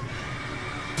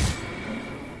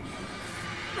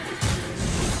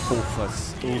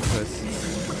 Oofus, oofus.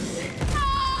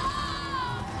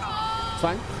 It's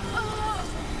fine.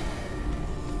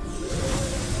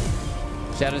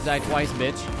 Shadows die twice,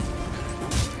 bitch.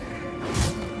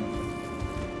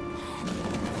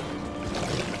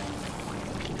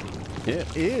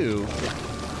 Ew.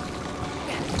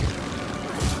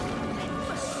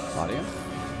 Audio?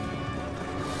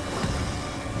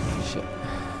 Shit.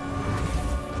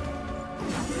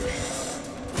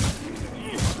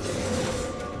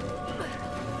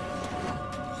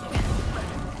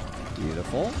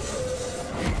 Beautiful.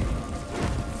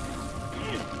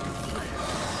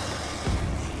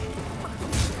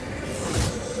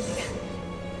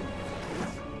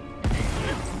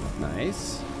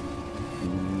 Nice.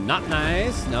 Not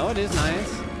nice. No, it is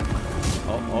nice.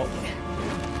 Oh, oh.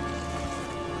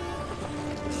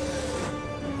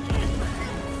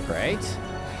 Great.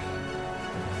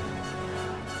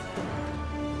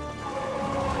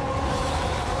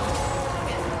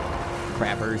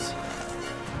 Crappers.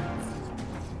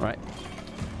 Right.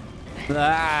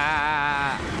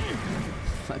 Ah!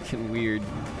 Fucking weird.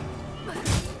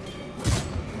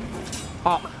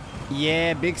 Oh,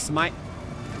 yeah, big smite.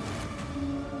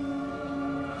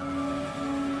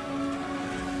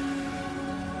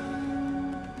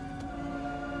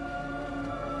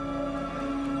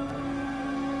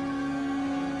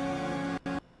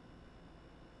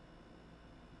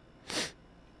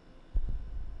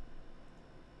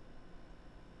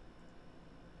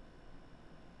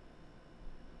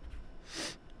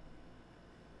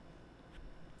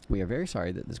 We are very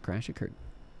sorry that this crash occurred.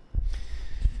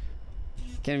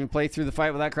 Can't even play through the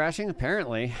fight without crashing?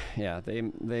 Apparently. Yeah, they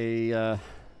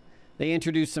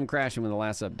introduced some crashing with the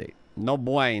last update. No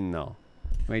bueno.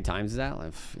 How many times is that?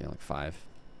 Like, yeah, like 5.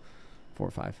 4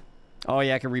 or 5. Oh,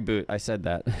 yeah, I can reboot. I said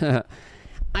that.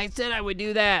 I said I would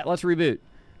do that. Let's reboot.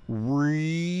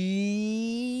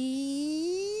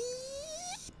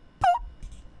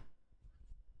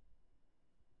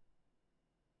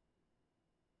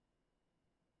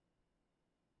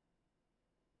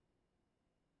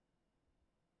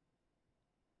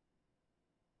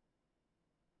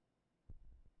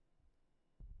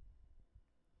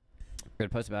 I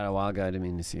post about it a while ago. I didn't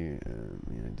mean to see.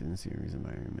 I didn't see a reason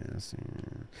why I missed.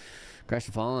 Crash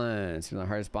and Fallen. It's the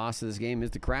hardest boss of this game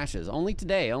is the crashes. Only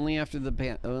today. Only after the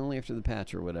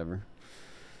patch or whatever.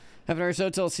 Half an hour or so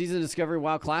till Season Discovery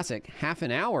WoW Classic. Half an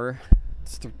hour.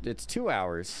 It's 2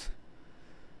 hours.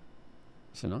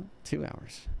 So no, 2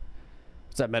 hours.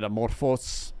 What's that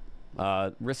Metamorphose?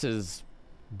 Riss is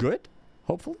good.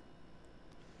 Hopefully.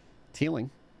 It's healing,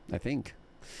 I think.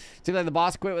 Seems like the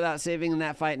boss quit without saving in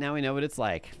that fight. Now we know what it's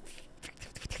like.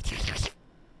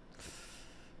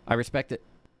 I respect it.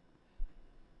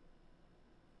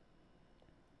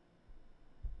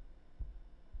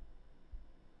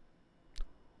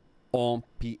 On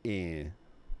PN.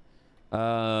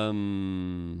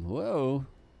 Whoa.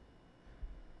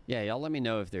 Yeah, y'all let me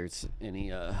know if there's any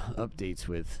updates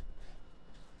with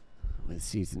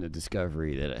Season of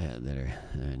Discovery that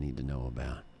I need to know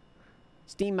about.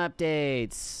 Steam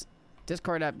updates,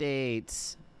 Discord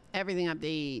updates, everything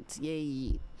updates.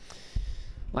 Yay!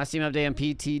 Last Steam update on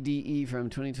PTDE from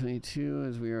 2022,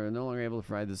 as we are no longer able to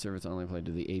provide the service online play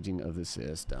due to the aging of the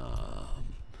system.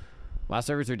 WoW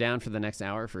servers are down for the next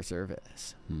hour for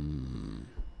service.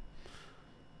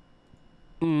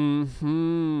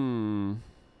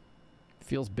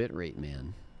 Feels bitrate,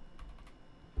 man.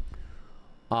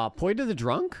 Poi to the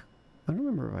Drunk? I don't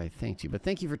remember if I thanked you, but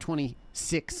thank you for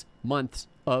 26 months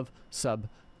of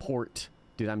support.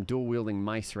 Dude, I'm dual wielding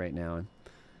mice right now. I'm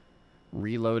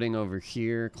reloading over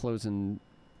here, closing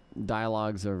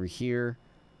dialogues over here.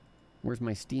 Where's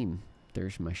my Steam?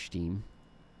 There's my Steam.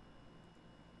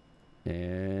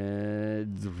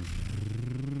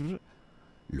 And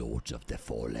Lords of the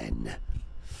Fallen.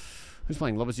 Who's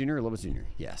playing? Lobos Jr. or Lobos Jr.?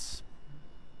 Yes.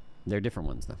 They're different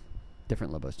ones, though.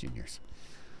 Different Lobos Juniors.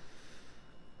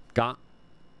 GOG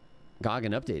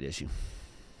an update issue.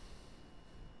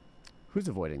 Who's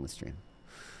avoiding the stream?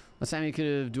 Last time you could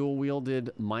have dual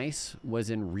wielded mice was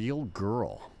in Real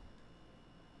Girl.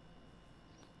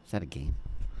 Is that a game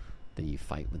that you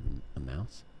fight with a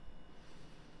mouse?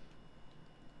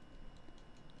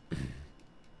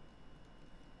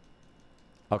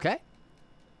 Okay.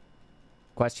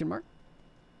 Question mark?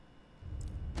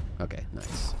 Okay,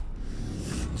 nice.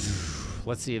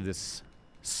 Let's see if this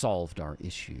solved our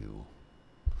issue.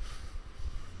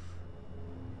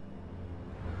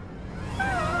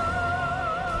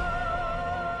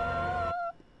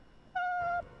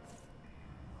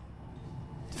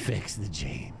 Fix the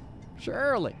chain.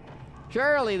 Surely.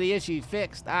 Surely the issue's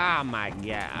fixed. Oh my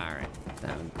god. Alright.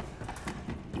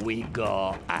 We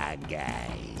go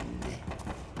again.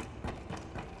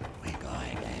 We go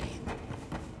again.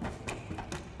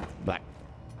 Black.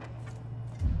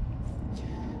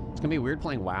 It's gonna be weird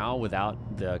playing WoW without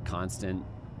the constant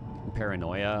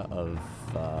paranoia of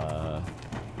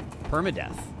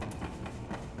permadeath.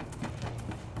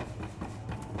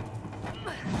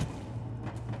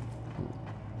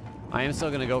 I am still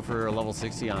going to go for a level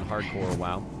 60 on hardcore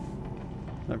WoW.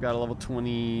 I've got a level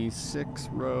 26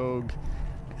 rogue,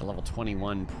 a level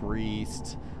 21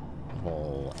 priest,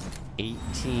 level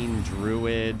 18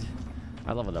 druid.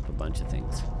 I leveled up a bunch of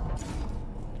things.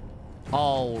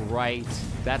 All right,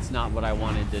 that's not what I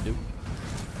wanted to do.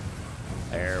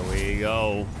 There we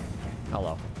go.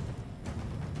 Hello.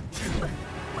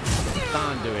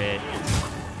 Conduit.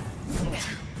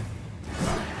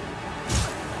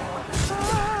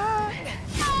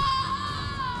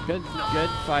 Good, good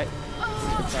fight.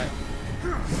 Good fight.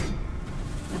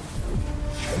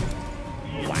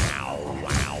 Wow,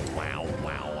 wow, wow,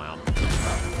 wow, wow.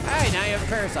 Hey, now you have a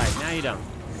parasite. Now you don't.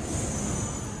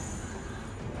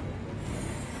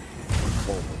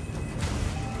 Oh.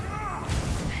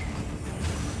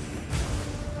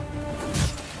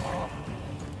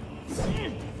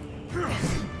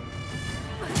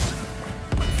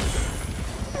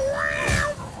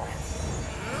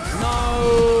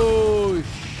 No!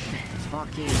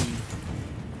 Fucking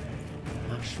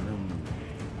mushroom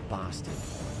bastard.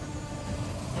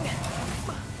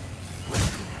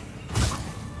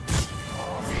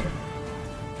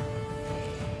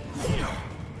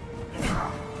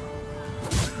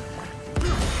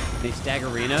 These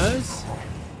staggerinos?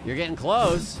 You're getting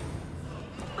close.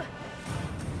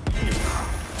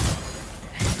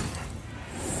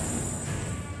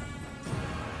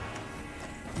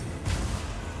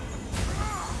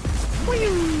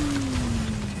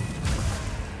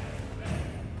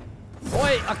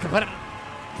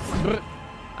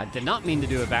 I did not mean to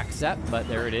do a back step, but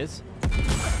there it is.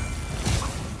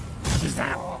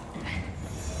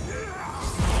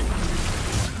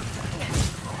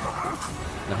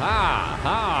 Aha!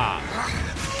 Ha!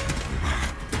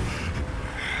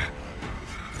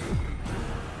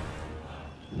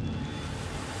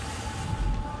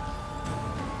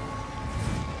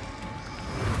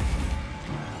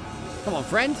 Come on,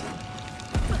 friend.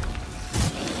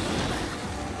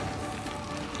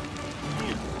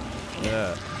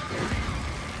 Yeah.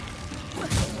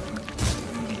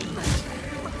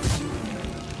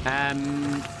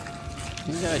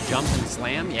 You gonna jump and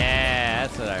slam? Yeah,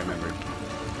 that's what I remembered.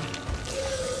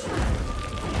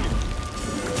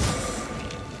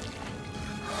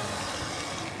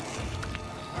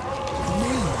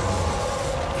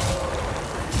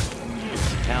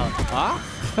 Hell, huh?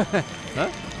 Huh?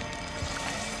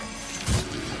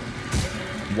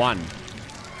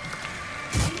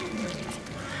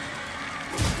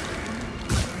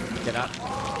 Get up.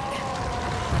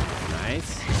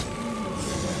 Nice.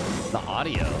 The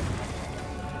audio.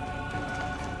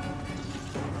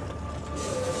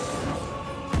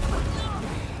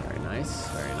 Very nice.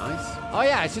 Very nice. Oh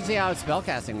yeah, I should see how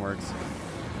spellcasting works.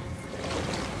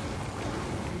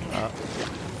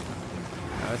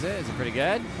 How is it? Is it pretty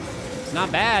good? It's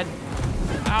not bad.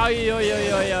 Oh,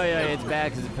 it's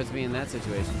bad because it puts me in that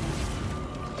situation.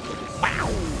 Wow.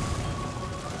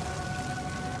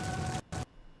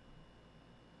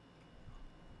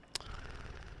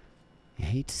 You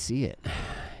hate to see it.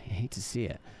 You hate to see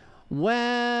it. Well,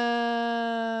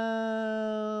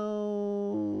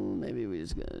 maybe we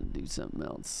just gotta do something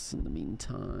else in the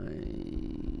meantime.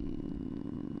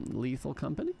 Lethal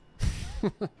Company?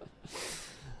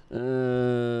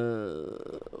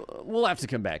 We'll have to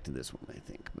come back to this one, I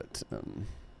think. But I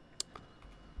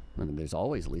mean, there's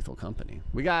always Lethal Company.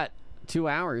 We got 2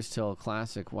 hours till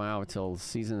Classic WoW, till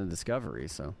Season of Discovery.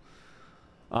 So,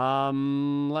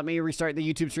 let me restart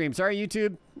the YouTube stream. Sorry,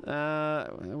 YouTube. I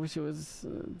wish it was.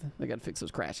 I gotta fix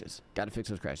those crashes. Gotta fix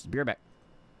those crashes. Be right back.